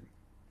anything.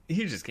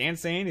 you just can't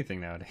say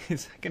anything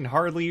nowadays. I can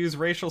hardly use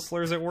racial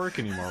slurs at work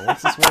anymore.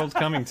 What's this world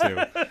coming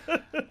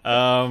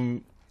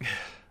to?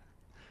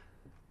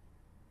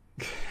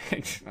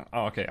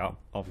 Okay,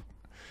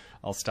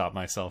 I'll stop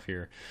myself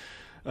here.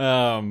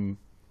 I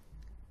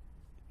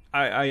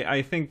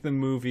think the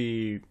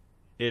movie,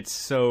 it's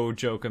so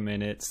joke a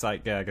minute,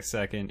 sight gag a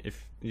second.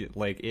 If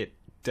it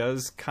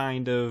does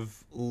kind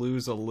of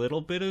lose a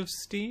little bit of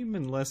steam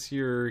unless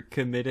you're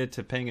committed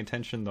to paying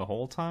attention the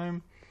whole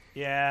time.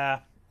 Yeah,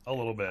 a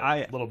little bit.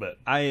 A little bit.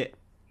 I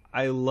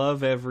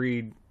love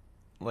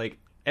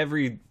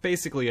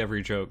basically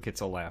every joke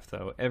gets a laugh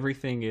though.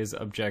 Everything is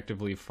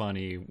objectively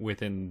funny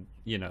within,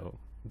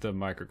 the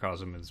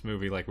microcosm of this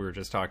movie, like we were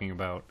just talking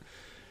about.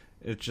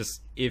 It's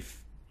just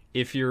if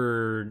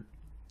you're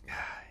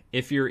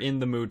in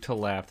the mood to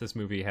laugh, this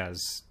movie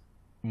has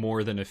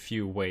more than a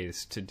few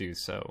ways to do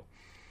so.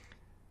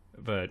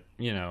 But,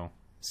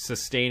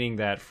 sustaining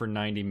that for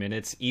 90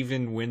 minutes,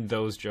 even when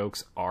those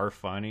jokes are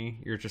funny,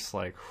 you're just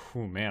like,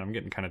 oh man, I'm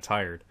getting kind of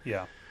tired.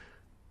 Yeah.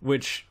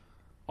 Which,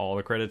 all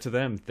the credit to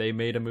them. They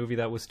made a movie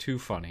that was too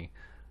funny.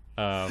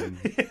 I'll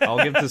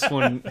give this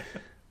one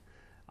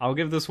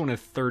a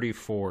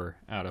 34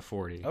 out of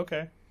 40.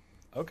 Okay.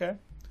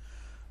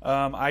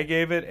 I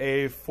gave it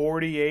a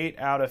 48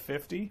 out of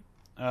 50.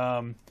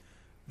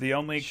 The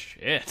only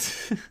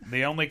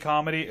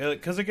comedy,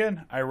 because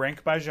again, I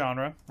rank by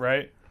genre,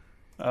 right?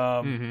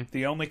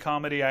 The only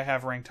comedy I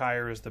have ranked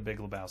higher is The Big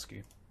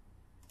Lebowski.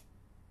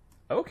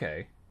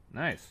 Okay,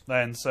 nice.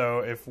 And so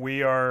if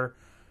we are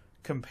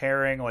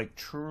comparing like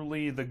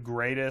truly the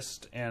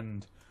greatest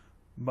and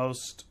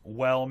most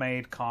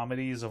well-made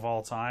comedies of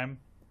all time,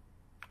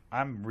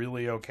 I'm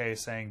really okay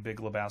saying Big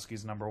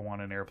Lebowski's number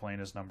 1 and Airplane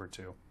is number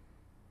 2.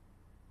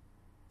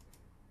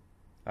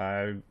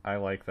 I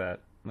like that.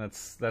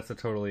 That's a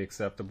totally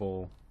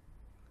acceptable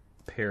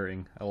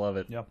pairing. I love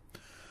it. Yep.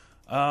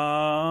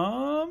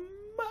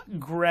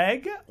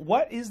 Greg,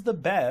 what is the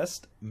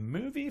best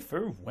movie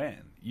for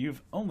when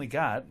you've only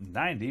got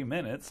 90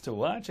 minutes to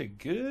watch a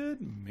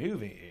good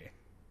movie?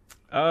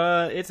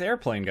 It's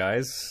Airplane,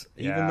 guys.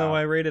 Yeah. Even though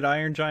I rated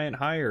Iron Giant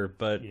higher,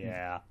 but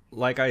Yeah.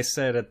 like I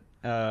said at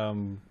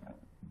in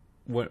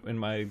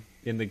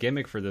the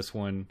gimmick for this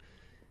one,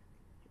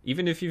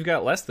 even if you've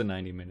got less than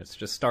 90 minutes,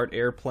 just start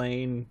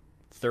Airplane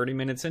 30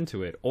 minutes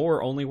into it,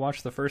 or only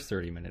watch the first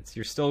 30 minutes.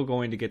 You're still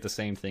going to get the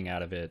same thing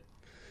out of it.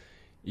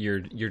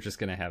 You're just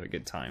going to have a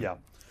good time. Yeah.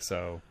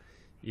 So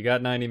you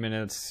got 90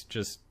 minutes,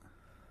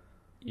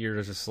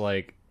 you're just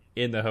like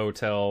in the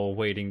hotel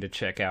waiting to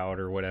check out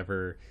or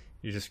whatever.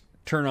 You just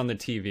turn on the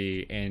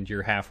TV and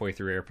you're halfway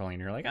through Airplane.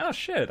 You're like, oh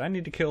shit, I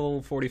need to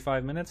kill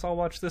 45 minutes. I'll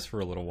watch this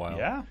for a little while.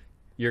 Yeah.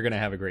 You're going to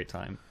have a great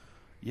time.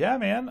 Yeah,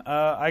 man.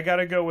 I got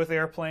to go with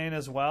Airplane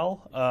as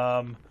well.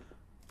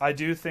 I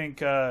do think,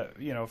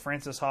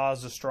 Francis Ha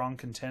is a strong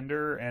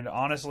contender, and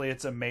honestly,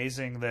 it's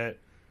amazing that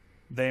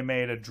they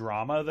made a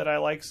drama that I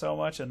like so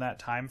much in that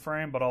time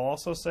frame. But I'll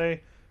also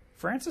say,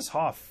 Francis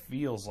Ha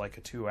feels like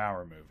a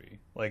 2-hour movie.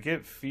 Like,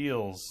 it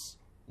feels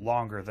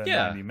longer than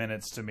 90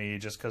 minutes to me,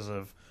 just because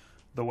of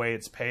the way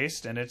it's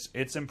paced, and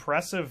it's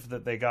impressive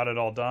that they got it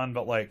all done.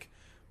 But like,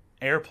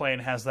 Airplane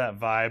has that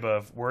vibe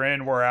of we're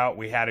in, we're out,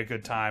 we had a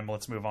good time,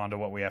 let's move on to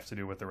what we have to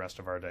do with the rest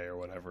of our day or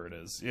whatever it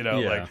is.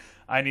 Like,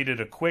 I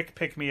needed a quick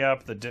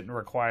pick-me-up that didn't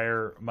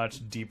require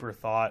much deeper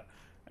thought,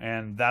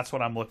 and that's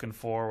what I'm looking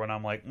for when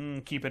I'm like,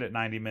 keep it at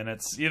 90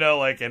 minutes.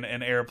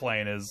 And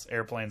Airplane's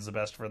the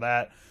best for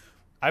that.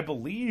 I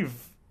believe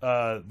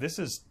this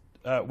is...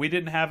 we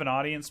didn't have an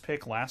audience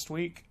pick last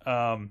week,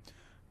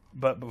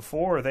 but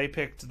before they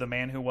picked The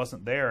Man Who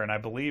Wasn't There, and I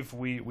believe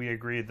we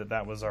agreed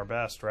that was our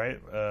best, right?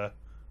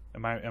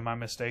 Am I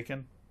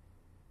mistaken?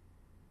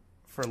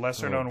 For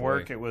lesser known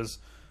work, it was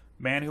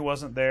Man Who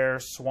Wasn't There,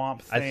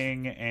 Swamp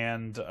Thing,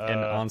 and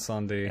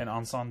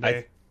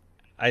Ensemble.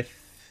 I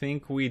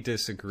think we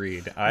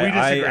disagreed. We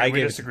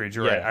disagreed.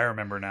 You're right. I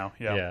remember now.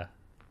 Yeah.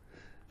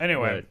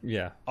 Anyway,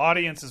 but,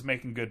 audience is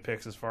making good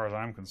picks as far as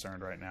I'm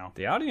concerned right now.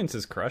 The audience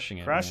is crushing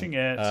it.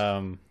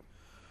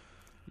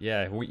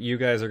 You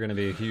guys are going to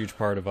be a huge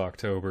part of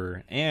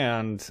October,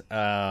 and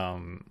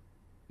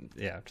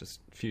just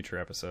future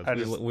episodes.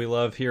 We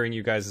love hearing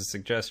you guys'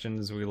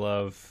 suggestions. We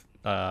love...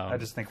 I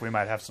just think we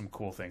might have some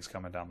cool things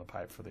coming down the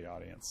pipe for the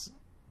audience.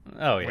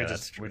 Oh, yeah,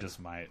 we just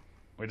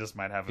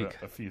might have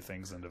a few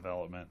things in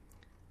development.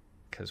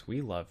 Because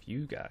we love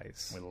you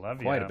guys. We love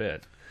you. Quite a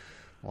bit.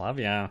 Love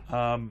ya.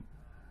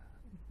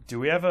 Do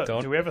we have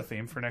a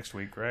theme for next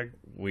week, Greg?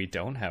 We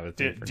don't have a theme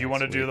for next week. Do you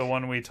want to do the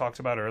one we talked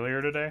about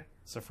earlier today?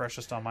 It's the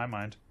freshest on my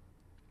mind.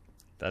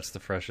 That's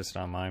the freshest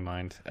on my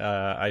mind.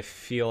 I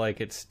feel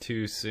like it's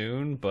too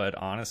soon, but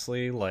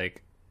honestly,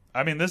 like,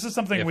 I mean, this is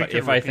something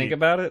if I think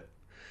about it,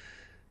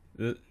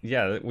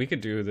 yeah, we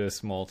could do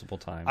this multiple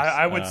times.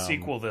 I would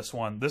sequel this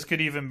one. This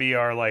could even be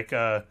our like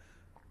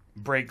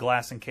break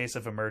glass in case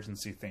of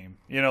emergency theme.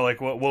 You know, like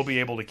we'll be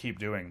able to keep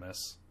doing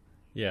this.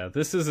 Yeah,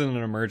 this isn't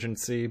an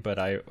emergency, but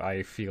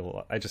I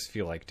just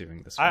feel like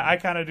doing this one. I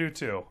kind of do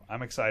too.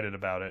 I'm excited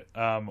about it.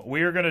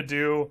 We are gonna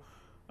do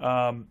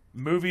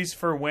movies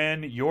for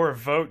when your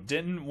vote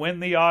didn't win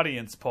the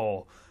audience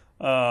poll.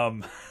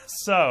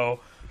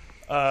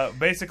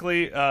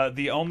 Basically,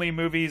 the only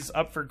movies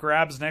up for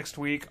grabs next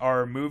week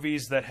are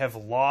movies that have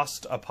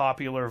lost a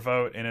popular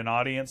vote in an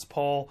audience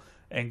poll.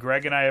 And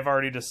Greg and I have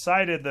already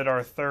decided that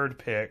our third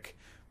pick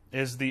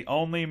is the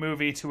only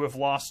movie to have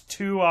lost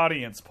 2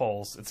 audience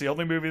polls. It's the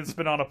only movie that's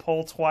been on a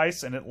poll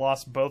twice, and it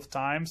lost both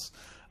times.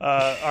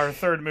 Our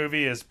third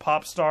movie is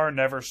Popstar,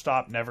 Never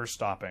Stop, Never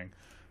Stopping.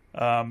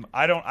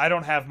 I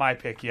don't have my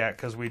pick yet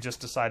because we just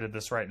decided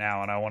this right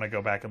now, and I want to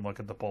go back and look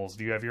at the polls.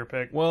 Do you have your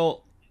pick?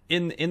 Well,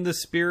 in the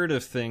spirit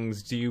of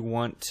things, do you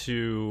want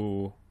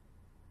to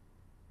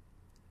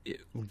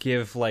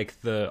give like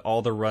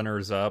all the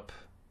runners up,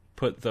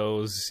 put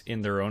those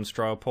in their own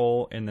straw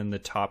poll, and then the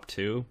top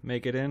 2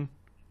 make it in,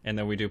 and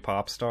then we do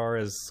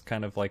Popstar as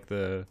kind of like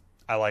the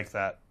I like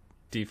that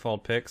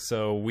default pick,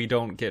 so we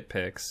don't get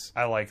picks.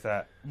 I like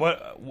that.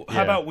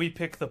 How about we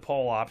pick the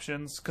poll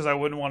options? Because I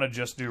wouldn't want to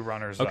just do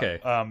runners okay.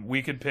 up.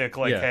 We could pick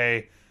like,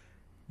 hey,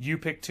 you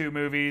pick 2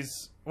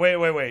 movies.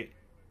 Wait.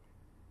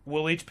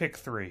 We'll each pick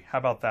 3. How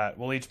about that?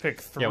 We'll each pick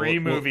 3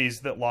 movies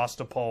that lost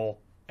a poll,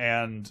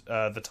 and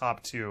the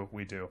top 2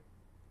 we do.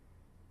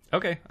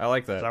 Okay, I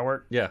like that. Does that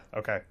work? Yeah.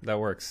 Okay. That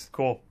works.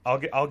 Cool.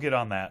 I'll get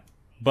on that.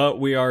 But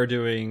we are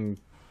doing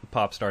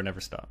Popstar Never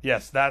Stop.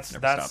 Yes, that's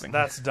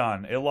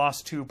done. It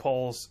lost 2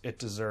 polls. It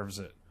deserves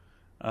it.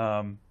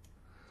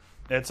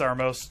 It's our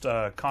most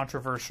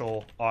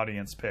controversial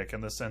audience pick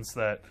in the sense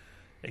that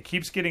it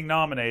keeps getting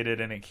nominated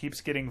and it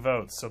keeps getting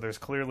votes. So there's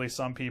clearly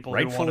some people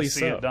who want to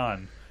see it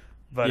done,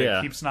 but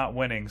it keeps not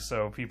winning.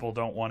 So people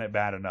don't want it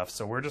bad enough.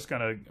 So we're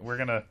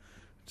gonna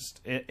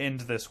just end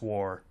this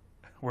war.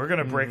 We're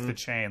gonna break the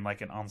chain like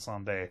an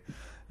ensemble,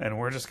 and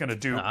we're just gonna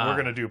do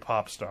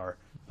Popstar.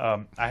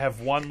 I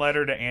have 1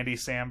 letter to Andy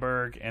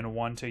Samberg and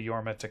 1 to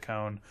Jorma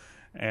Taccone,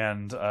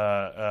 and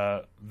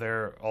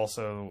they're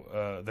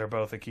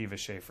both Akiva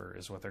Schaffer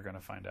is what they're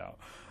gonna find out.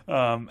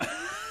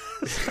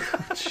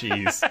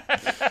 Jeez.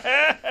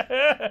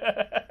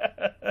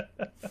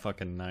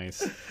 Fucking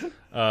nice.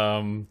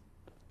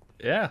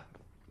 Yeah,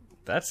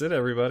 that's it,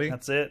 everybody.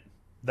 That's it.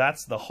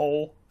 That's the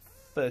whole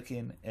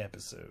fucking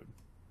episode.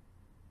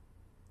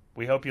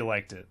 We hope you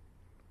liked it.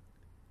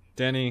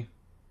 Denny,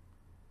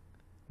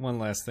 one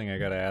last thing I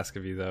gotta ask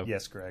of you, though.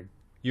 Yes, Greg.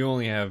 You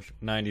only have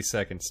 90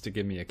 seconds to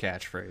give me a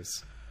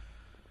catchphrase.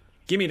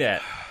 Give me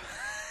that.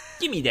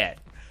 Give me that.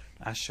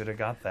 I should have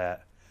got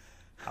that.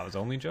 I was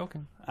only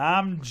joking.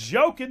 I'm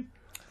joking.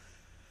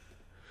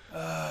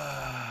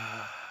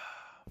 For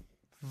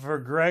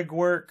Greg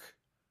Work,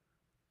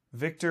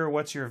 Victor,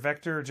 what's your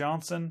vector,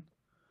 Johnson?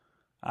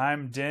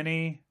 I'm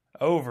Denny,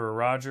 over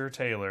Roger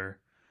Taylor.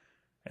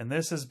 And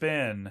this has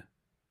been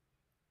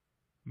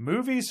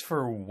Movies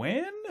for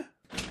When?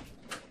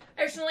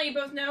 I just want to let you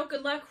both know,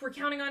 good luck, we're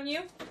counting on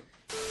you.